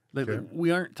 Like, Okay.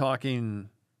 we aren't talking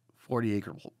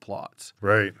 40-acre plots.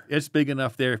 Right. It's big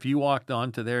enough there. If you walked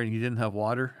onto there and you didn't have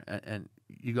water and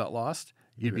you got lost,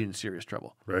 you'd be in serious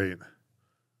trouble. Right.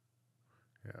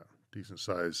 Yeah. Decent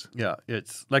size. Yeah,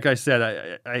 it's like I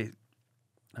said,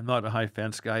 I'm not a high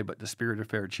fence guy, but the spirit of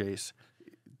fair chase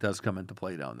does come into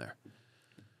play down there.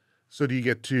 So do you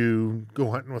get to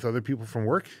go hunting with other people from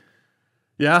work?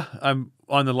 Yeah, I'm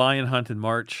on the lion hunt in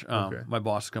March. Okay. My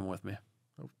boss is coming with me.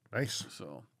 Oh, nice.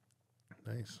 So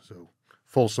Nice. So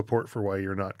full support for why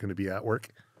you're not going to be at work.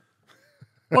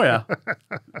 oh yeah,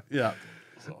 yeah.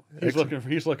 So he's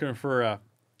looking for a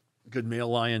good male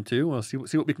lion too. We'll see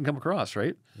what we can come across,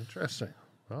 right? Interesting.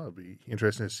 Well, it'll be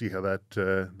interesting to see how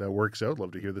that works out.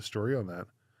 Love to hear the story on that.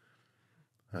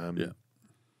 Yeah.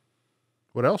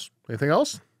 What else? Anything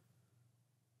else?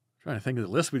 Trying to think of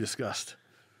the list we discussed.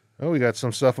 Oh, we got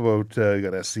some stuff about we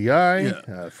got SCI,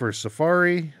 Yeah. First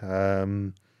Safari.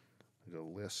 The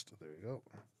list. There you go.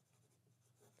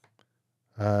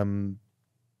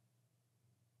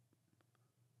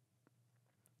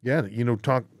 Yeah, you've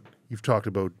talked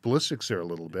about ballistics there a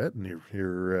little bit, and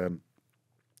you're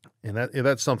and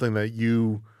that's something that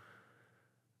you're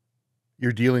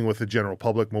dealing with the general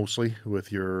public mostly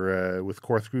with your with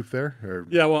Korth Group there. Or?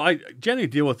 Yeah, well, I generally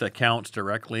deal with accounts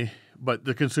directly, but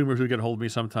the consumers who get a hold of me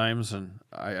sometimes, and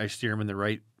I steer them in the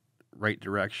right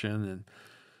direction and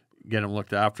get them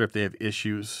looked after if they have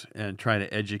issues and try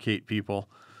to educate people.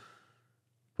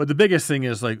 But the biggest thing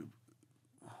is, like,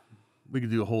 we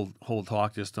could do a whole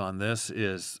talk just on this,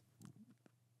 is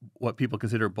what people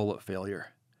consider bullet failure.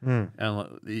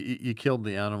 And you killed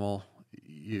the animal,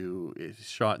 it's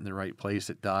shot in the right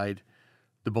place, it died,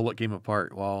 the bullet came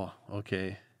apart. Well,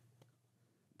 okay,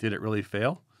 did it really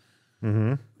fail?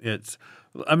 It's,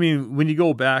 I mean, when you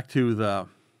go back to the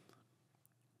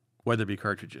Weatherby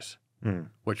cartridges,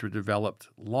 which were developed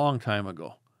a long time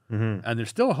ago, and they're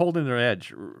still holding their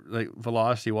edge, like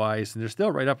velocity-wise, and they're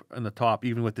still right up on the top,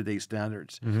 even with today's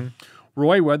standards.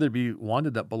 Roy Weatherby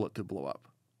wanted that bullet to blow up.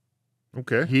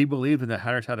 Okay. He believed in the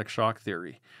hydrostatic shock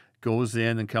theory. Goes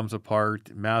in and comes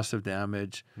apart, massive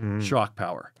damage, shock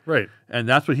power. Right. And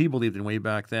that's what he believed in way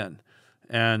back then.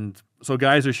 And so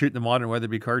guys are shooting the modern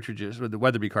Weatherby cartridges, with the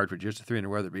Weatherby cartridges, the 300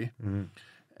 Weatherby,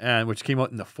 and which came out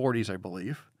in the 40s, I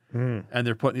believe. And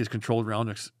they're putting these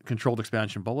controlled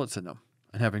expansion bullets in them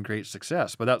and having great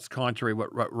success. But that's contrary to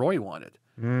what Roy wanted.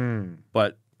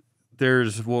 But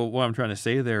there's, well, what I'm trying to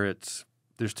say there,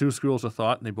 there's two schools of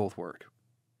thought and they both work.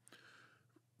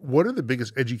 What are the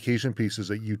biggest education pieces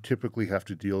that you typically have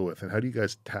to deal with, and how do you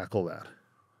guys tackle that?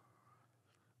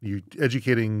 Are you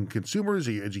educating consumers?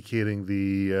 Are you educating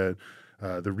the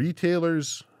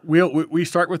retailers? We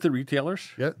start with the retailers,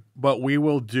 but we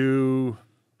will do,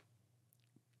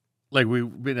 like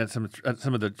we've been at some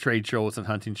of the trade shows and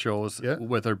hunting shows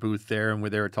with our booth there, and we're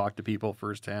there to talk to people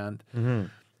firsthand.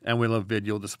 And we'll have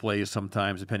video displays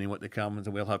sometimes, depending what they come, and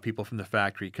we'll have people from the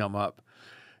factory come up.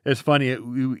 It's funny,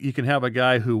 you can have a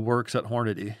guy who works at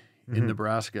Hornady in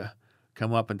Nebraska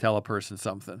come up and tell a person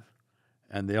something,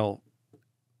 and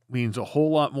means a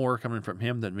whole lot more coming from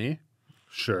him than me.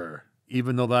 Sure.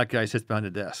 Even though that guy sits behind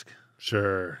a desk.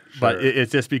 Sure. But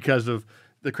it's just because of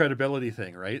the credibility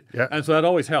thing, right? Yeah. And so that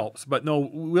always helps. But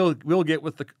no, we'll get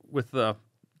with the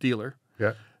dealer.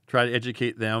 Yeah. Try to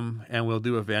educate them, and we'll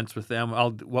do events with them.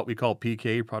 I'll do what we call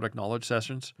PK, product knowledge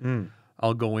sessions.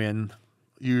 I'll go in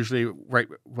usually right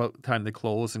about time they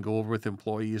close and go over with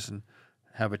employees and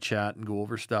have a chat and go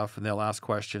over stuff, and they'll ask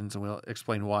questions, and we'll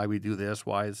explain why we do this,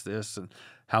 why it's this, and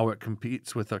how it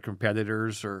competes with our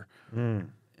competitors, or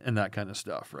and that kind of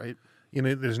stuff, right? You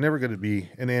know, there's never going to be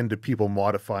an end to people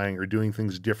modifying or doing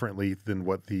things differently than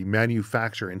what the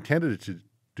manufacturer intended it to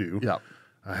do. Yeah.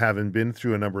 Having been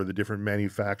through a number of the different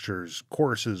manufacturers'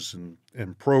 courses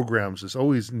and programs, it's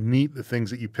always neat the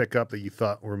things that you pick up that you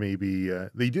thought were maybe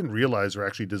that you didn't realize were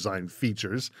actually design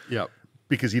features. Yeah.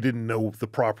 Because you didn't know the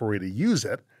proper way to use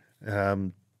it.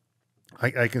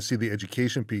 I can see the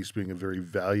education piece being a very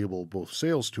valuable both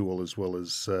sales tool as well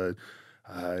as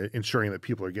ensuring that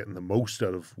people are getting the most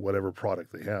out of whatever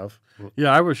product they have.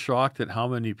 Yeah, I was shocked at how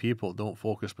many people don't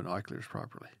focus binoculars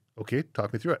properly. Okay,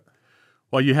 talk me through it.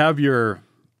 Well, you have your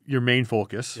main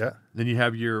focus. Yeah. Then you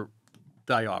have your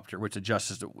diopter, which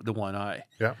adjusts the one eye.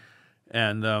 Yeah.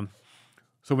 And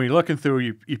so when you're looking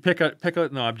through, you pick out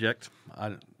an object.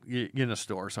 You're in a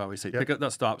store, so I always say, pick up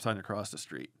that stop sign across the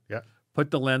street. Yeah. Put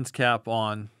the lens cap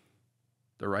on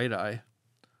the right eye.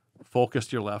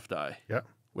 Focus your left eye. Yeah.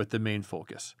 With the main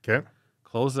focus. Okay.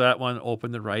 Close that one.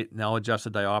 Open the right. Now adjust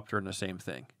the diopter and the same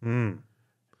thing.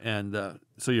 And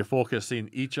so you're focusing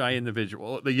each eye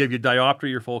individual. You have your diopter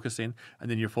you're focusing, and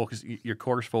then your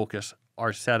coarse focus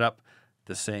are set up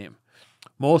the same.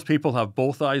 Most people have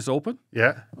both eyes open.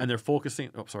 Yeah. And they're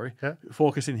focusing, Yeah.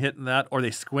 focusing, hitting that, or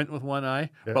they squint with one eye.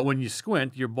 Yeah. But when you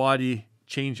squint, your body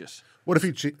changes. What if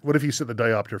you set the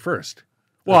diopter first?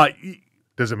 Well,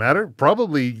 Does it matter?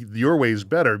 Probably your way is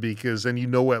better because then you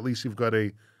know at least you've got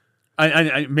a...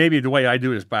 maybe the way I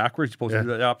do it is backwards. You're supposed to do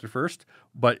the diopter first.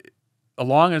 But as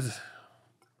long as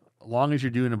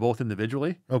you're doing them both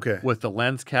individually, with the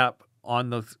lens cap on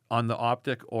the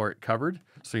optic or covered,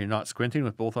 so you're not squinting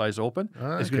with both eyes open,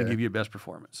 it's going to give you the best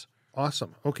performance.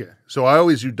 Awesome. Okay. So I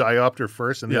always do diopter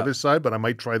first and the other side, but I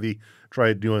might try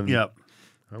doing... Yep.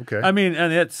 Okay. I mean,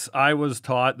 and I was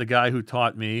taught, the guy who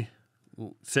taught me,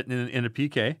 sitting in a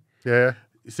PK,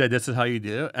 said this is how you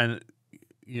do it, and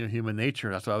human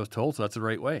nature, that's what I was told, so that's the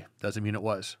right way. Doesn't mean it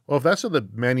was. Well, if that's how the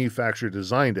manufacturer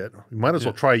designed it, we might as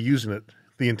well try using it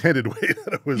the intended way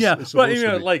that it was supposed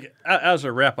to be. Like as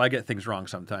a rep, I get things wrong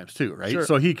sometimes too, right? Sure.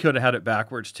 So he could have had it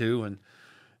backwards too,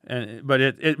 but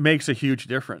it makes a huge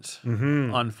difference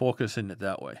on focusing it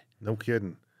that way. No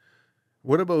kidding.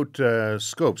 What about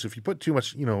scopes? If you put too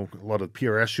much, a lot of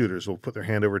PRS shooters will put their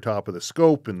hand over top of the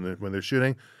scope when they're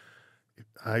shooting.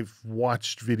 I've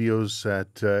watched videos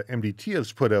that MDT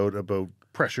has put out about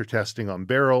pressure testing on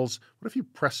barrels. What if you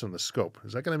press on the scope?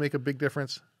 Is that going to make a big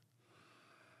difference?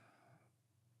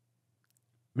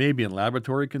 Maybe in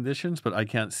laboratory conditions, but I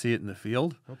can't see it in the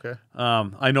field. Okay.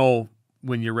 I know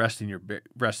when you're resting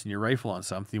your rifle on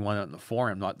something, you want it in the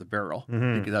forearm, not the barrel,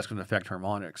 because that's going to affect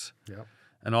harmonics. Yeah.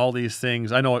 And all these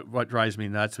things. I know what drives me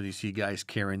nuts when you see guys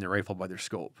carrying their rifle by their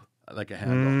scope, like a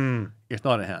handle. It's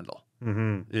not a handle.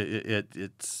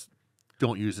 It's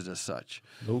don't use it as such.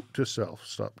 Note to self: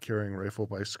 stop carrying rifle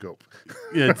by scope.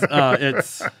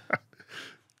 It's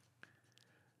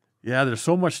yeah. There's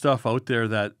so much stuff out there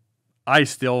that I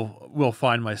still will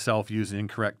find myself using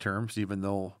incorrect terms, even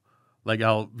though, like,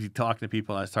 I'll be talking to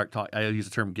people and I use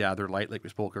the term gather light, like we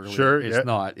spoke earlier. Sure, it's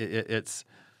not. It's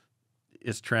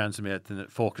transmit and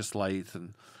focus light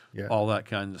and all that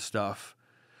kind of stuff.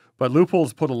 But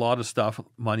Leupold's put a lot of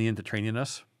money into training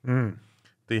us.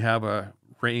 They have a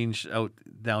range out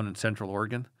down in Central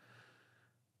Oregon.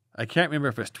 I can't remember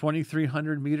if it's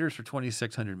 2,300 meters or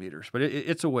 2,600 meters, but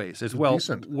it's a ways. It's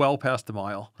well past a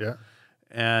mile. Yeah.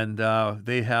 And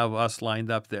they have us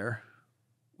lined up there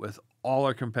with all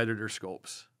our competitor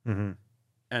scopes and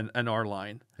our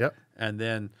line. Yep. And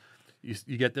then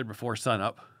you get there before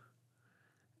sunup,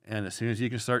 and as soon as you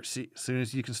can start shooting.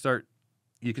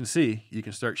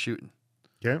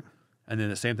 Okay. And then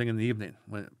the same thing in the evening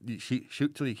when you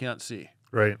shoot till you can't see.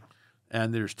 Right.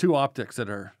 And there's two optics that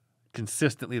are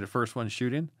consistently the first one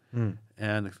shooting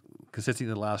and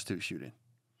consistently the last two shooting.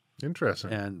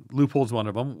 Interesting. And Leupold's one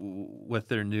of them with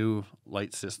their new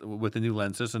light system, with the new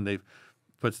lenses, and they've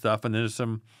put stuff. And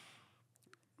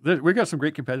we got some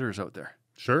great competitors out there.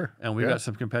 Sure. And we got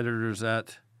some competitors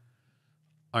that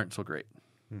aren't so great.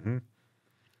 Mm-hmm.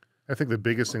 I think the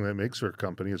biggest thing that makes our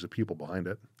company is the people behind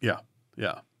it. Yeah,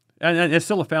 yeah. And it's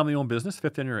still a family-owned business,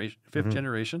 fifth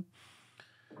generation.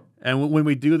 And when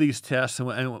we do these tests,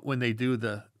 and when they do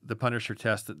the Punisher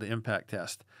test, the impact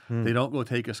test, they don't go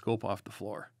take a scope off the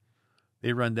floor.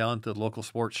 They run down to the local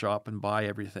sports shop and buy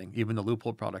everything, even the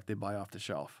Leupold product they buy off the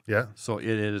shelf. Yeah. So it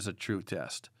is a true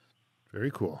test.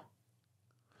 Very cool.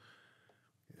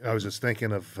 I was just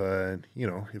thinking of,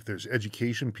 if there's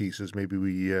education pieces, maybe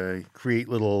we create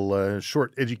little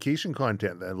short education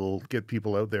content that'll get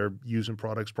people out there using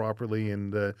products properly,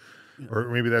 and or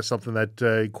maybe that's something that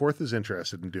Korth is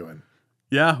interested in doing.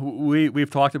 Yeah,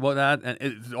 we've talked about that, and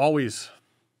it's always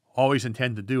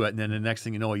intend to do it, and then the next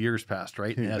thing you know, a year's passed,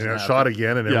 right? And shot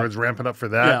again, and everyone's ramping up for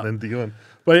that, and then dealing.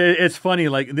 But it's funny,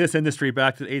 like in this industry,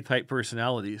 back to the A-type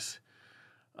personalities.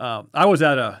 I was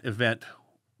at an event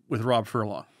with Rob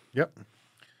Furlong. Yep.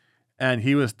 And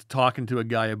he was talking to a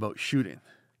guy about shooting.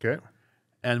 Okay.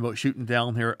 And about shooting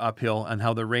down here uphill and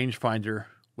how the rangefinder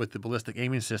with the ballistic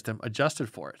aiming system adjusted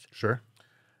for it. Sure.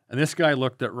 And this guy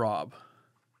looked at Rob.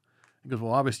 He goes,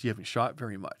 well, obviously you haven't shot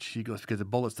very much. He goes, because the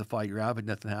bullets defy gravity,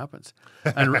 nothing happens.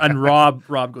 And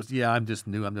Rob goes, yeah, I'm just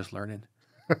new. I'm just learning.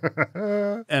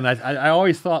 And I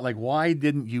always thought, like, why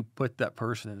didn't you put that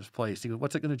person in his place? He goes,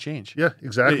 what's it going to change? Yeah,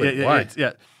 exactly. Why?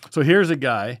 So here's a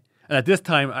guy. And at this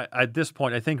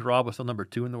point, I think Rob was still number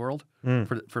 2 in the world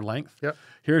for length. Yep.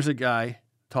 Here's a guy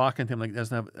talking to him like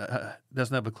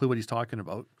doesn't have a clue what he's talking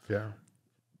about. Yeah.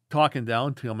 Talking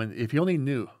down to him, and if you only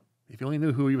knew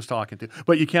who he was talking to,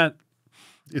 but you can't.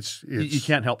 You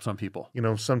can't help some people.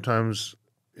 Sometimes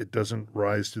it doesn't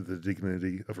rise to the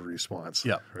dignity of a response.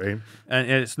 Yeah. Right. And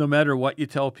it's no matter what you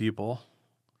tell people.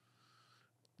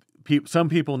 Some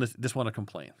people just want to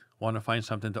complain, want to find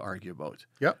something to argue about.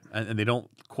 Yep. And they don't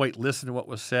quite listen to what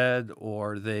was said,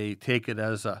 or they take it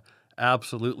as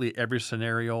absolutely every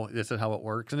scenario, this is how it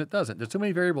works, and it doesn't. There's too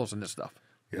many variables in this stuff.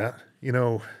 Yeah.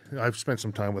 I've spent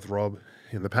some time with Rob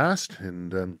in the past,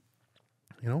 and,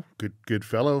 good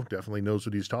fellow, definitely knows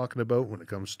what he's talking about when it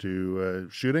comes to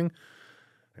shooting.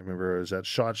 I remember I was at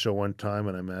SHOT Show one time,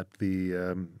 and I'm at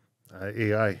the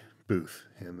AI booth,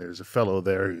 and there's a fellow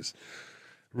there who's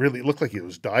really looked like he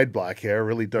was dyed black hair,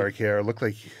 really dark hair. Looked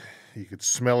like you could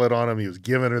smell it on him. He was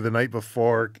giving her the night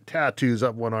before, tattoos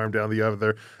up one arm, down the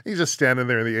other. He's just standing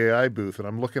there in the AI booth, and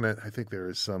I'm looking at, I think there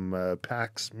is some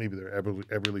packs, maybe they're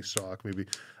Everly stock, maybe,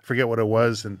 I forget what it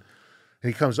was. And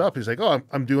he comes up, he's like, oh,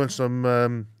 I'm doing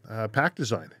some pack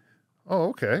design. Oh,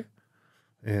 okay.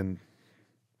 And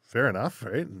fair enough,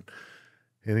 right?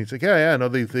 And he's like, yeah, no,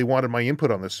 they wanted my input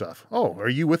on this stuff. Oh, are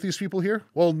you with these people here?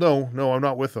 Well, no, I'm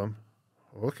not with them.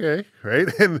 Okay, right?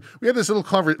 And we had this little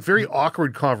very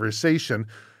awkward conversation.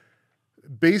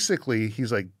 Basically,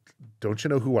 he's like, don't you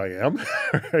know who I am?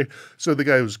 Right? So the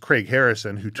guy was Craig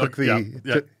Harrison, who took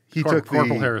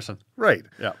Corporal Harrison. Right.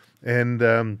 Yeah.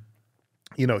 And,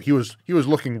 he was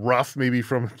looking rough maybe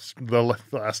from the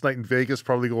last night in Vegas,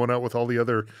 probably going out with all the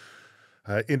other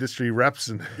industry reps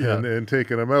and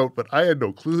taking them out. But I had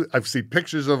no clue. I've seen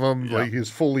pictures of him. Yeah. Like, he's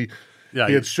fully... Yeah,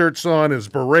 he had shirts on, his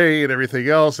beret and everything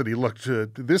else, and he looked.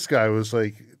 This guy was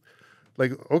like,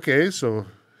 okay, so,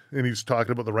 and he's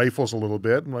talking about the rifles a little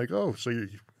bit. I'm like, oh, so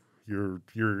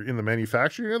you're in the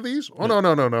manufacturing of these? Oh,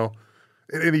 no,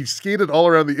 and he skated all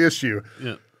around the issue.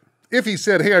 Yeah. If he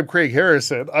said, "Hey, I'm Craig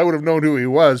Harrison," I would have known who he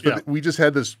was. But we just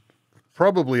had this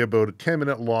probably about a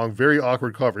 10-minute long, very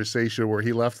awkward conversation where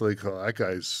he left like, oh, that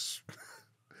guy's.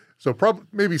 So probably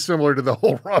maybe similar to the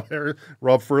whole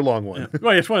Rob Furlong one. Yeah.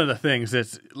 Well, it's one of the things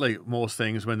that's like most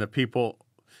things when the people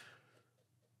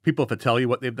have to tell you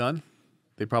what they've done,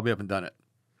 they probably haven't done it.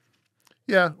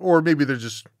 Yeah, or maybe they're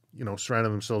just,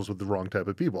 surrounding themselves with the wrong type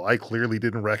of people. I clearly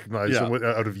didn't recognize him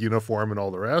out of uniform and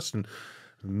all the rest, and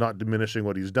not diminishing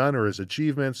what he's done or his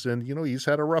achievements. And, he's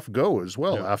had a rough go as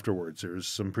well afterwards. There's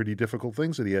some pretty difficult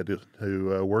things that he had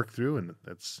to work through, and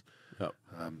that's,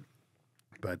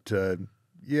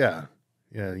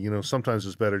 sometimes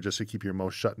it's better just to keep your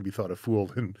mouth shut and be thought a fool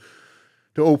than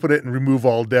to open it and remove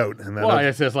all doubt. And well,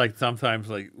 it's just like sometimes,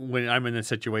 like when I'm in a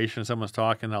situation, someone's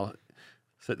talking, I'll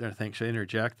sit there and think, should I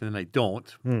interject? And then I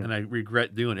don't, and I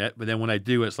regret doing it. But then when I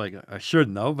do, it's like I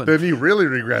shouldn't have. And then you really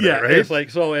regret it, right? It's like,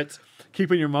 so it's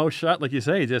keeping your mouth shut, like you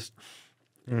say, just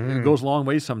it goes a long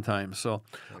way sometimes. So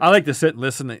I like to sit and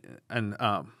listen and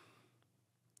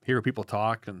hear people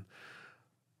talk. And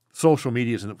social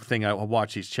media is a thing. I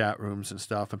watch these chat rooms and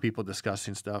stuff, and people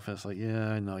discussing stuff. And it's like,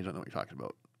 yeah, no, you don't know what you're talking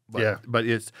about. But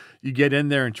it's you get in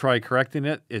there and try correcting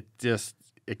it.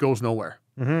 It goes nowhere,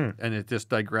 and it just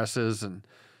digresses and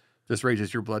just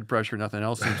raises your blood pressure. Nothing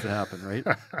else seems to happen, right?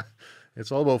 It's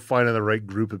all about finding the right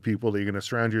group of people that you're going to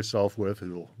surround yourself with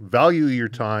who will value your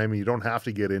time. You don't have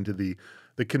to get into the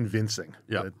convincing.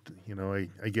 Yeah,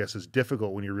 I guess is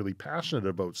difficult when you're really passionate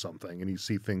about something and you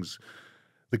see things.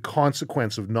 The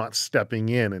consequence of not stepping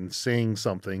in and saying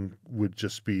something would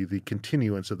just be the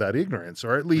continuance of that ignorance,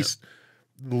 or at least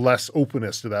less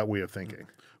openness to that way of thinking.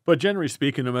 But generally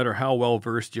speaking, no matter how well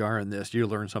versed you are in this, you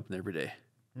learn something every day.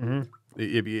 All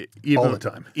the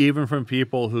time. Even from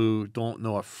people who don't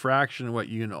know a fraction of what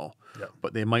you know,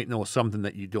 but they might know something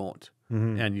that you don't.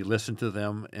 And you listen to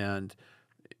them, and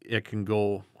it can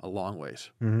go a long ways.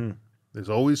 There's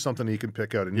always something you can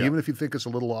pick out. And even if you think it's a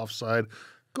little offside,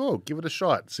 go give it a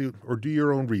shot. See, or do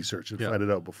your own research and find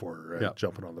it out before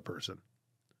jumping on the person.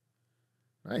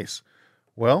 Nice.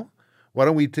 Well, why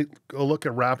don't we take a look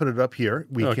at wrapping it up here?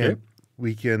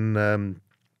 We can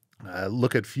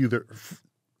look at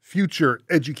future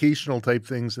educational type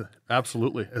things.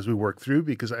 Absolutely, as we work through,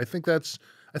 because I think that's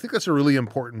a really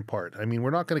important part. I mean, we're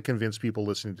not going to convince people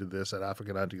listening to this that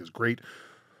African hunting is great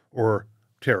or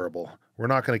terrible. We're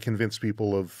not going to convince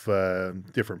people of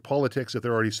different politics if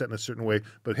they're already set in a certain way.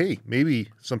 But hey, maybe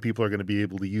some people are going to be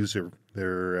able to use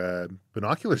their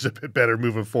binoculars a bit better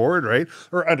moving forward, right?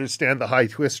 Or understand the high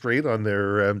twist rate on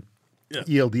their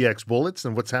ELDX bullets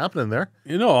and what's happening there.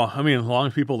 As long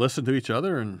as people listen to each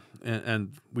other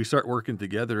and we start working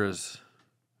together,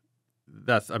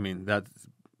 that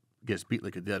gets beat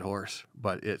like a dead horse.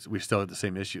 But we still have the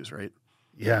same issues, right?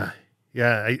 Yeah.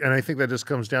 Yeah, and I think that just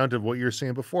comes down to what you were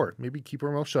saying before. Maybe keep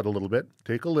our mouth shut a little bit,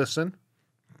 take a listen,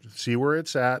 see where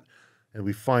it's at, and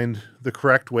we find the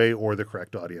correct way or the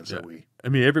correct audience that we...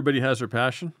 everybody has their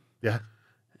passion. Yeah.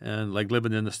 And like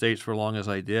living in the States for as long as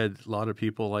I did, a lot of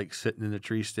people like sitting in a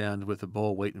tree stand with a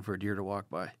bow waiting for a deer to walk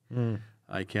by.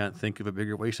 I can't think of a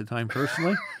bigger waste of time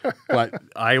personally, but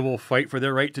I will fight for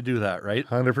their right to do that, right?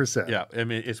 100%. Yeah,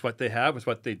 it's what they have, it's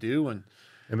what they do, and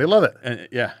they love it. And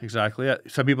exactly. Yeah.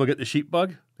 Some people get the sheep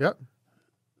bug. Yep.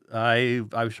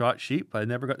 I've shot sheep, but I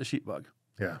never got the sheep bug.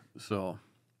 Yeah. So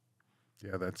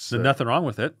that's there's nothing wrong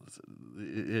with it.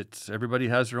 It's everybody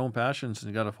has their own passions, and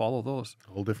you got to follow those.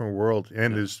 A whole different world,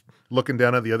 and is looking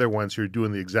down at the other ones who are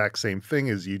doing the exact same thing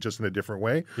as you, just in a different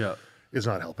way. Yeah, is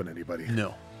not helping anybody.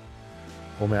 No.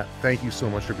 Well, Matt, thank you so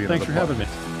much for being. Thanks for having me.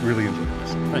 Really enjoyed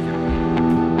this. Thank you.